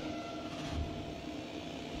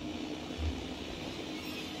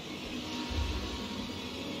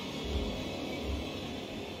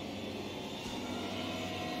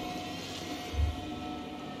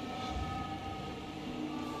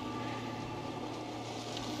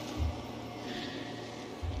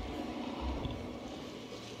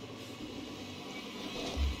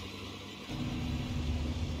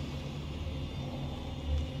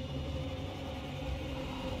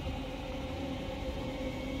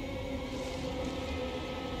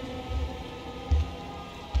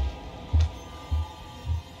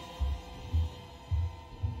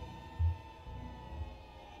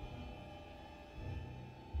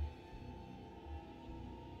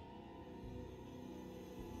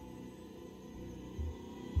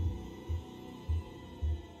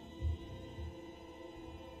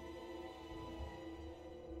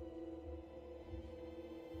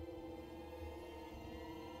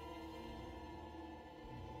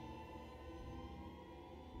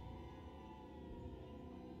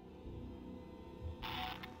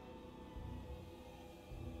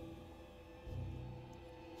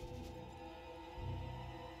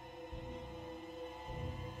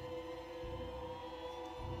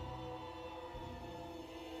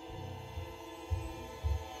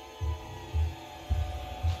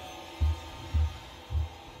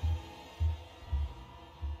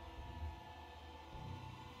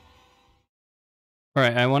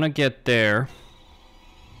 Alright, I want to get there.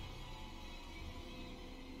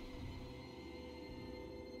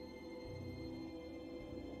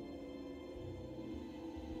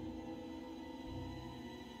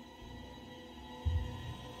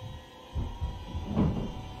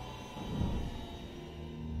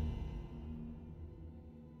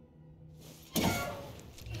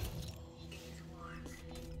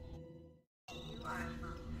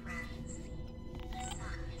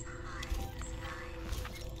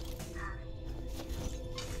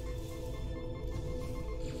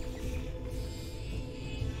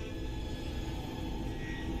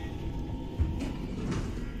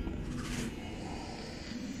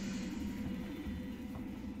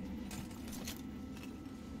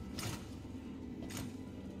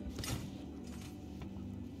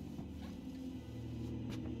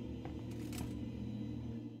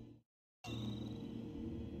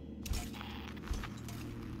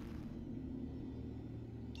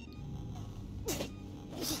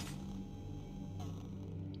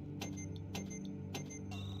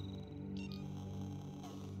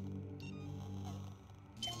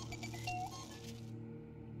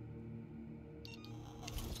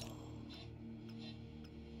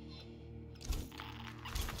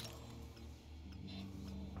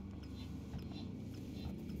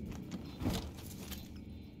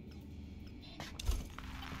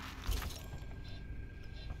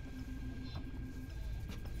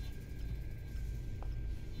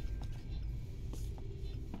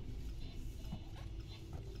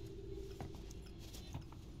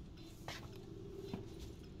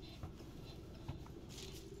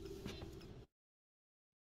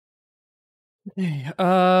 Hey,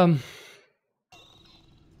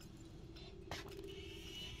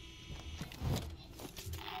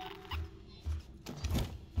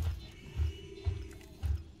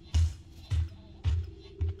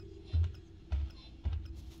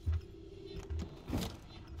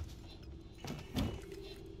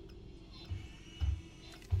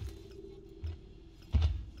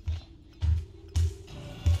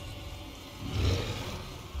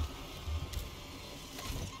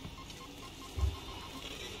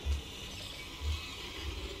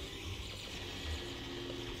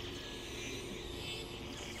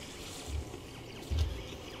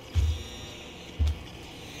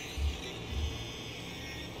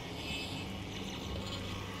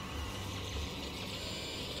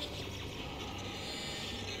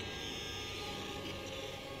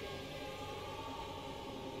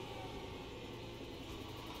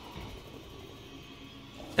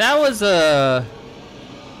 that was a...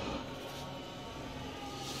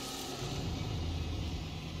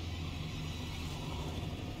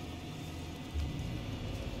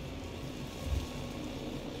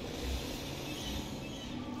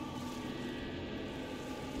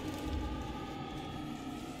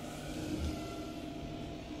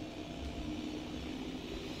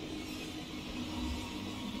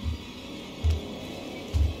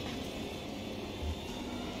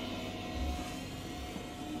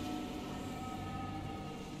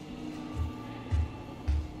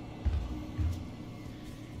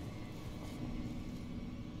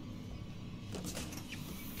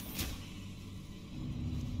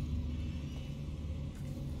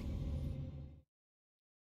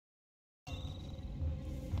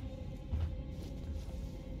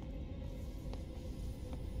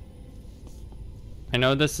 I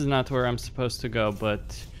know this is not where I'm supposed to go,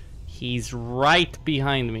 but he's right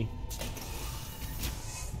behind me.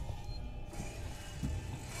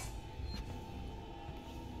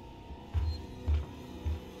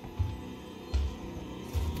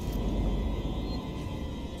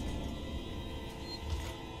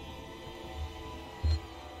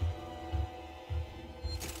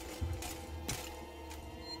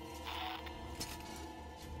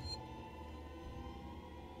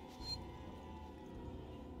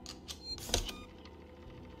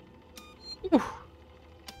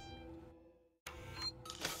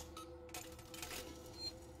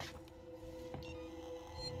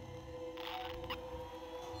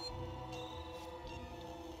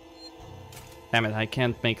 Damn it, I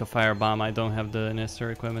can't make a firebomb. I don't have the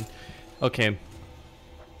necessary equipment. Okay.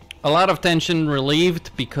 A lot of tension relieved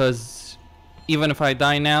because even if I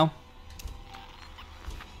die now...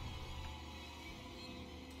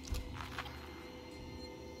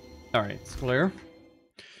 Alright, it's clear.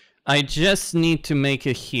 I just need to make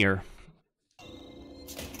it here.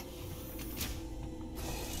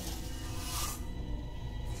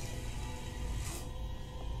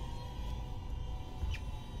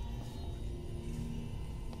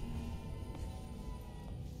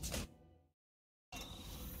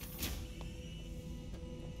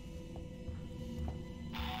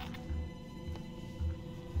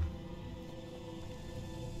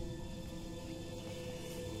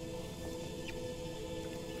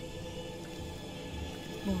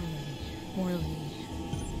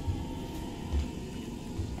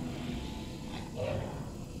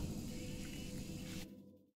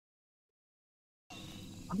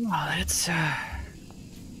 Oh, that's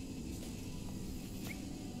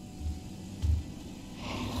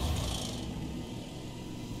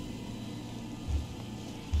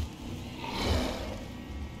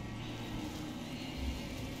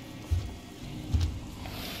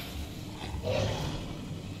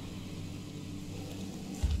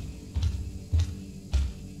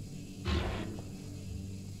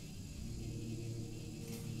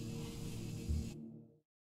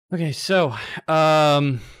Okay, so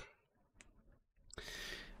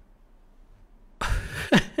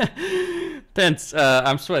tense.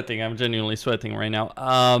 I'm sweating. I'm genuinely sweating right now.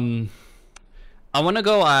 I want to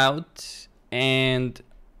go out and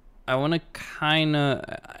I want to kind of...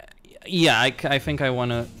 Yeah, I think I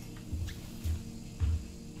want to...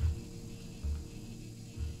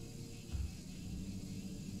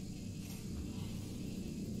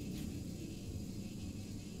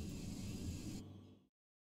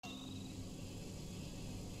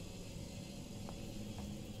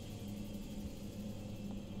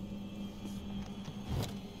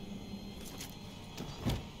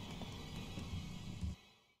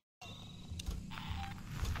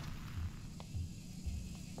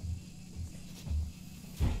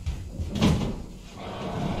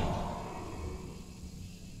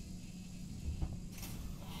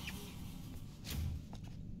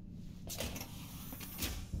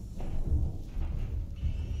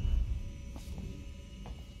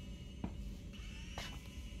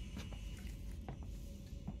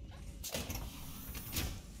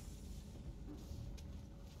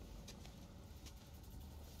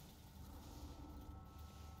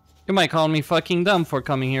 You might call me fucking dumb for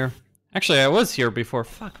coming here. Actually, I was here before.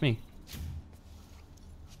 Fuck me.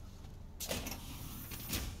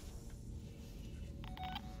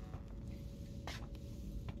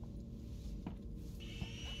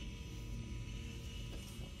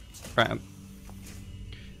 Right.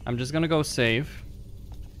 I'm just gonna go save.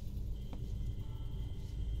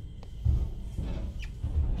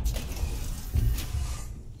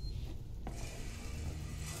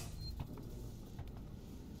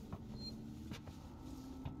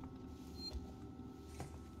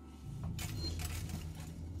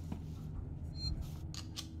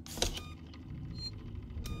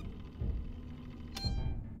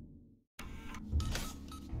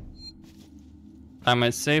 I'm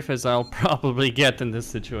as safe as I'll probably get in this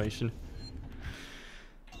situation.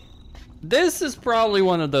 This is probably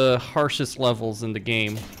one of the harshest levels in the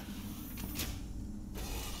game.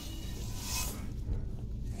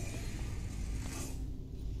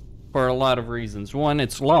 For a lot of reasons. One,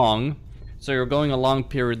 it's long, so you're going a long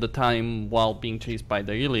period of time while being chased by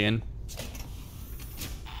the alien.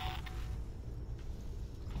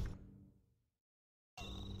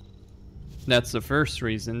 That's the first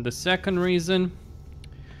reason. The second reason,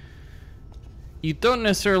 you don't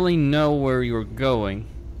necessarily know where you're going.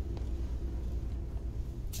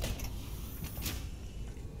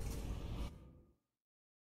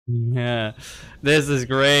 Yeah, this is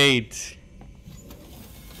great.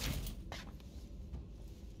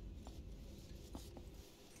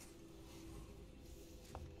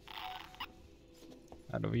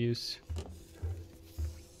 Out of use.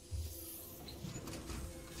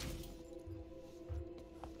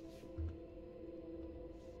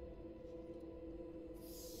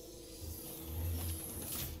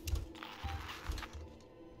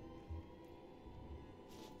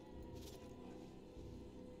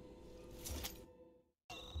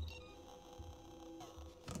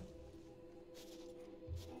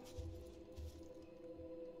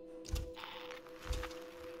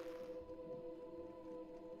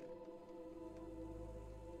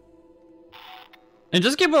 And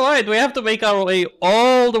just keep in mind, we have to make our way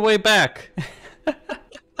all the way back.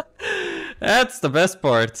 That's the best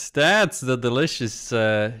part. That's the delicious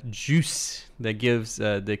juice that gives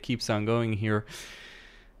that keeps on going here.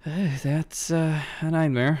 That's a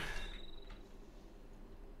nightmare.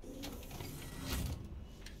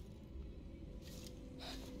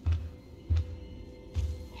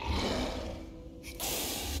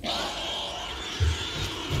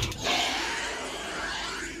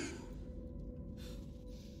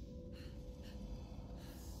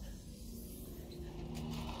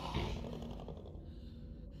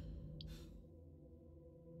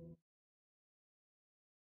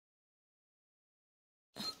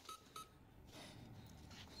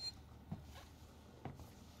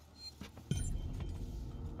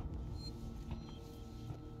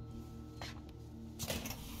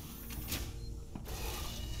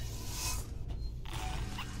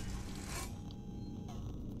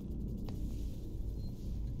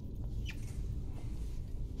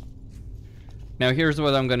 Now here's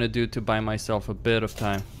what I'm gonna do to buy myself a bit of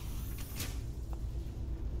time.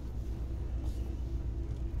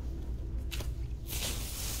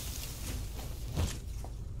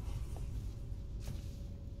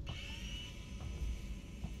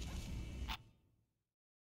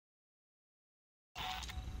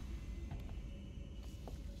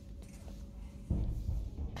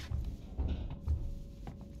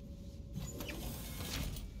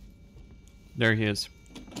 There he is.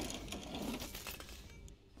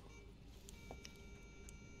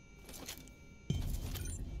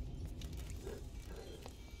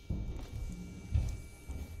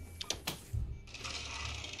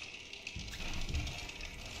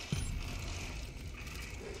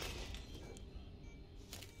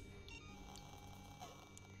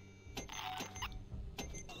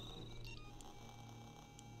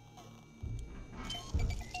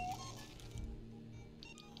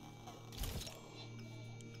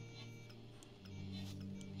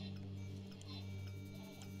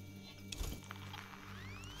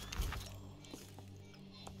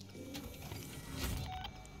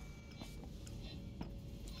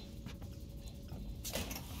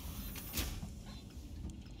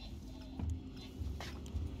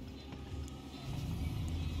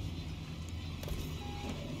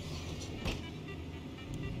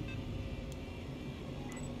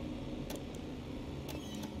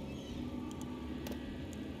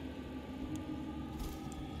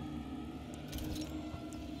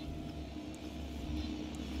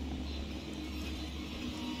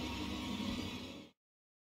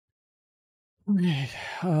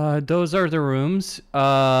 Those are the rooms.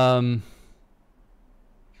 So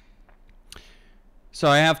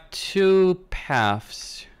I have two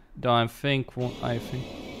paths. Though I think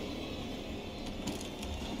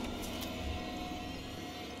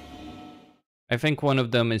one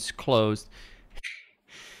of them is closed.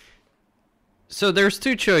 So there's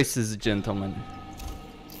two choices, gentlemen.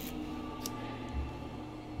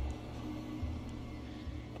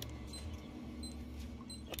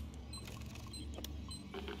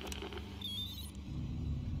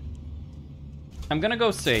 I'm gonna go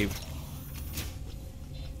save.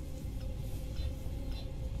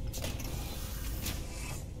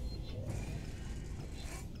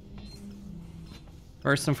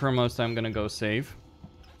 First and foremost, I'm gonna go save.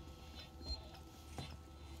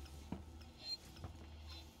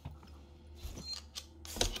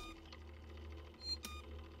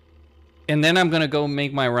 And then I'm gonna go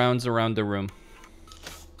make my rounds around the room.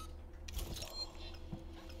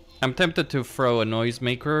 I'm tempted to throw a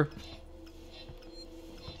noisemaker.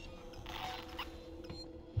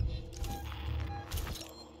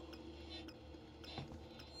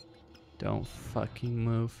 Don't fucking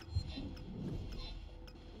move.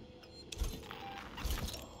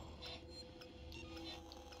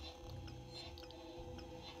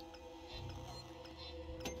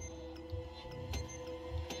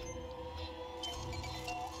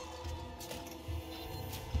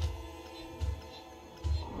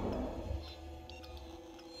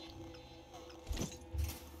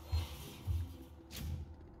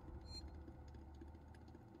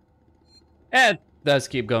 It does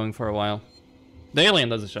keep going for a while. The alien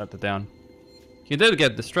doesn't shut it down. He did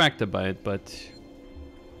get distracted by it, but...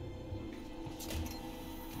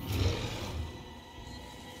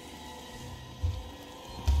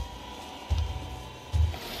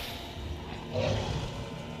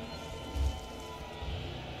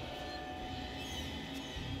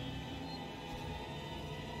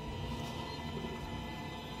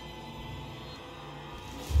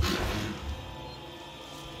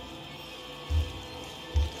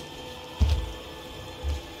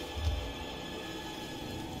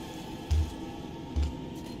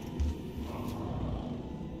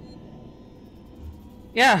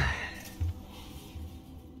 Yeah.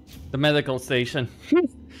 The medical station.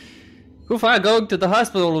 Who thought going to the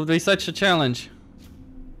hospital would be such a challenge?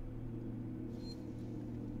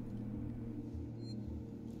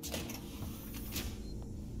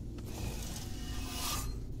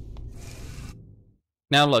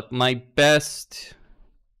 Now look, my best...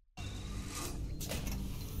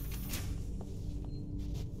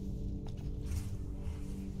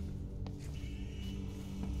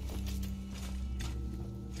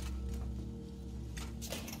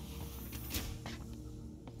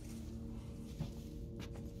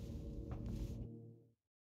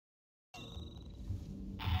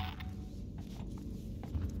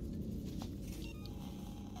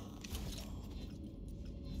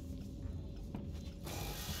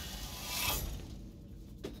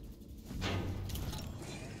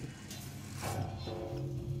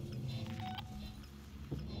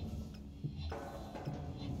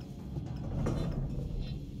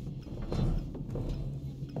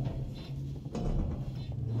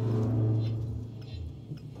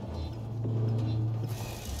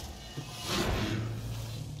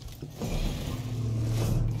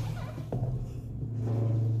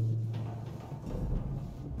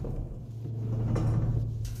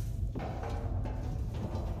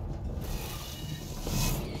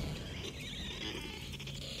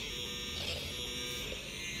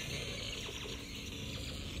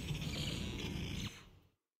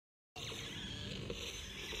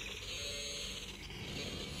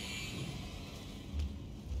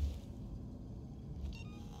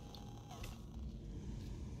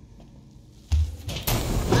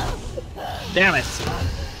 Damn it!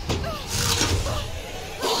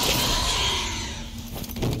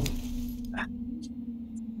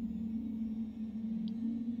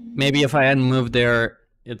 Maybe if I hadn't moved there,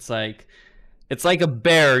 it's like a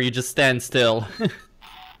bear, you just stand still.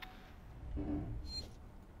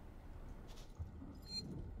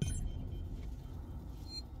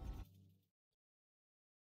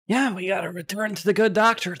 Yeah, we gotta return to the good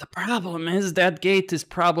doctor. The problem is that gate is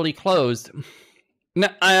probably closed. No,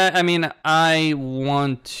 I mean, I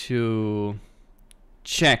want to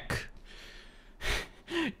check.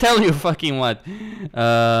 Tell you fucking what.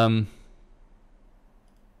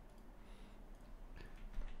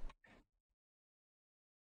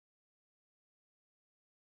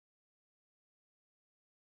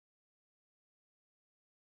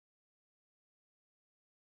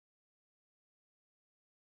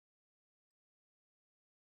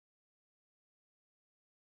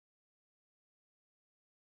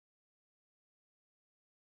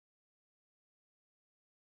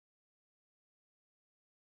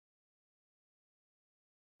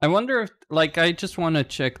 I wonder if, like, I just want to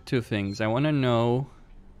check two things. I want to know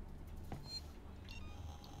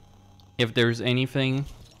if there's anything.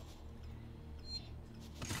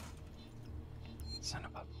 Son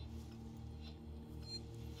of a...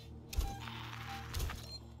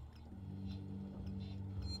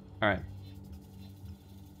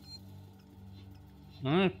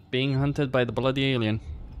 Alright. Being hunted by the bloody alien.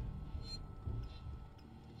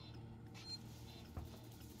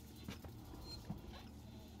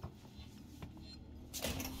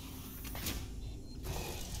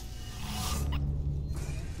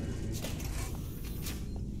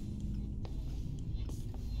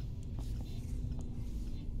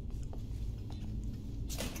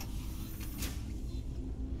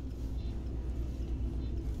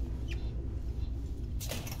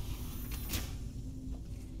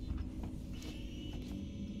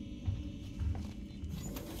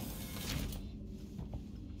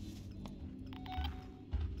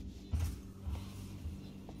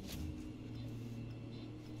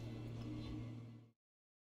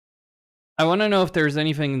 I want to know if there's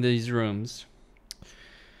anything in these rooms,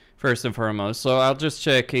 first and foremost. So I'll just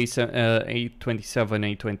check A27,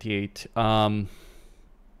 A28. I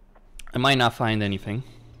might not find anything.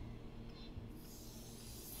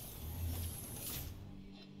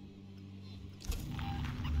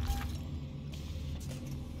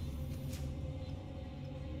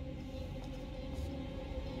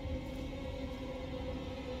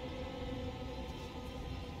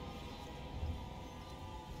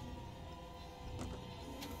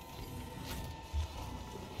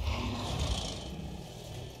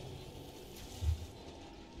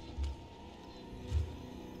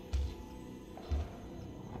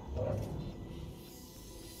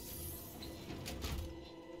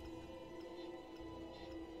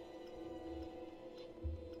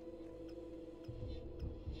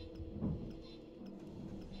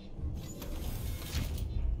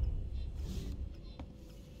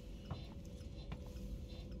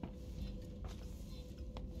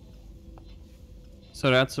 So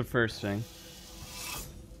that's the first thing.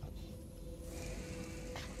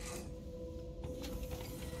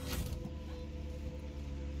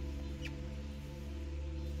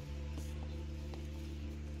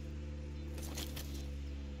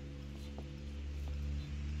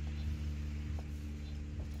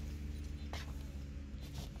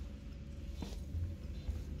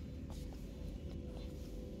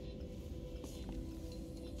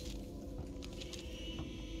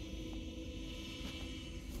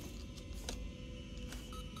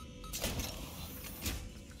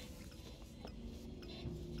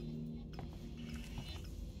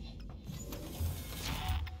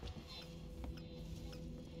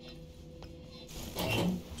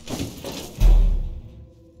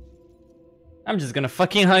 I'm just gonna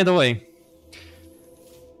fucking hide away.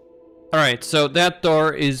 Alright, so that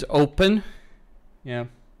door is open. Yeah.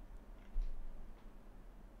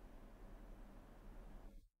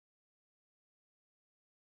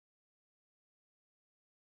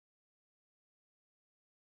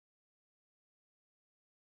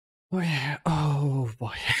 Oh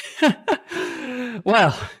boy.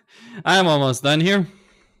 Well, I'm almost done here.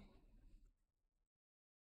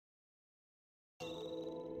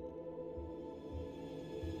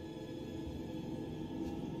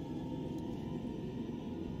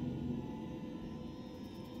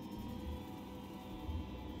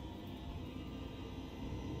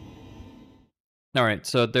 All right,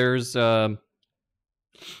 so there's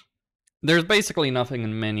basically nothing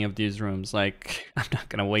in many of these rooms. Like, I'm not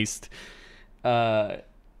gonna waste.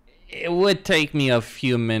 It would take me a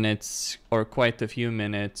few minutes, or quite a few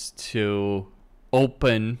minutes, to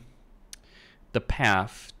open the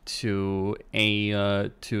path to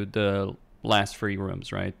to the last 3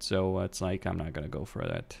 rooms, right? So it's like I'm not gonna go for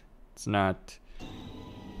that. It's not.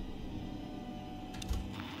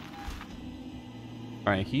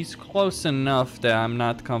 Alright, he's close enough that I'm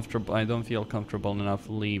not comfortable. I don't feel comfortable enough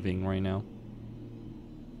leaving right now.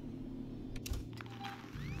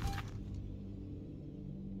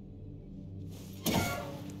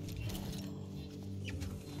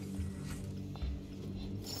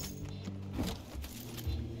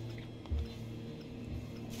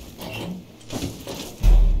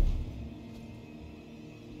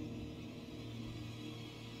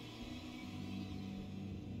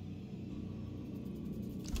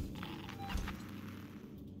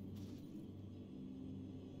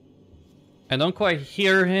 I don't quite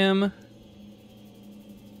hear him.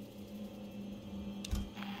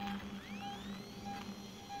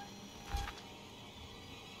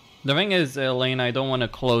 The thing is, Elaine, I don't want to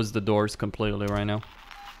close the doors completely right now.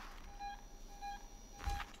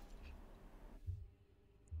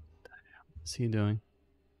 What's he doing?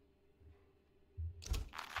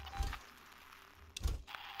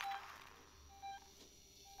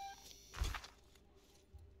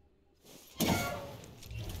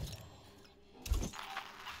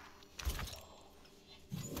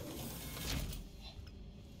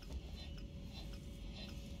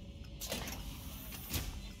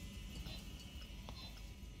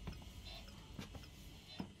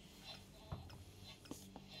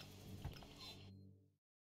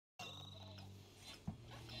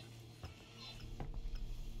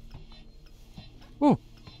 Ooh.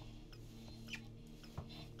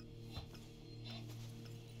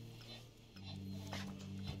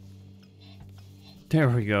 There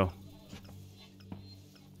we go.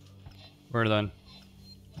 We're done.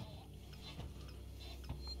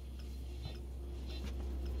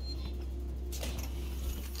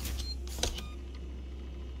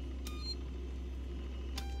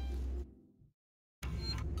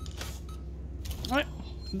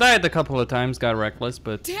 Died a couple of times, got reckless,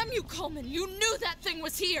 but... Damn you, Coleman! You knew that thing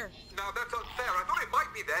was here! Now that's unfair. I thought it might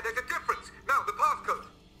be there. There's a difference. Now, the passcode.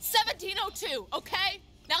 1702, okay?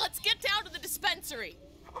 Now let's get down to the dispensary.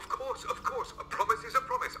 Of course, of course. A promise is a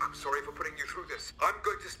promise. I'm sorry for putting you through this. I'm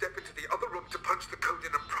going to step into the other room to punch the code in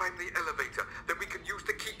and prime the elevator. Then we can use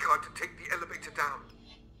the keycard to take the elevator down.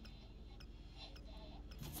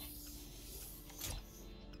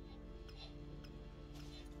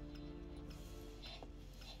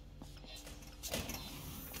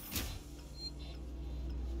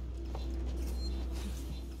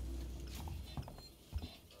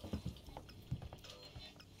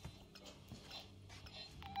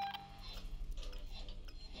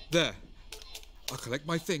 There. I'll collect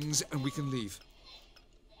my things and we can leave.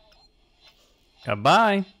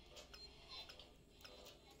 Goodbye.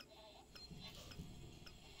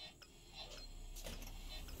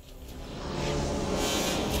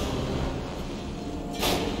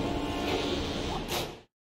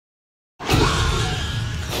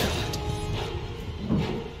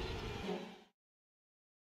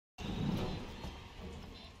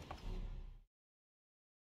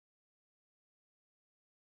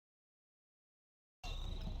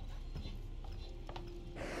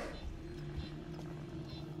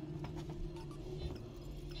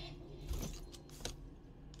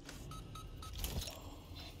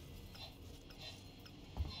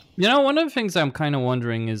 You know, one of the things I'm kind of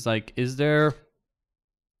wondering is like, is there...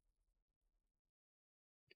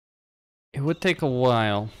 It would take a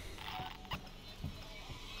while.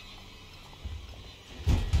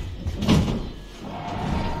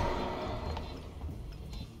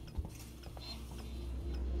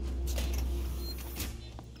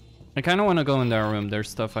 I kind of want to go in that room. There's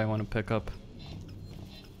stuff I want to pick up.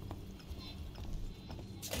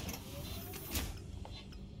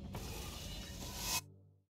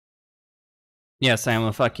 Yes, I am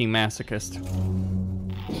a fucking masochist.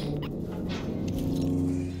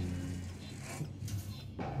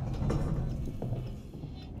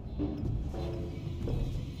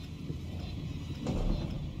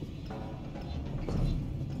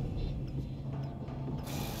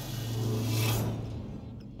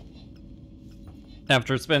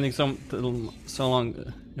 After spending so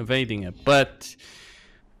long evading it. But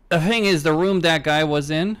the thing is, the room that guy was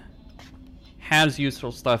in has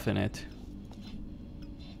useful stuff in it.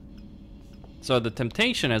 So the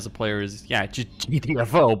temptation as a player is, yeah,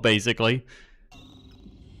 GTFO basically.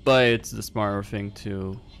 But it's the smarter thing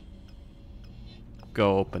to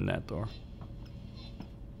go open that door.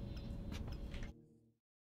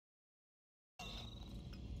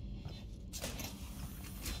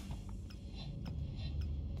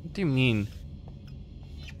 What do you mean?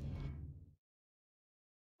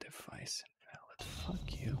 Device invalid.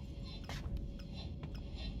 Fuck you.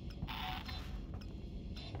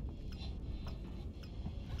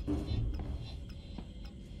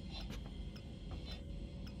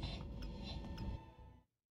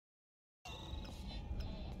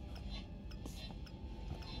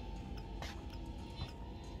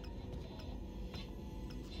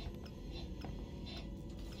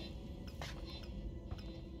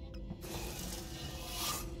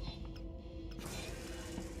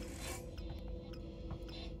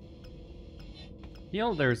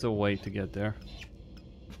 Feel there's a way to get there.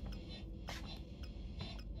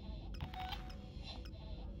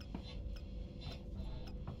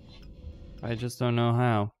 I just don't know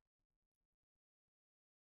how.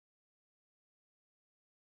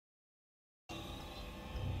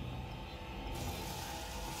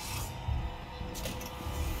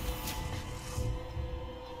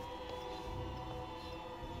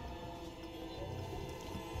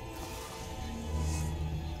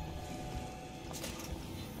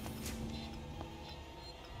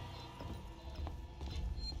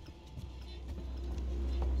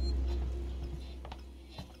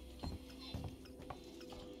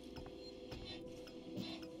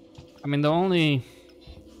 I mean, the only...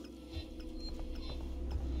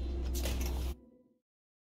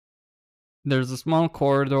 There's a small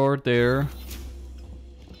corridor there.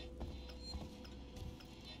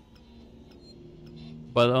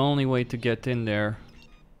 But the only way to get in there...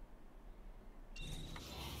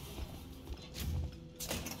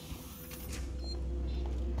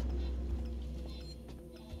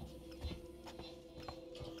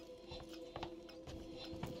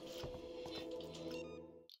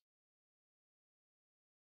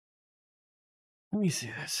 Let me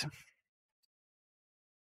see this.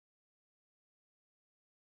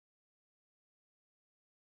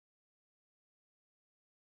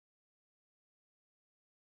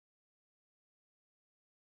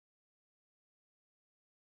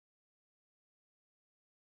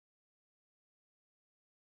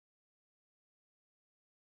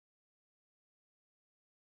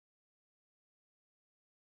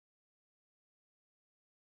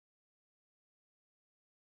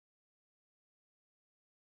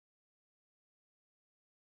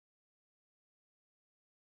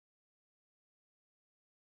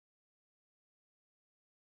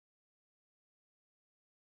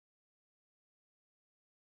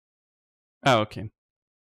 Oh, okay.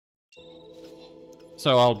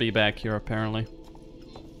 So I'll be back here apparently.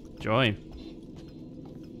 Joy.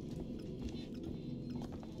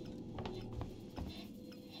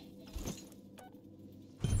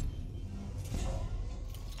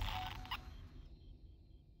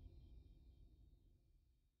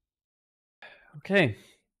 Okay.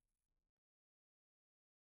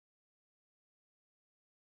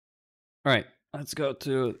 All right, let's go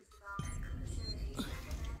to...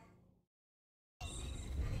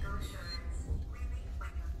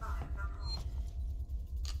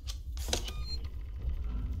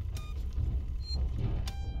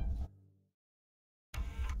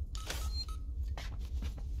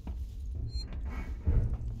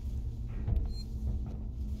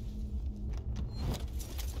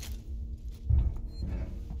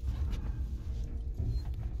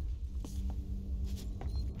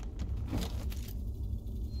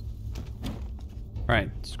 Alright,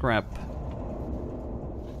 scrap.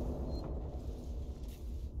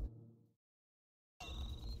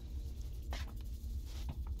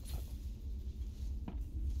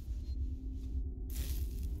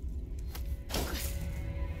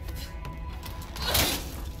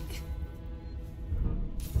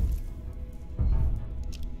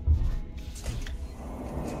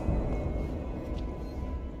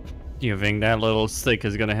 You think that little stick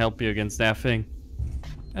is gonna help you against that thing?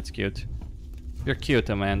 That's cute. You're cute,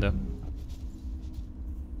 Amanda.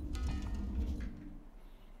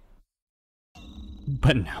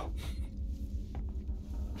 But no.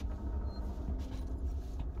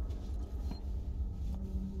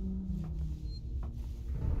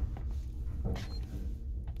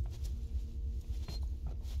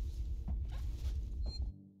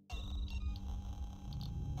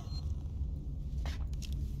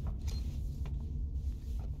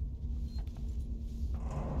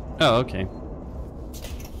 Oh, okay.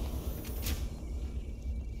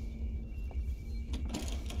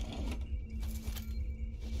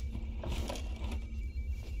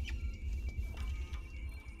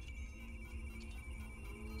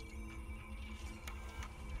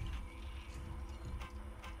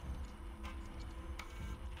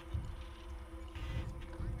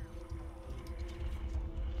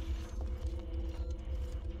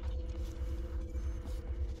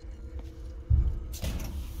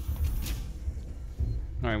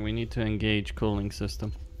 Alright, we need to engage cooling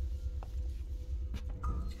system.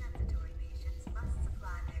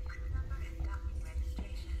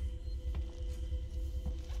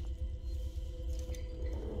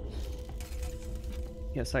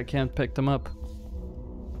 Yes, I can't pick them up.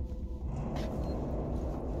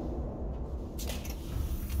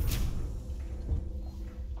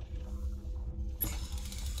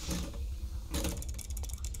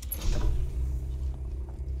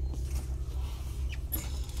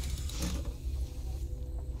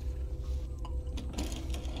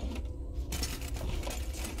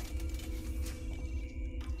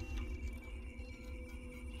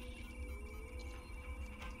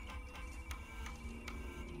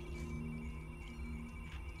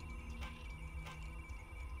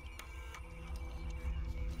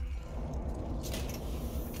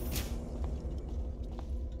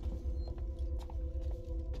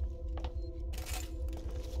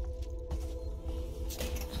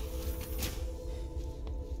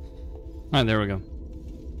 Alright, there we go.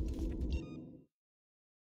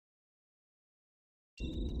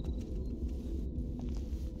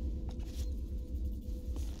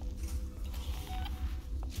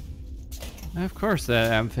 Of course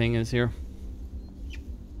that thing is here.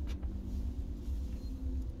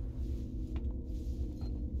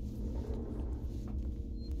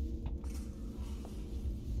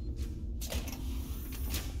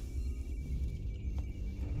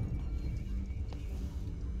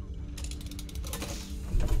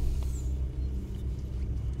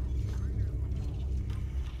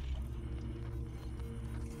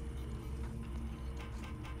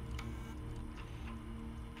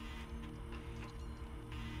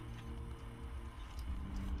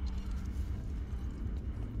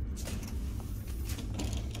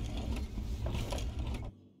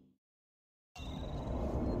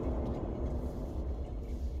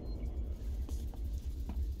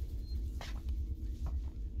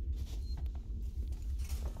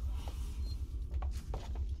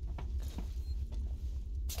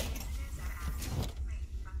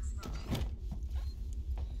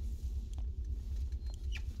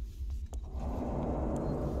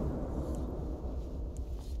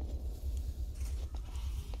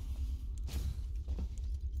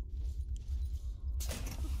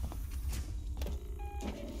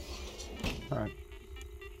 Alright.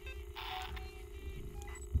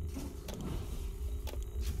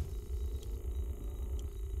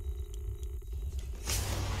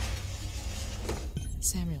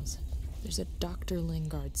 Samuels, there's a Dr.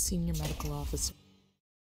 Lingard, senior medical officer.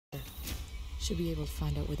 Should be able to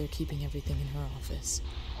find out where they're keeping everything in her office.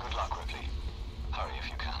 Good luck, Ripley. Hurry if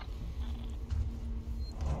you can.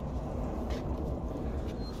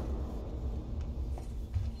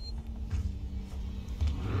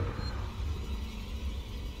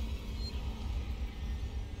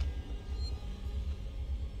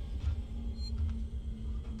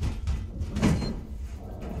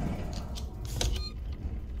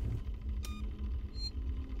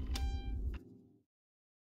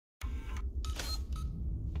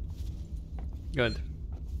 Good.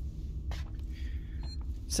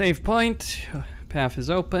 Save point. Path is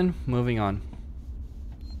open. Moving on.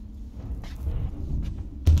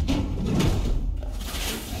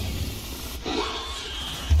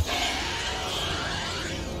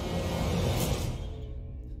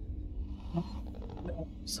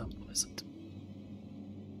 So pleasant.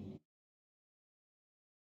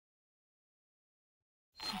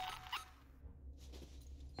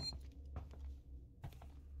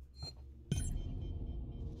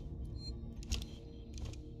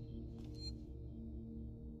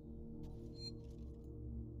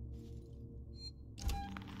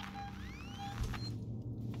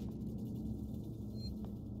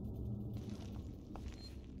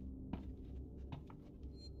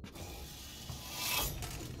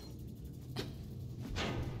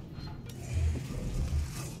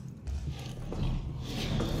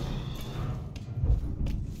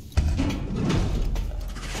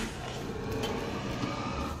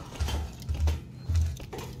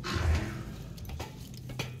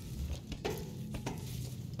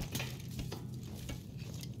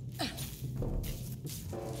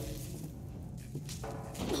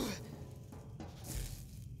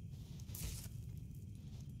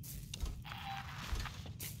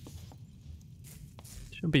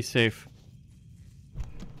 be safe.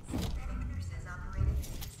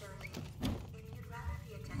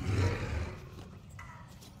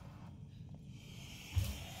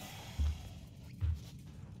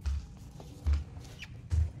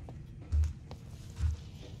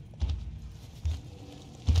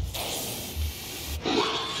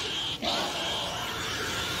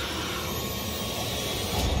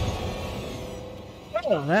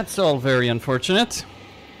 Well, that's all very unfortunate.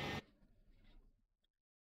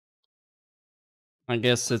 I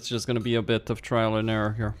guess it's just gonna be a bit of trial and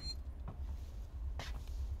error here.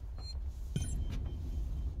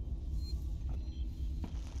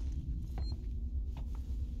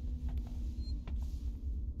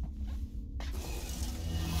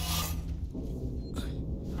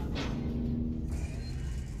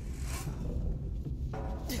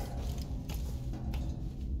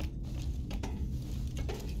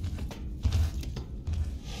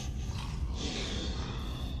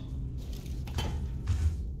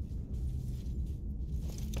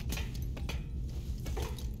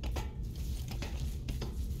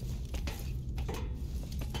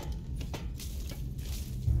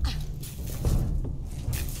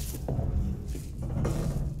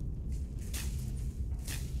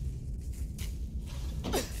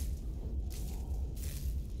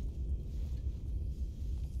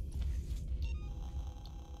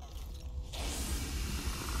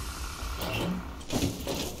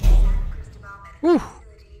 Whew.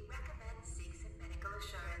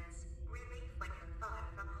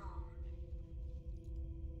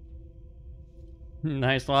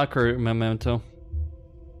 Nice locker memento.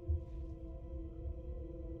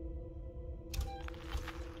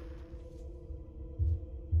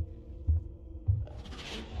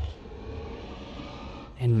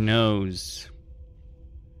 And nose.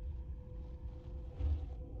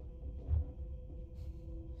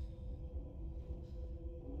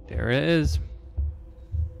 There it is.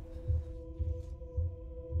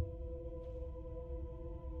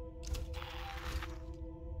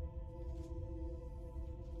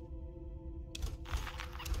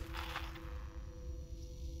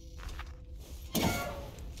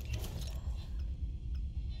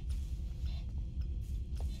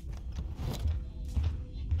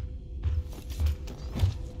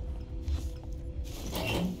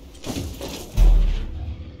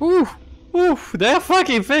 Ooh, ooh, that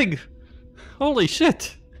fucking thing! Holy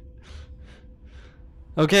shit!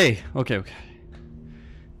 Okay.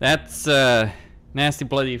 That's a nasty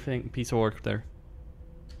bloody thing, piece of work there.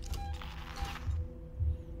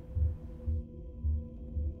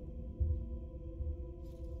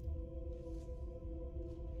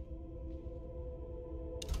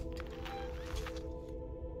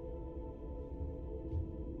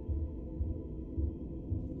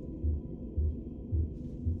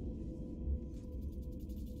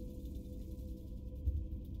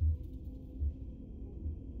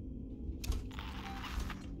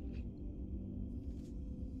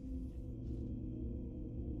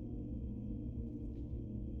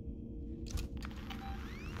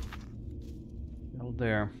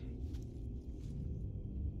 There.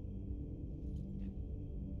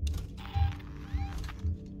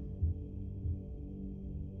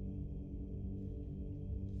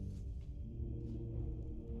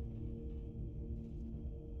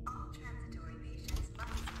 All transitory patients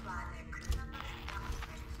must supply their crew number and doctor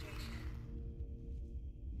registration.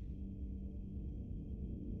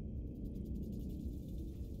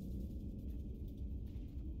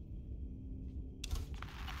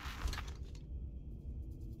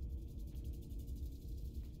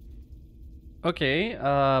 Okay,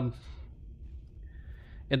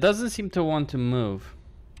 it doesn't seem to want to move.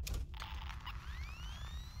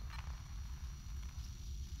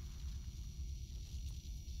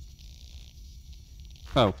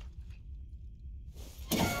 Oh.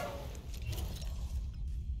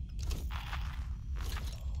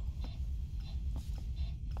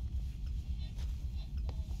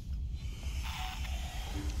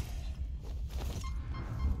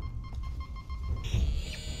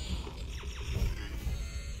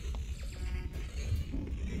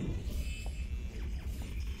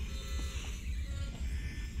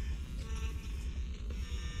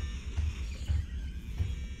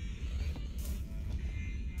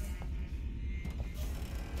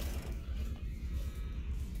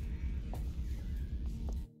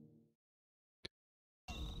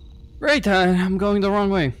 Great, I'm going the wrong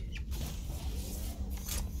way.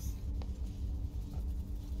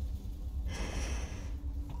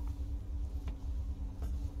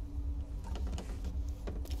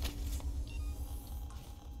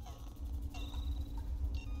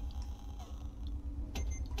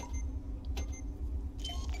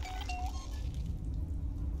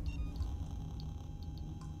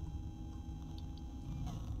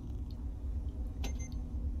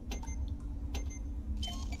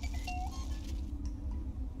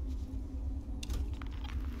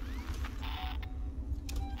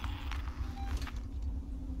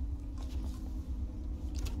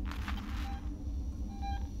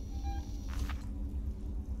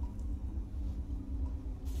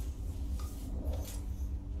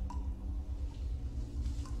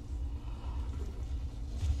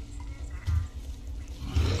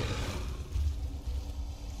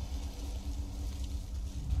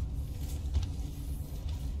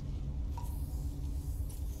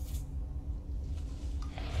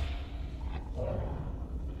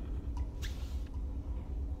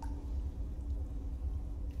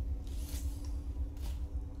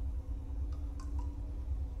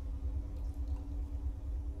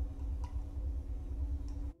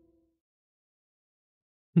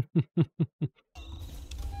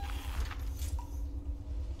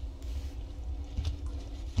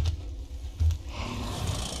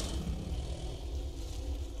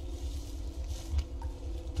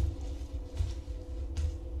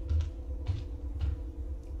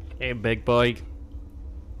 Hey, big boy.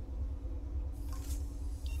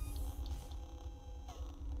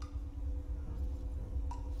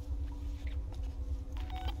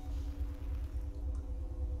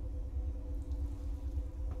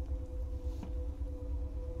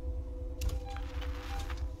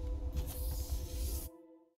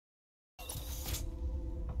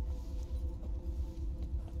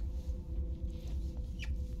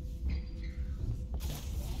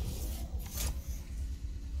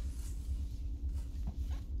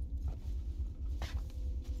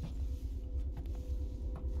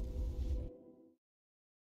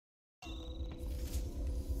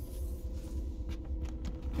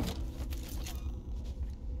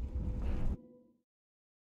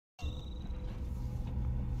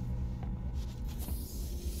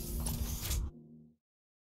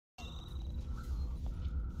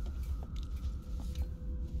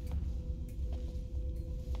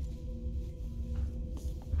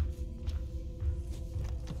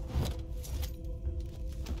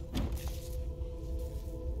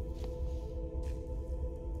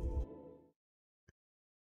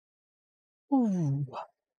 Ooh.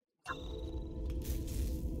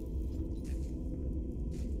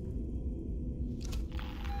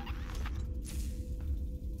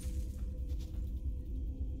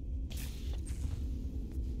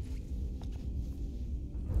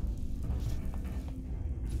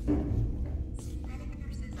 Synthetic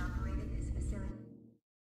nurses operated this facility.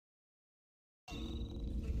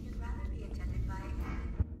 If you'd rather be attended by a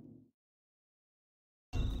human,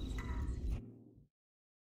 please ask.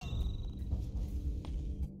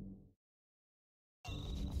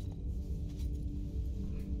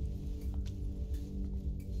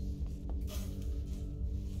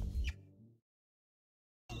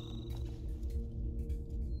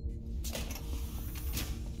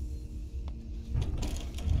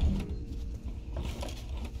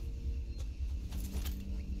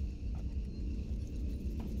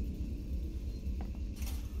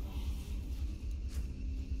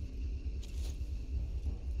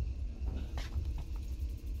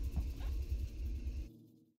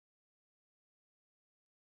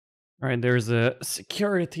 All right, there's a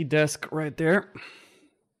security desk right there.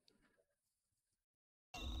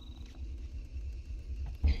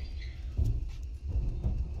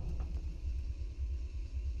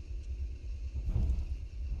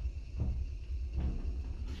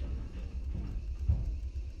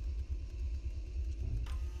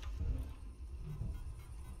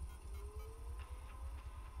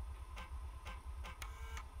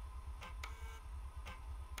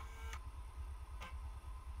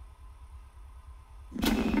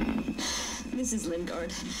 This is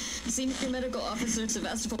Lingard, Senior Medical Officer at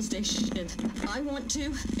Sevastopol Station. I want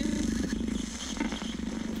to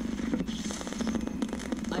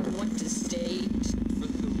state for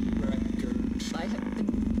the record.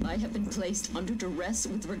 I have been placed under duress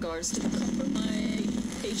with regards to the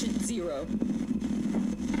compromise patient Zero.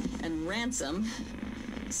 And Ransom,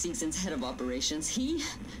 Season's head of operations, he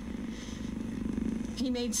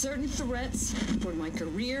made certain threats for my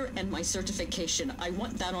career and my certification. I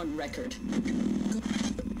want that on record.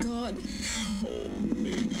 God. Help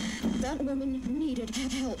me. That woman needed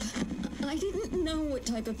help. I didn't know what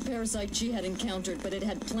type of parasite she had encountered, but it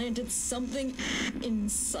had planted something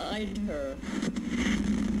inside her.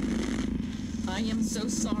 I am so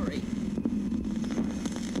sorry.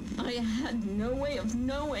 I had no way of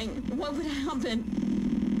knowing what would happen.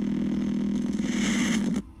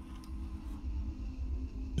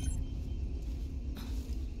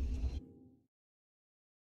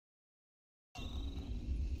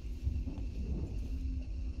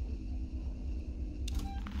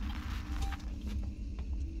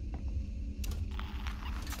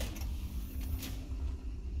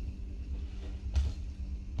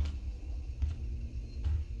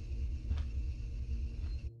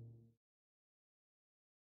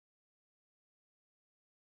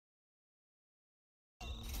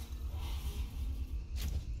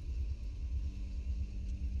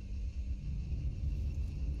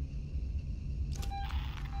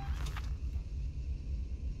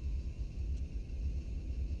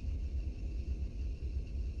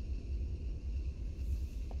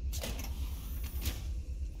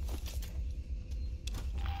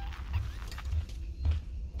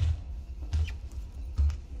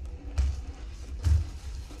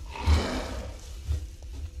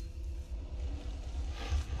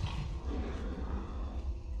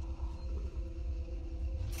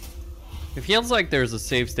 It feels like there's a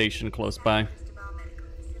save station close by.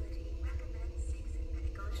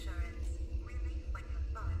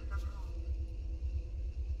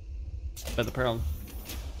 But the problem.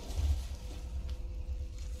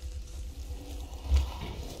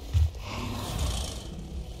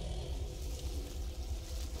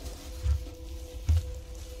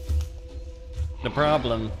 The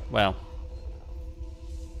problem, well.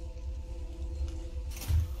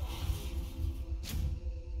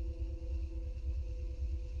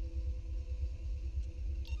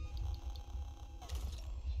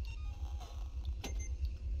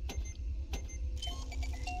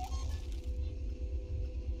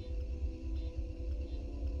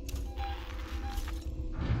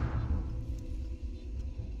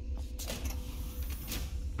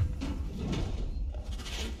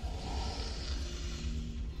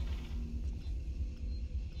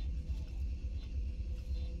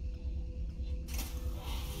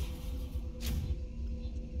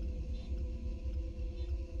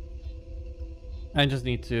 I just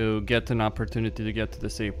need to get an opportunity to get to the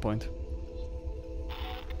save point.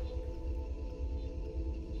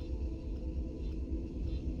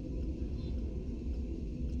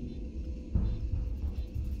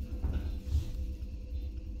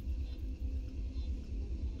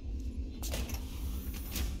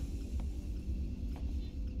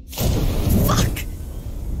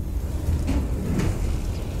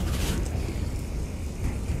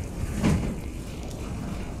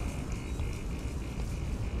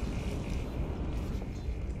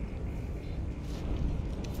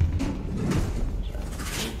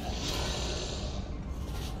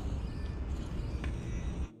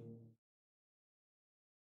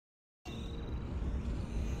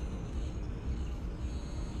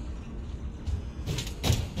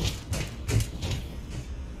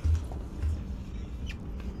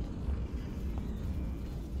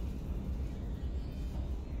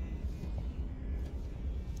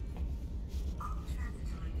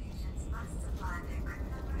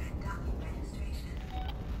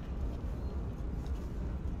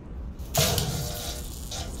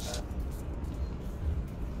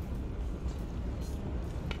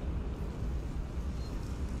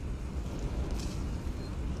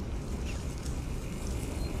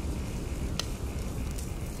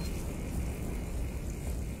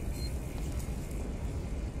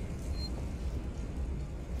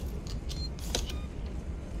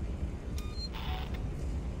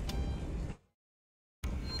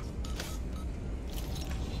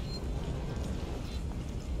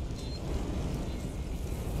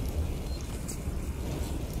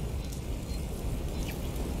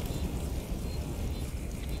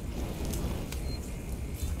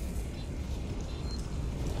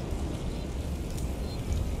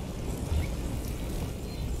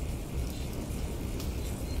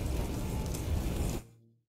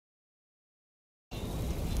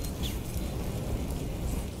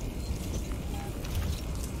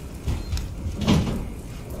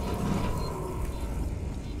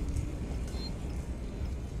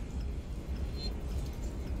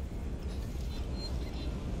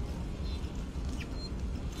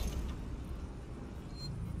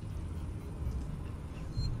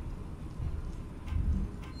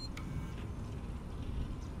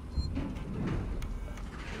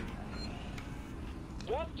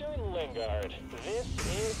 Dr. Lingard, this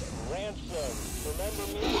is Ransom. Remember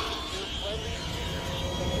me? Your friendly executive.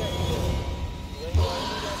 Lingard,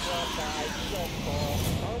 you don't drop by, you don't call.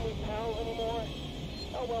 Aren't we pals anymore?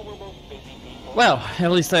 Oh well, we're both busy people. Well,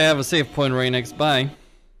 at least I have a save point right next by.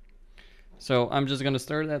 So I'm just gonna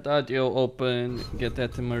start that audio open, get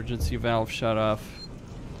that emergency valve shut off.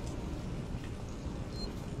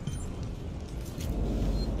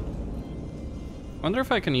 Wonder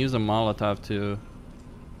if I can use a Molotov to...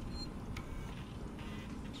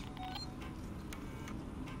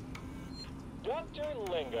 Dr.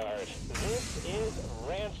 Lingard, this is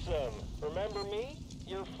Ransom. Remember me?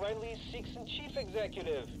 Your friendly Seegson chief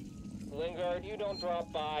executive. Lingard, you don't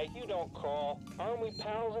drop by, you don't call. Aren't we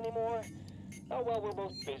pals anymore? Oh well, we're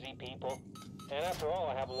both busy people. And after all,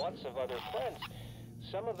 I have lots of other friends.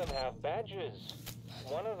 Some of them have badges.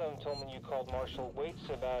 One of them told me you called Marshal Waits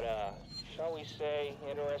about a, shall we say,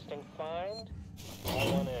 interesting find?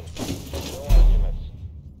 All on in. No arguments.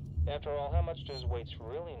 After all, how much does Waits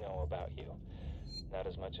really know about you? Not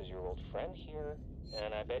as much as your old friend here.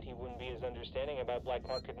 And I bet he wouldn't be as understanding about black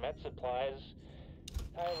market med supplies.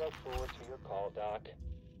 I look forward to your call, Doc.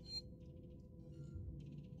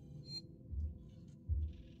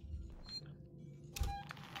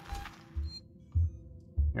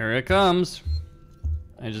 Here it comes.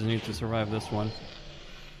 I just need to survive this one.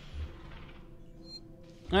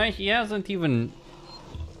 He hasn't even...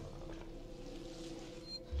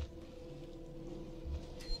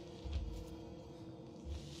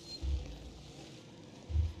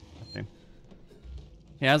 Okay.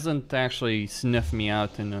 He hasn't actually sniffed me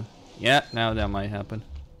out in a... Yeah, now that might happen.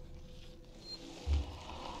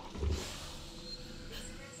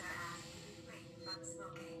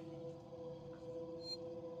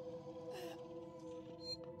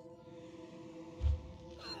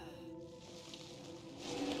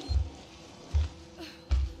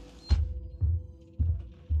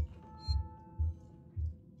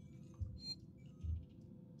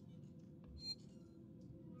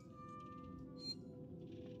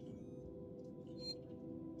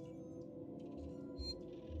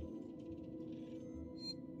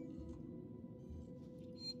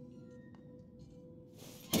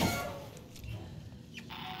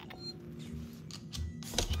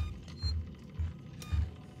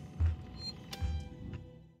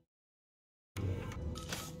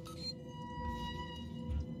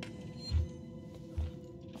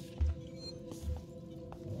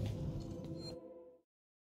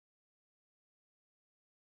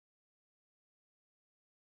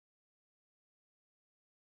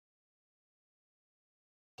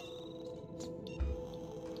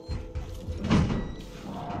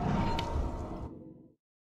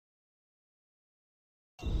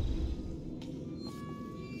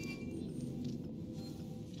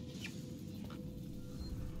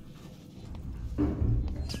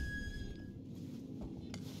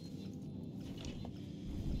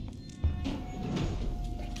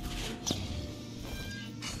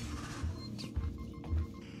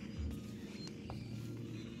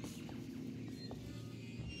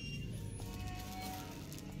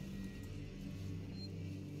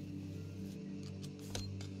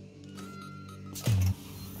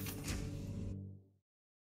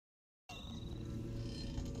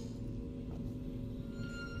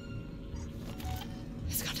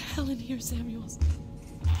 It's gone to hell in here, Samuels.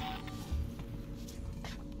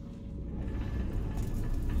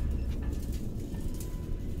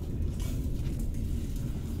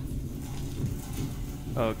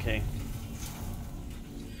 Okay.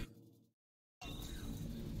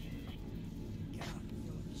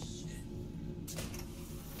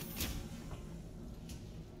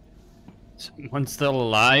 Someone's still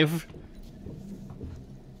alive?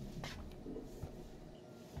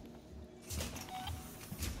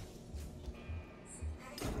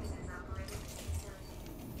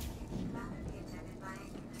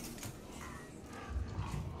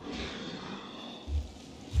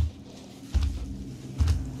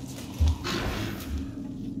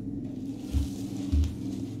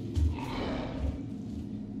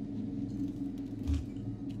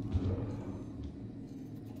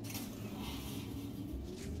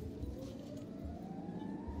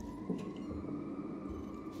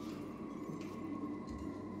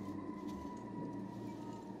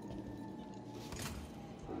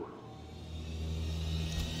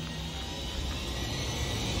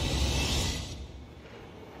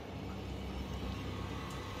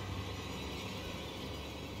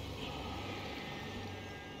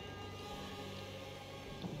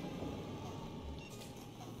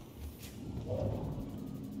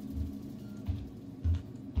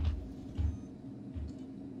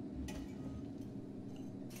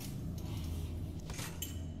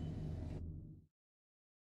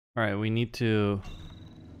 All right, we need to...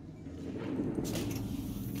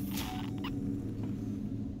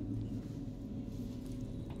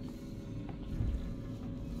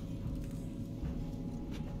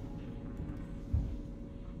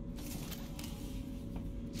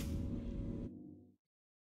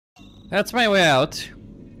 That's my way out.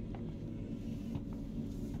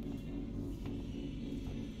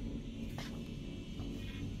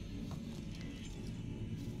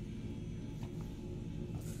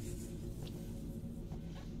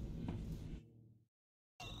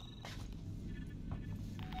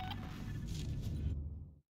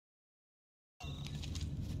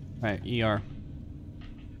 Alright, ER.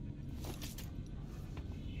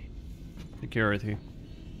 Security.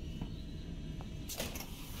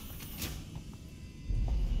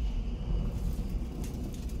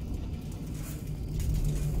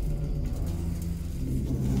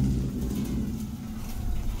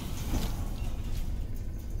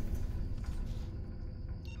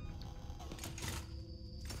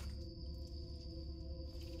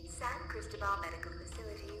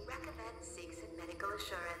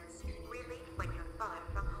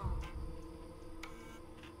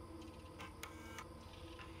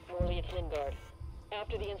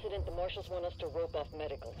 Marshals want us to rope off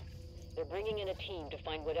medical. They're bringing in a team to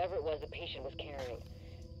find whatever it was the patient was carrying.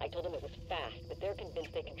 I told them it was fast, but they're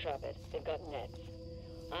convinced they can trap it. They've got nets.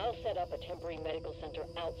 I'll set up a temporary medical center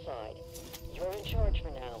outside. You're in charge for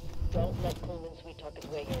now. Don't let Coleman sweet talk his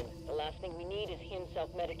way in. The last thing we need is him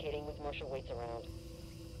self-medicating with Marshal Waits around.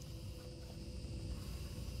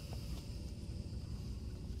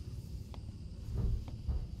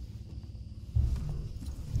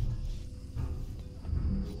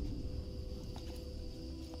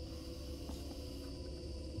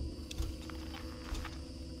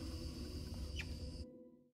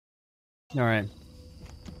 All right.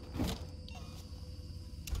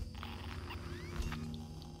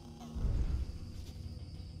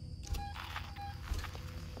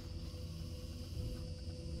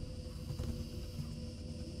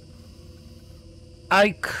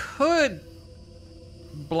 I could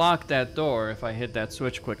block that door if I hit that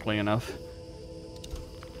switch quickly enough.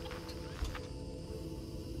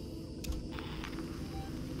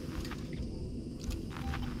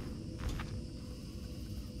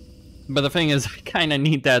 But the thing is, I kind of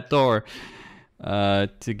need that door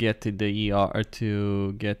to get to the ER,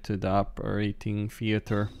 to get to the operating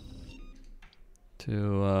theater,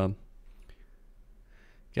 to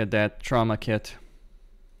get that trauma kit.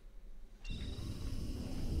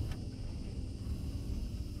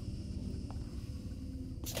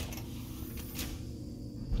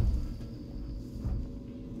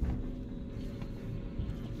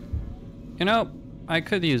 You know, I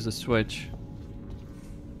could use the switch.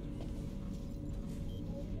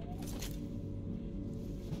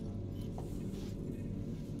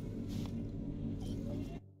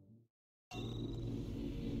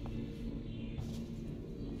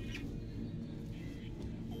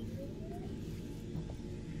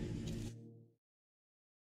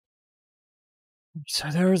 So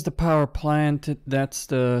there's the power plant. That's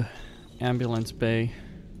the ambulance bay.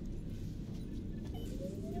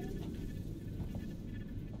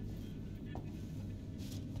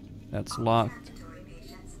 That's locked. Mandatory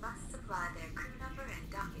patients must supply their crew number and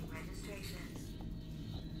docking registration.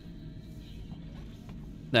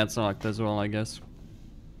 That's locked as well, I guess.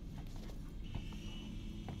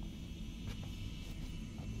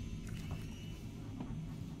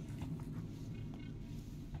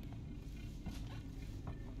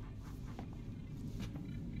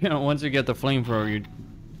 You know, once you get the flamethrower, you...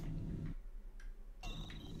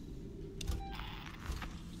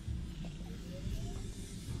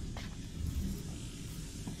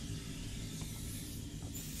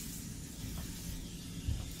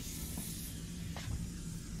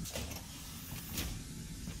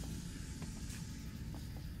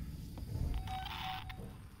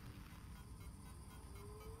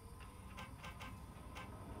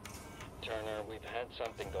 Turner, we've had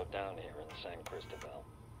something go down here in San Cristobal.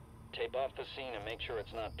 Tape off the scene and make sure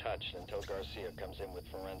it's not touched until Garcia comes in with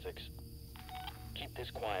forensics. Keep this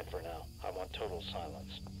quiet for now. I want total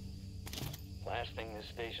silence. Last thing this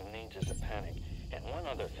station needs is a panic. And one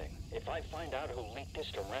other thing. If I find out who leaked this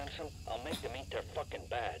to Ransom, I'll make them eat their fucking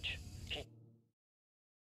badge. He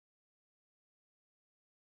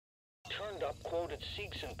turned up, quoted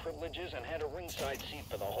Seegson privileges, and had a ringside seat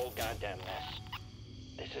for the whole goddamn mess.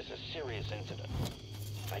 This is a serious incident.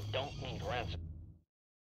 I don't need Ransom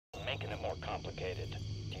making it more complicated.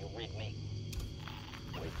 Do you read me?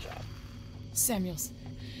 Waits out. Samuels,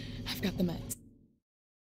 I've got the meds.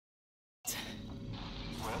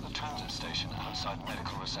 We're at the transit station outside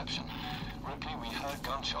medical reception. Ripley, we heard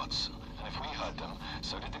gunshots. And if we heard them,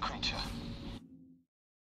 so did the creature.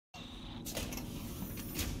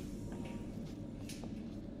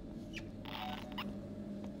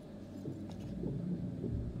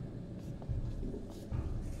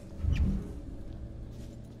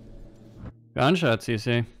 Gunshots, you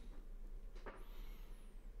see.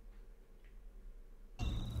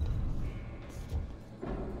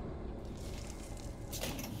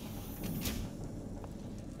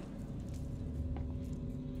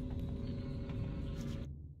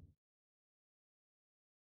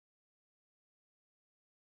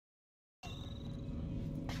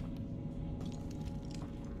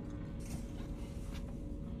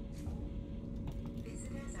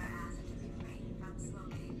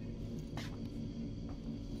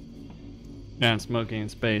 Yeah, and smoking in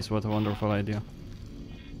space, what a wonderful idea.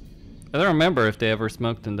 I don't remember if they ever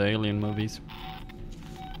smoked in the Alien movies.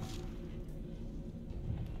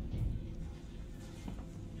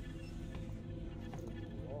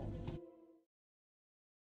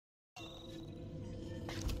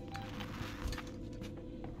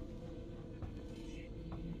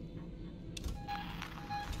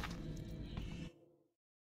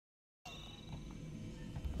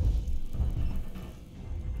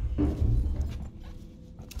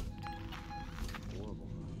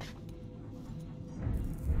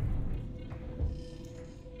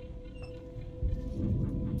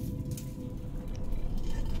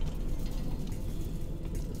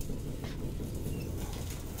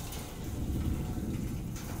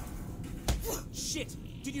 Shit!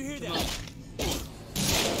 Did you hear that? You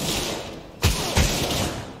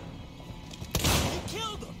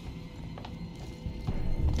killed him!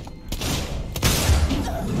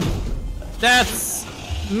 That's...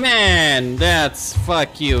 Man, that's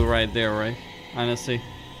fuck you right there, right? Honestly.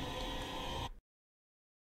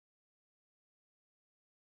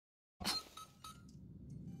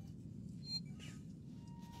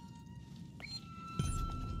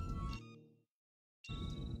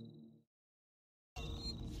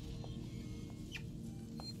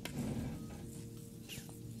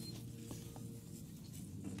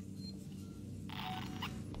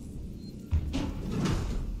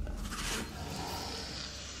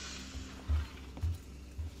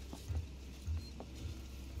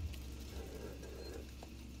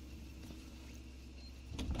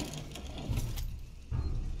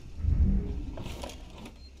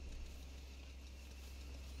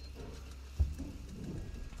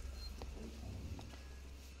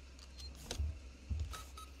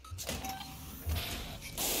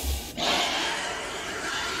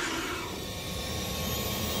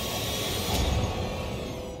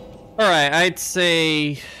 Alright, I'd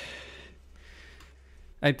say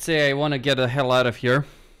I want to get the hell out of here.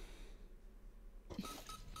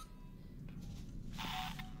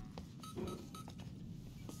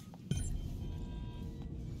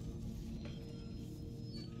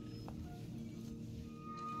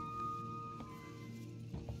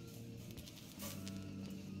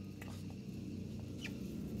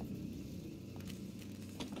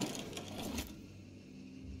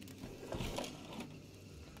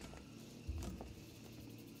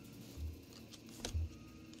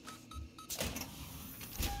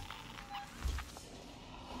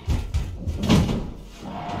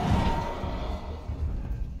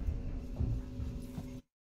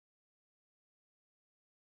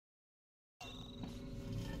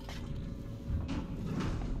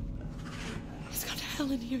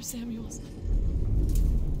 In here, Samuels.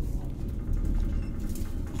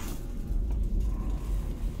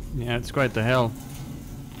 Yeah, it's quite the hell.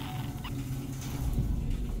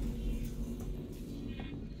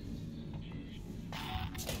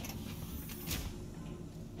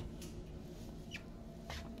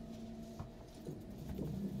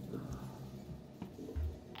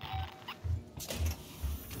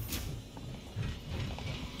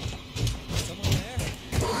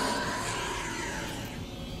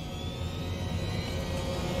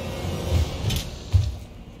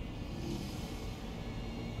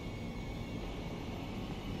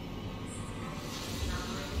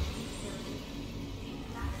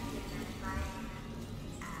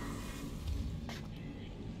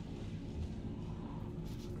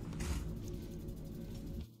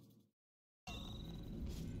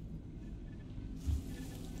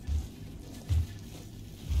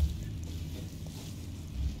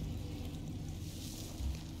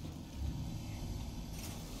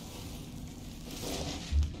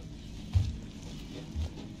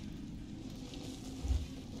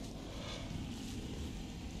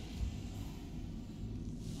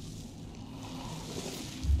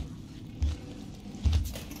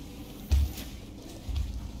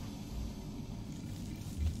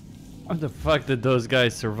 How the fuck did those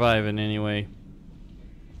guys survive in any way?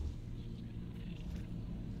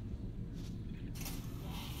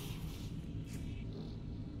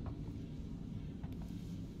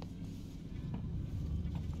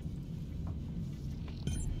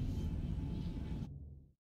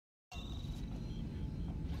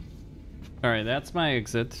 Alright, that's my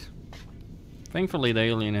exit. Thankfully the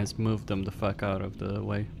alien has moved them the fuck out of the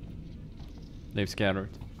way. They've scattered.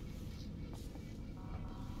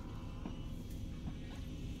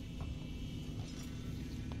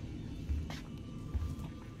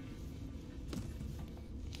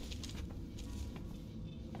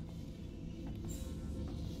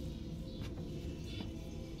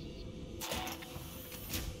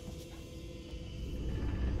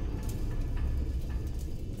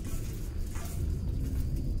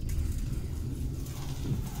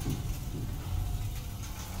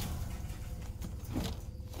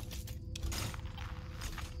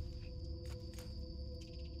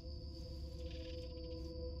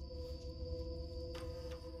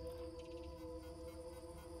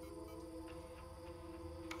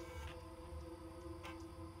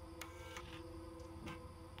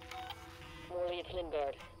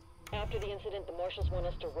 After the incident, the marshals want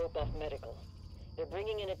us to rope off medical. They're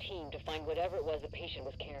bringing in a team to find whatever it was the patient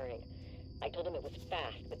was carrying. I told them it was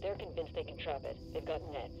fast, but they're convinced they can trap it. They've got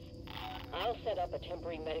nets. I'll set up a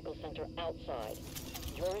temporary medical center outside.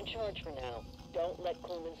 You're in charge for now. Don't let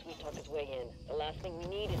Coleman sweet talk his way in. The last thing we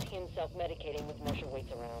need is him self-medicating with Marshal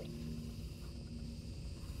Waits around.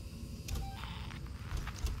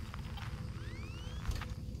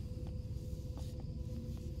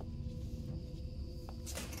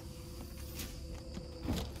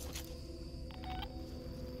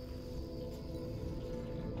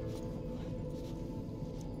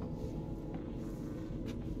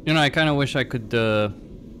 You know, I kind of wish I could, kind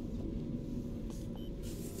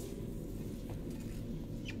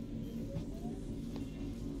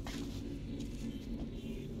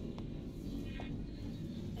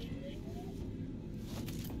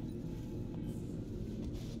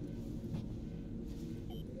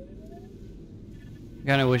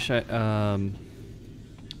of wish I,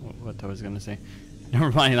 what I was gonna say.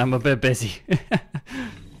 Never mind, I'm a bit busy.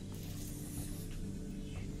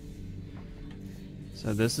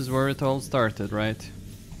 So this is where it all started, right?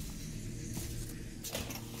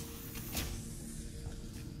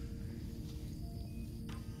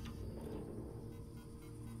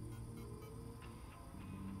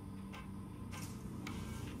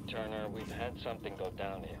 Turner, we've had something go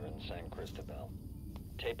down here in San Cristobal.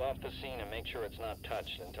 Tape off the scene and make sure it's not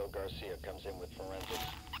touched until Garcia comes in with forensics.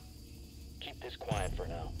 Keep this quiet for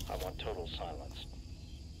now. I want total silence.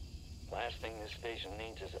 Last thing this station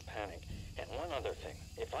needs is a panic. And one other thing.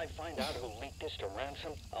 If I find out who leaked this to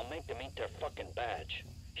Ransom, I'll make them eat their fucking badge.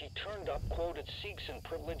 He turned up, quoted Seegson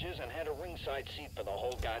privileges, and had a ringside seat for the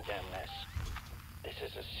whole goddamn mess. This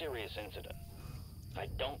is a serious incident. I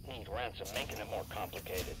don't need Ransom making it more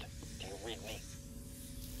complicated. Do you read me?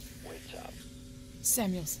 Waits up.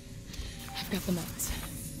 Samuels, I've got the notes.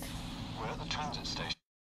 We're at the transit station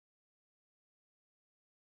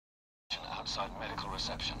outside medical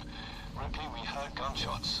reception. Ripley, we heard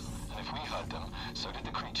gunshots, and if we heard them, so did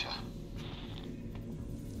the creature.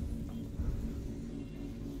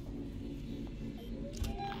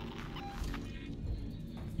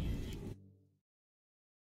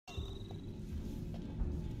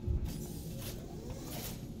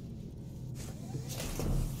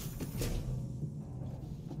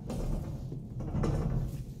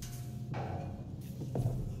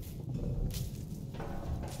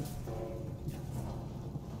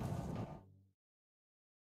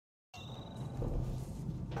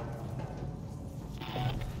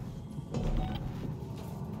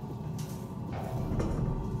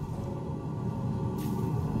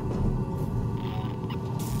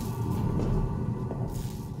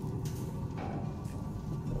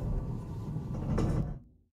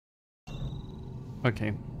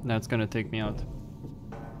 Okay, that's gonna take me out.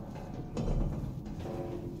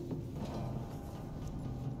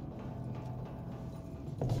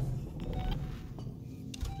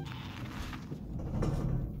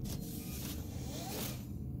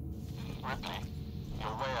 Ripley,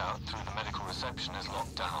 your way out through the medical reception is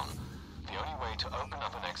locked down. The only way to open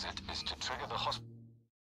up an exit is to trigger the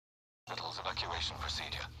hospital's evacuation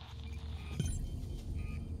procedure.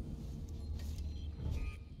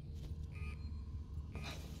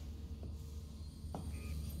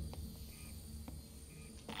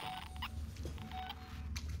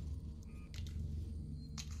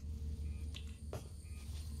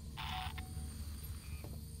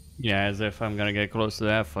 Yeah, as if I'm gonna get close to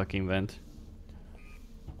that fucking vent.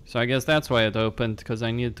 So I guess that's why it opened, because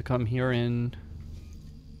I needed to come here and...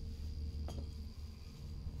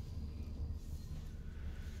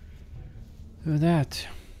 do that.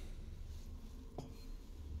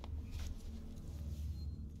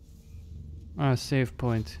 Ah, save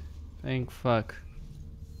point. Thank fuck.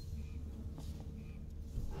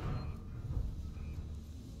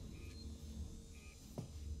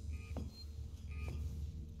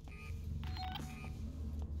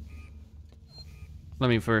 Let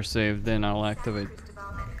me first save, then I'll activate.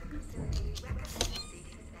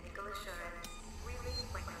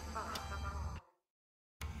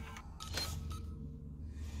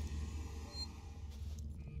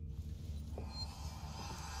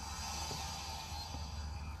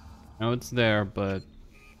 No, it's there, but...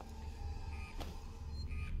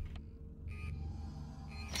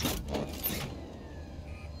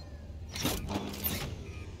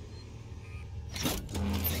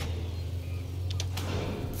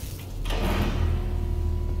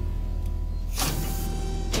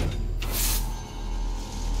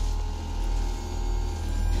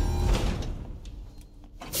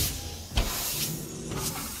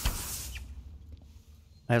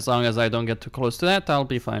 as long as I don't get too close to that, I'll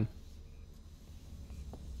be fine.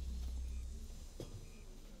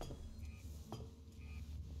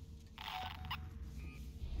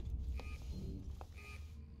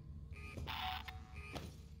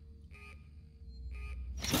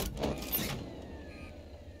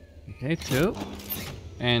 Okay, 2.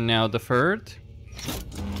 And now the 3rd.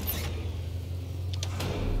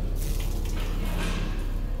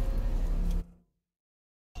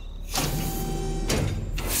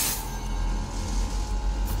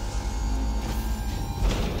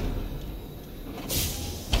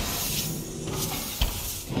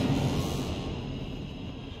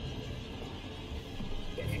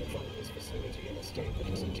 facility in a state that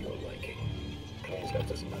isn't to your liking, please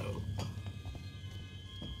let us know.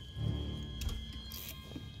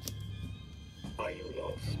 Are you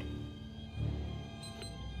lost?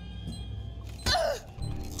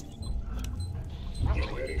 You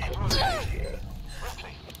really shouldn't be here.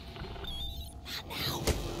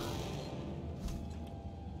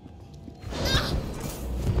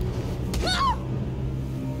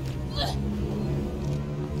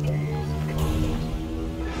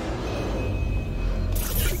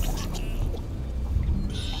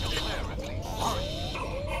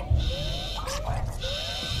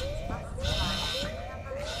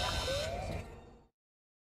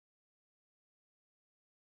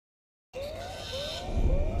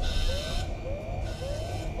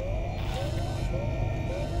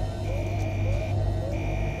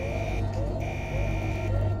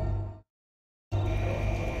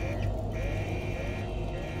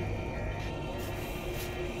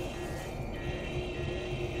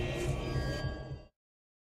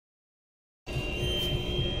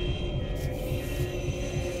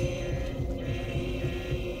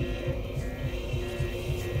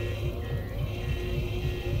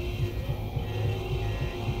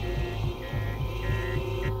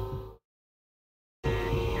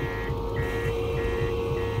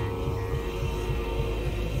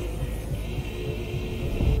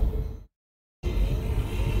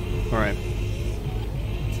 Alright.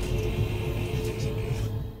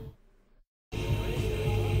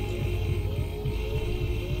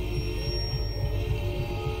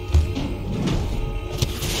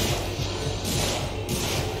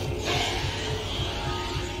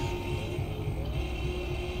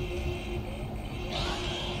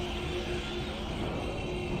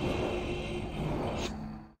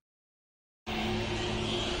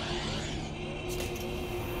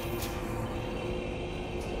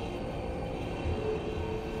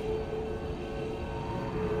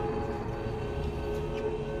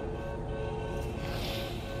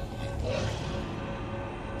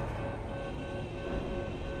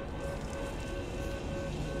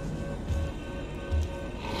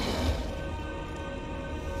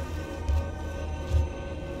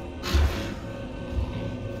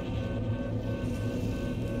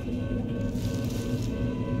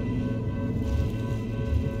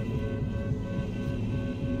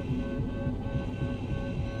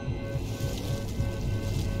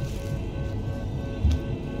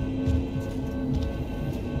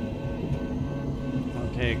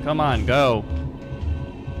 Okay, come on, go.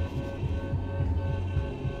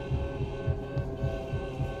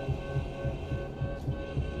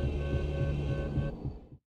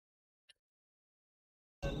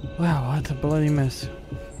 Wow, what a bloody mess.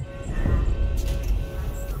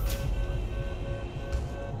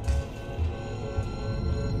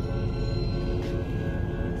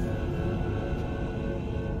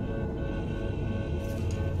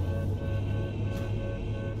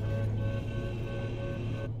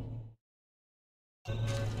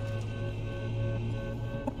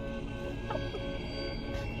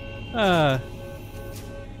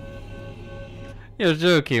 You're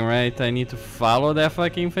joking, right? I need to follow that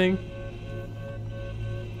fucking thing?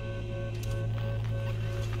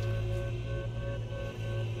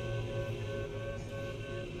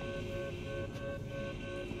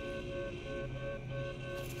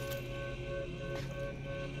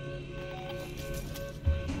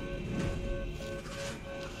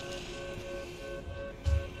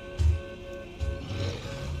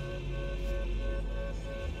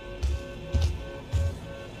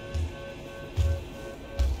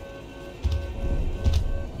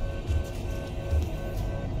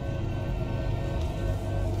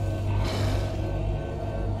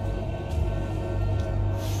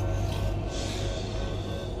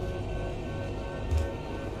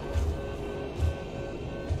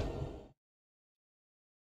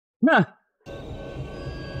 Nah.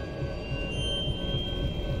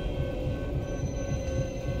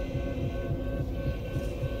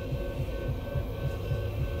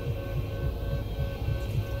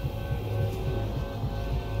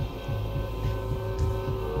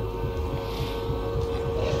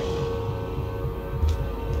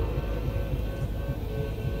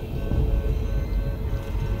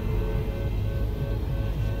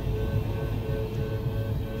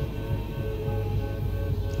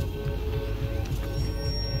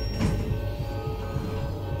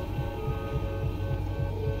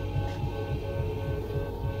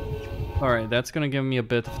 Alright, that's gonna give me a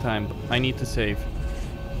bit of time. I need to save.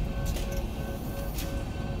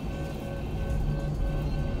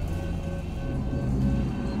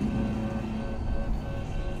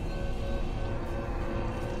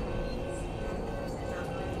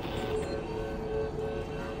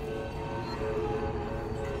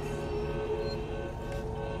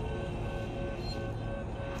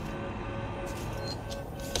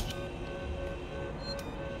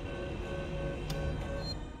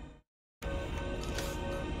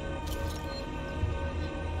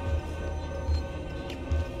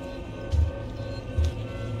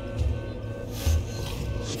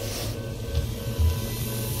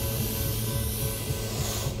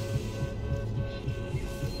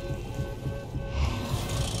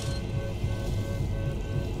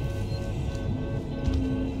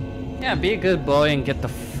 Yeah, be a good boy and get the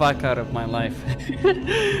fuck out of my life.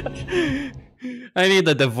 I need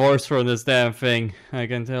a divorce from this damn thing, I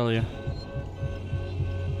can tell you.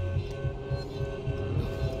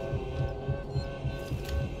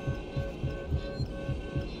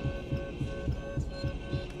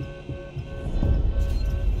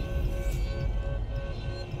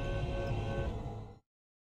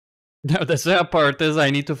 Now the sad part is I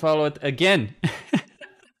need to follow it again.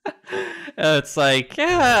 It's like,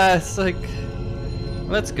 yeah, it's like,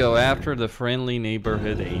 let's go after the friendly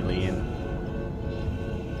neighborhood alien.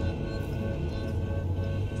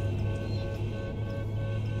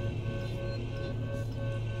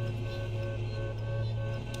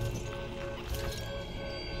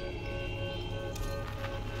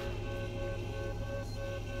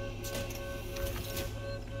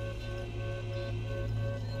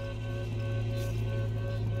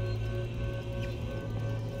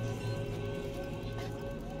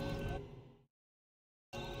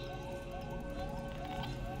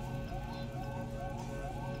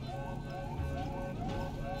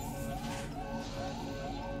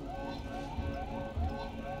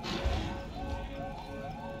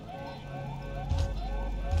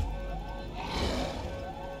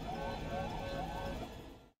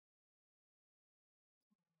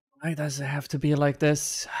 Why does it have to be like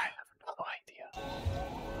this? I have no idea.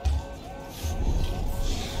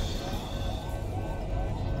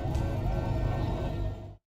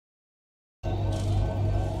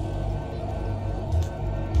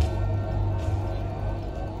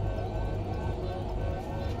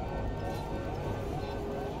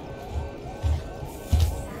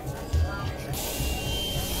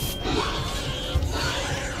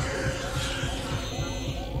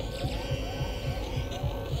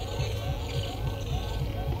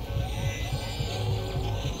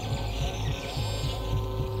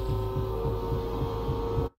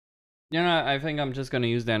 You know, I think I'm just gonna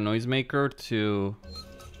use that noisemaker to...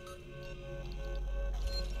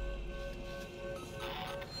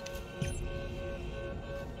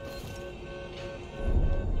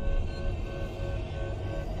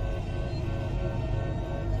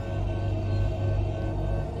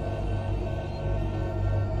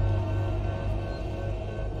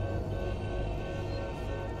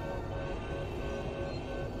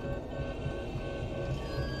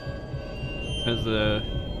 As the...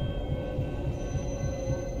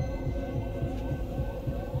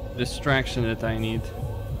 distraction that I need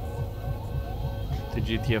to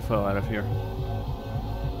GTFO out of here.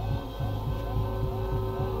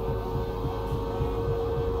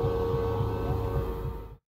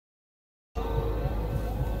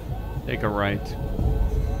 Take a right.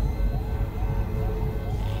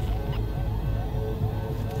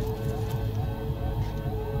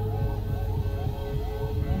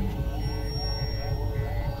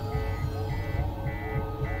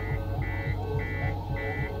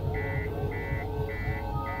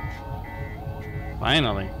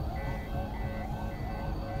 Finally.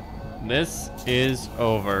 This is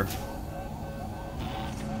over.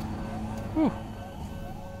 Whew.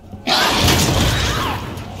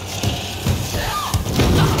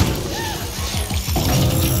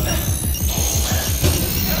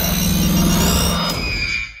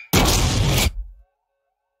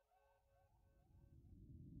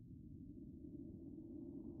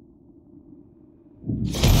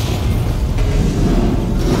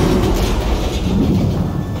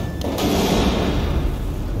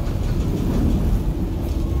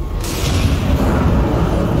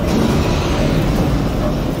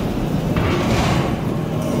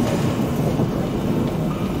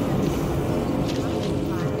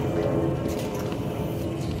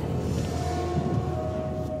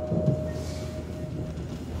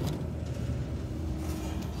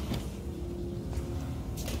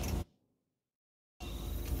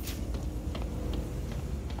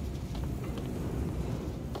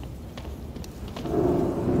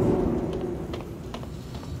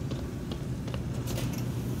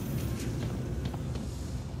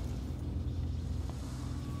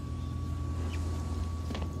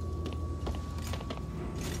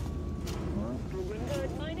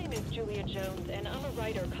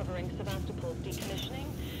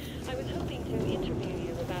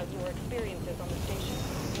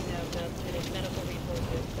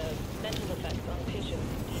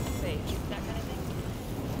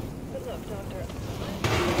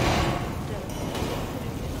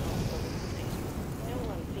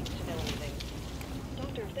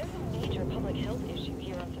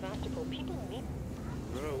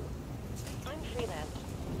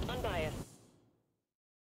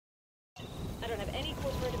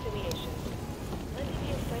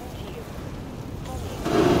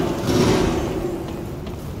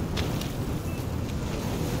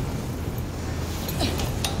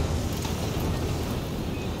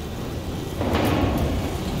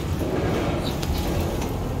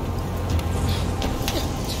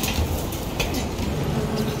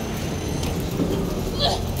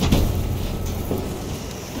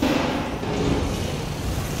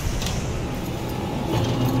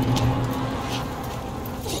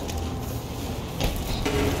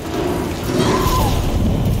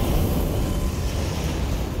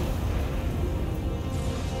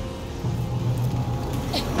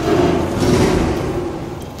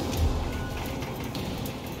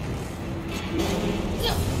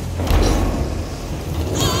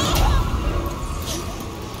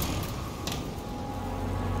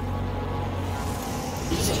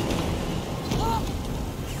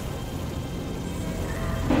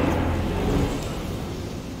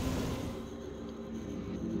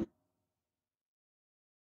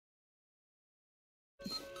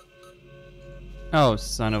 Oh,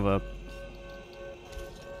 son of a...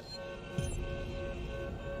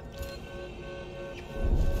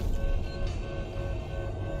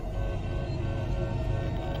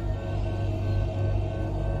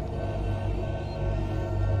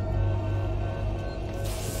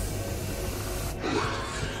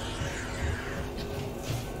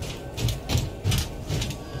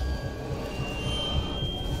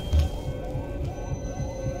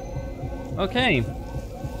 Okay.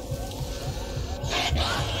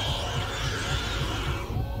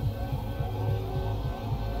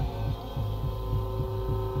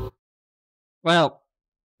 Well,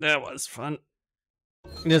 that was fun.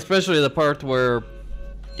 Especially the part where,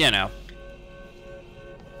 you know.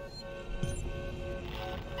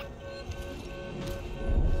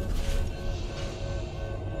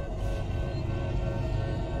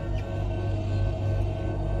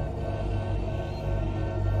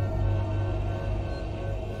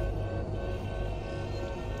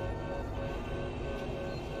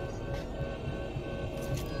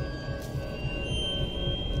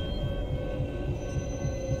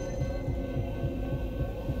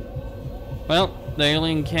 Well, the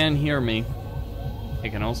alien can hear me. He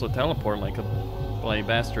can also teleport like a bloody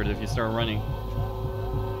bastard if you start running.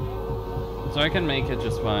 So I can make it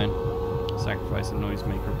just fine. Sacrifice a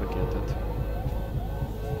noisemaker, but get it.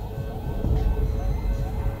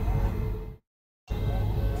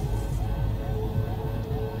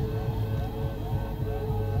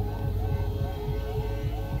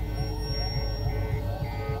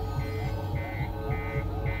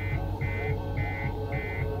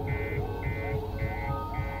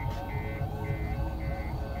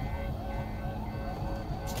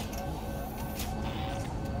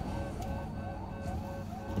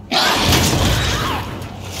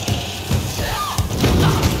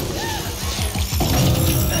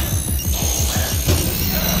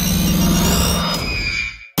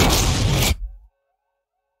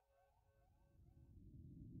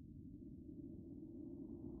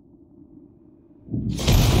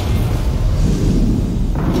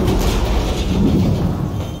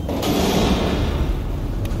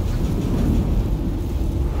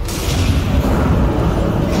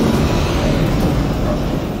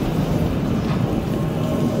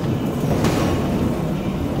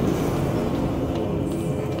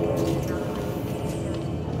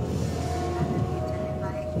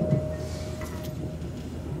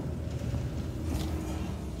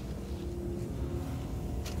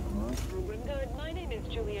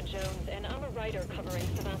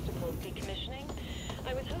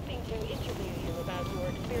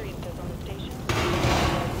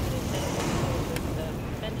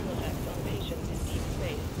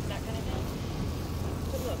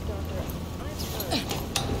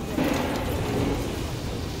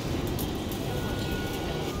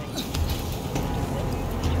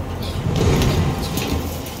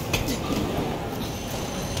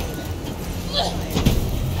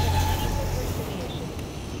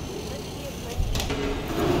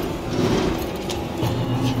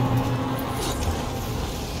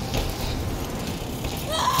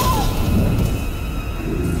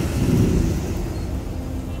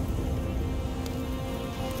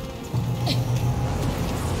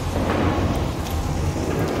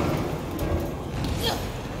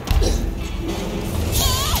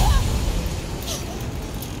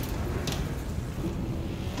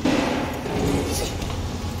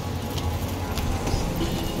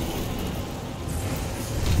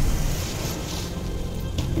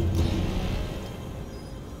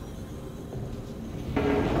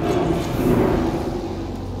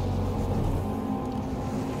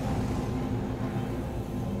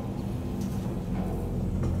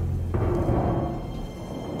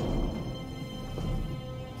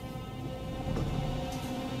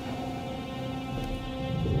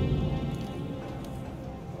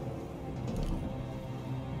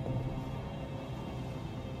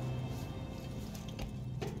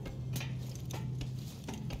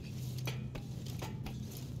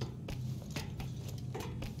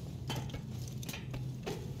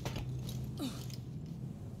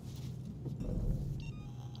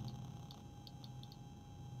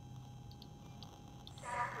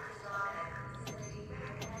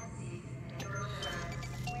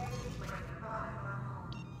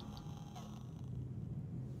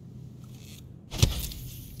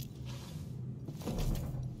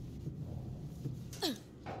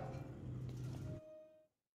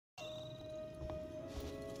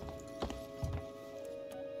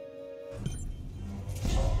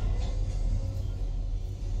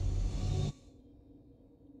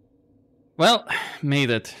 Well, made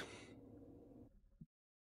it.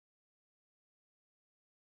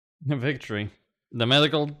 A victory. The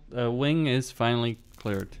medical wing is finally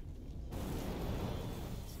cleared.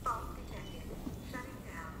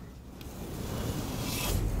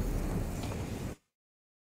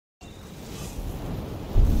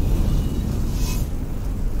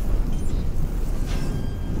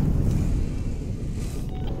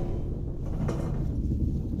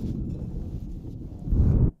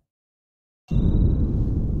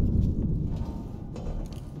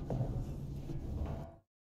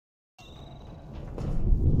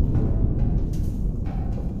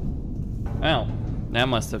 Well, that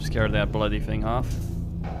must have scared that bloody thing off.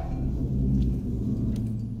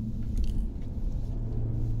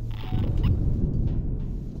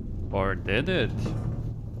 Or did it?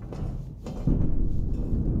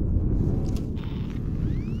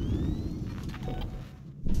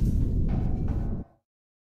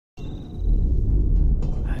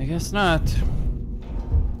 I guess not.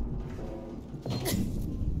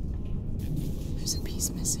 There's a piece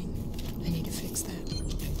missing. I need to fix that.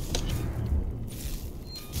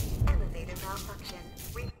 Elevator malfunction.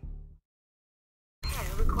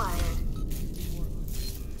 Repair required.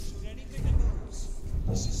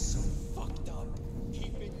 This is so fucked up.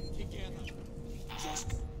 Keep it together.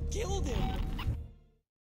 Just kill them.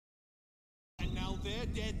 And now they're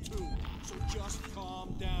dead too. So just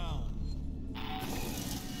calm down.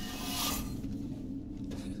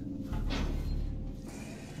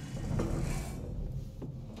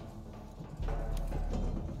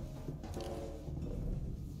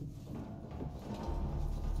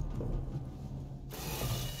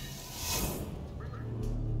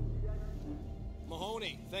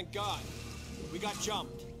 Mahoney, thank God. We got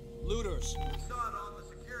jumped. Looters. Saw it on the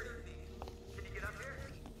security feed. Can you get up here?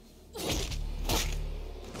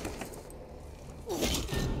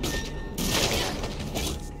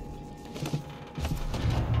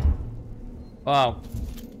 Wow.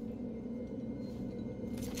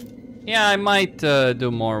 Yeah, I might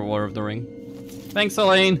do more War of the Ring. Thanks,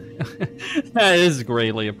 Elaine. That is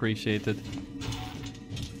greatly appreciated.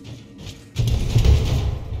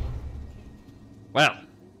 Well,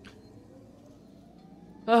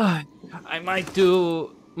 I might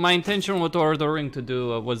do. My intention with War of the Ring to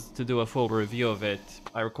do was to do a full review of it.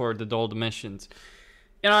 I recorded all the missions.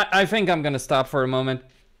 You know, I think I'm gonna stop for a moment.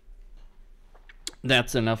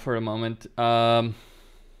 That's enough for a moment. I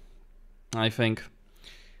think.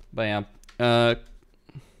 But yeah,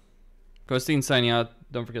 Costin signing out.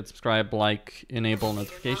 Don't forget to subscribe, like, enable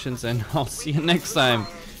notifications, and I'll see you next time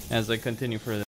as I continue further.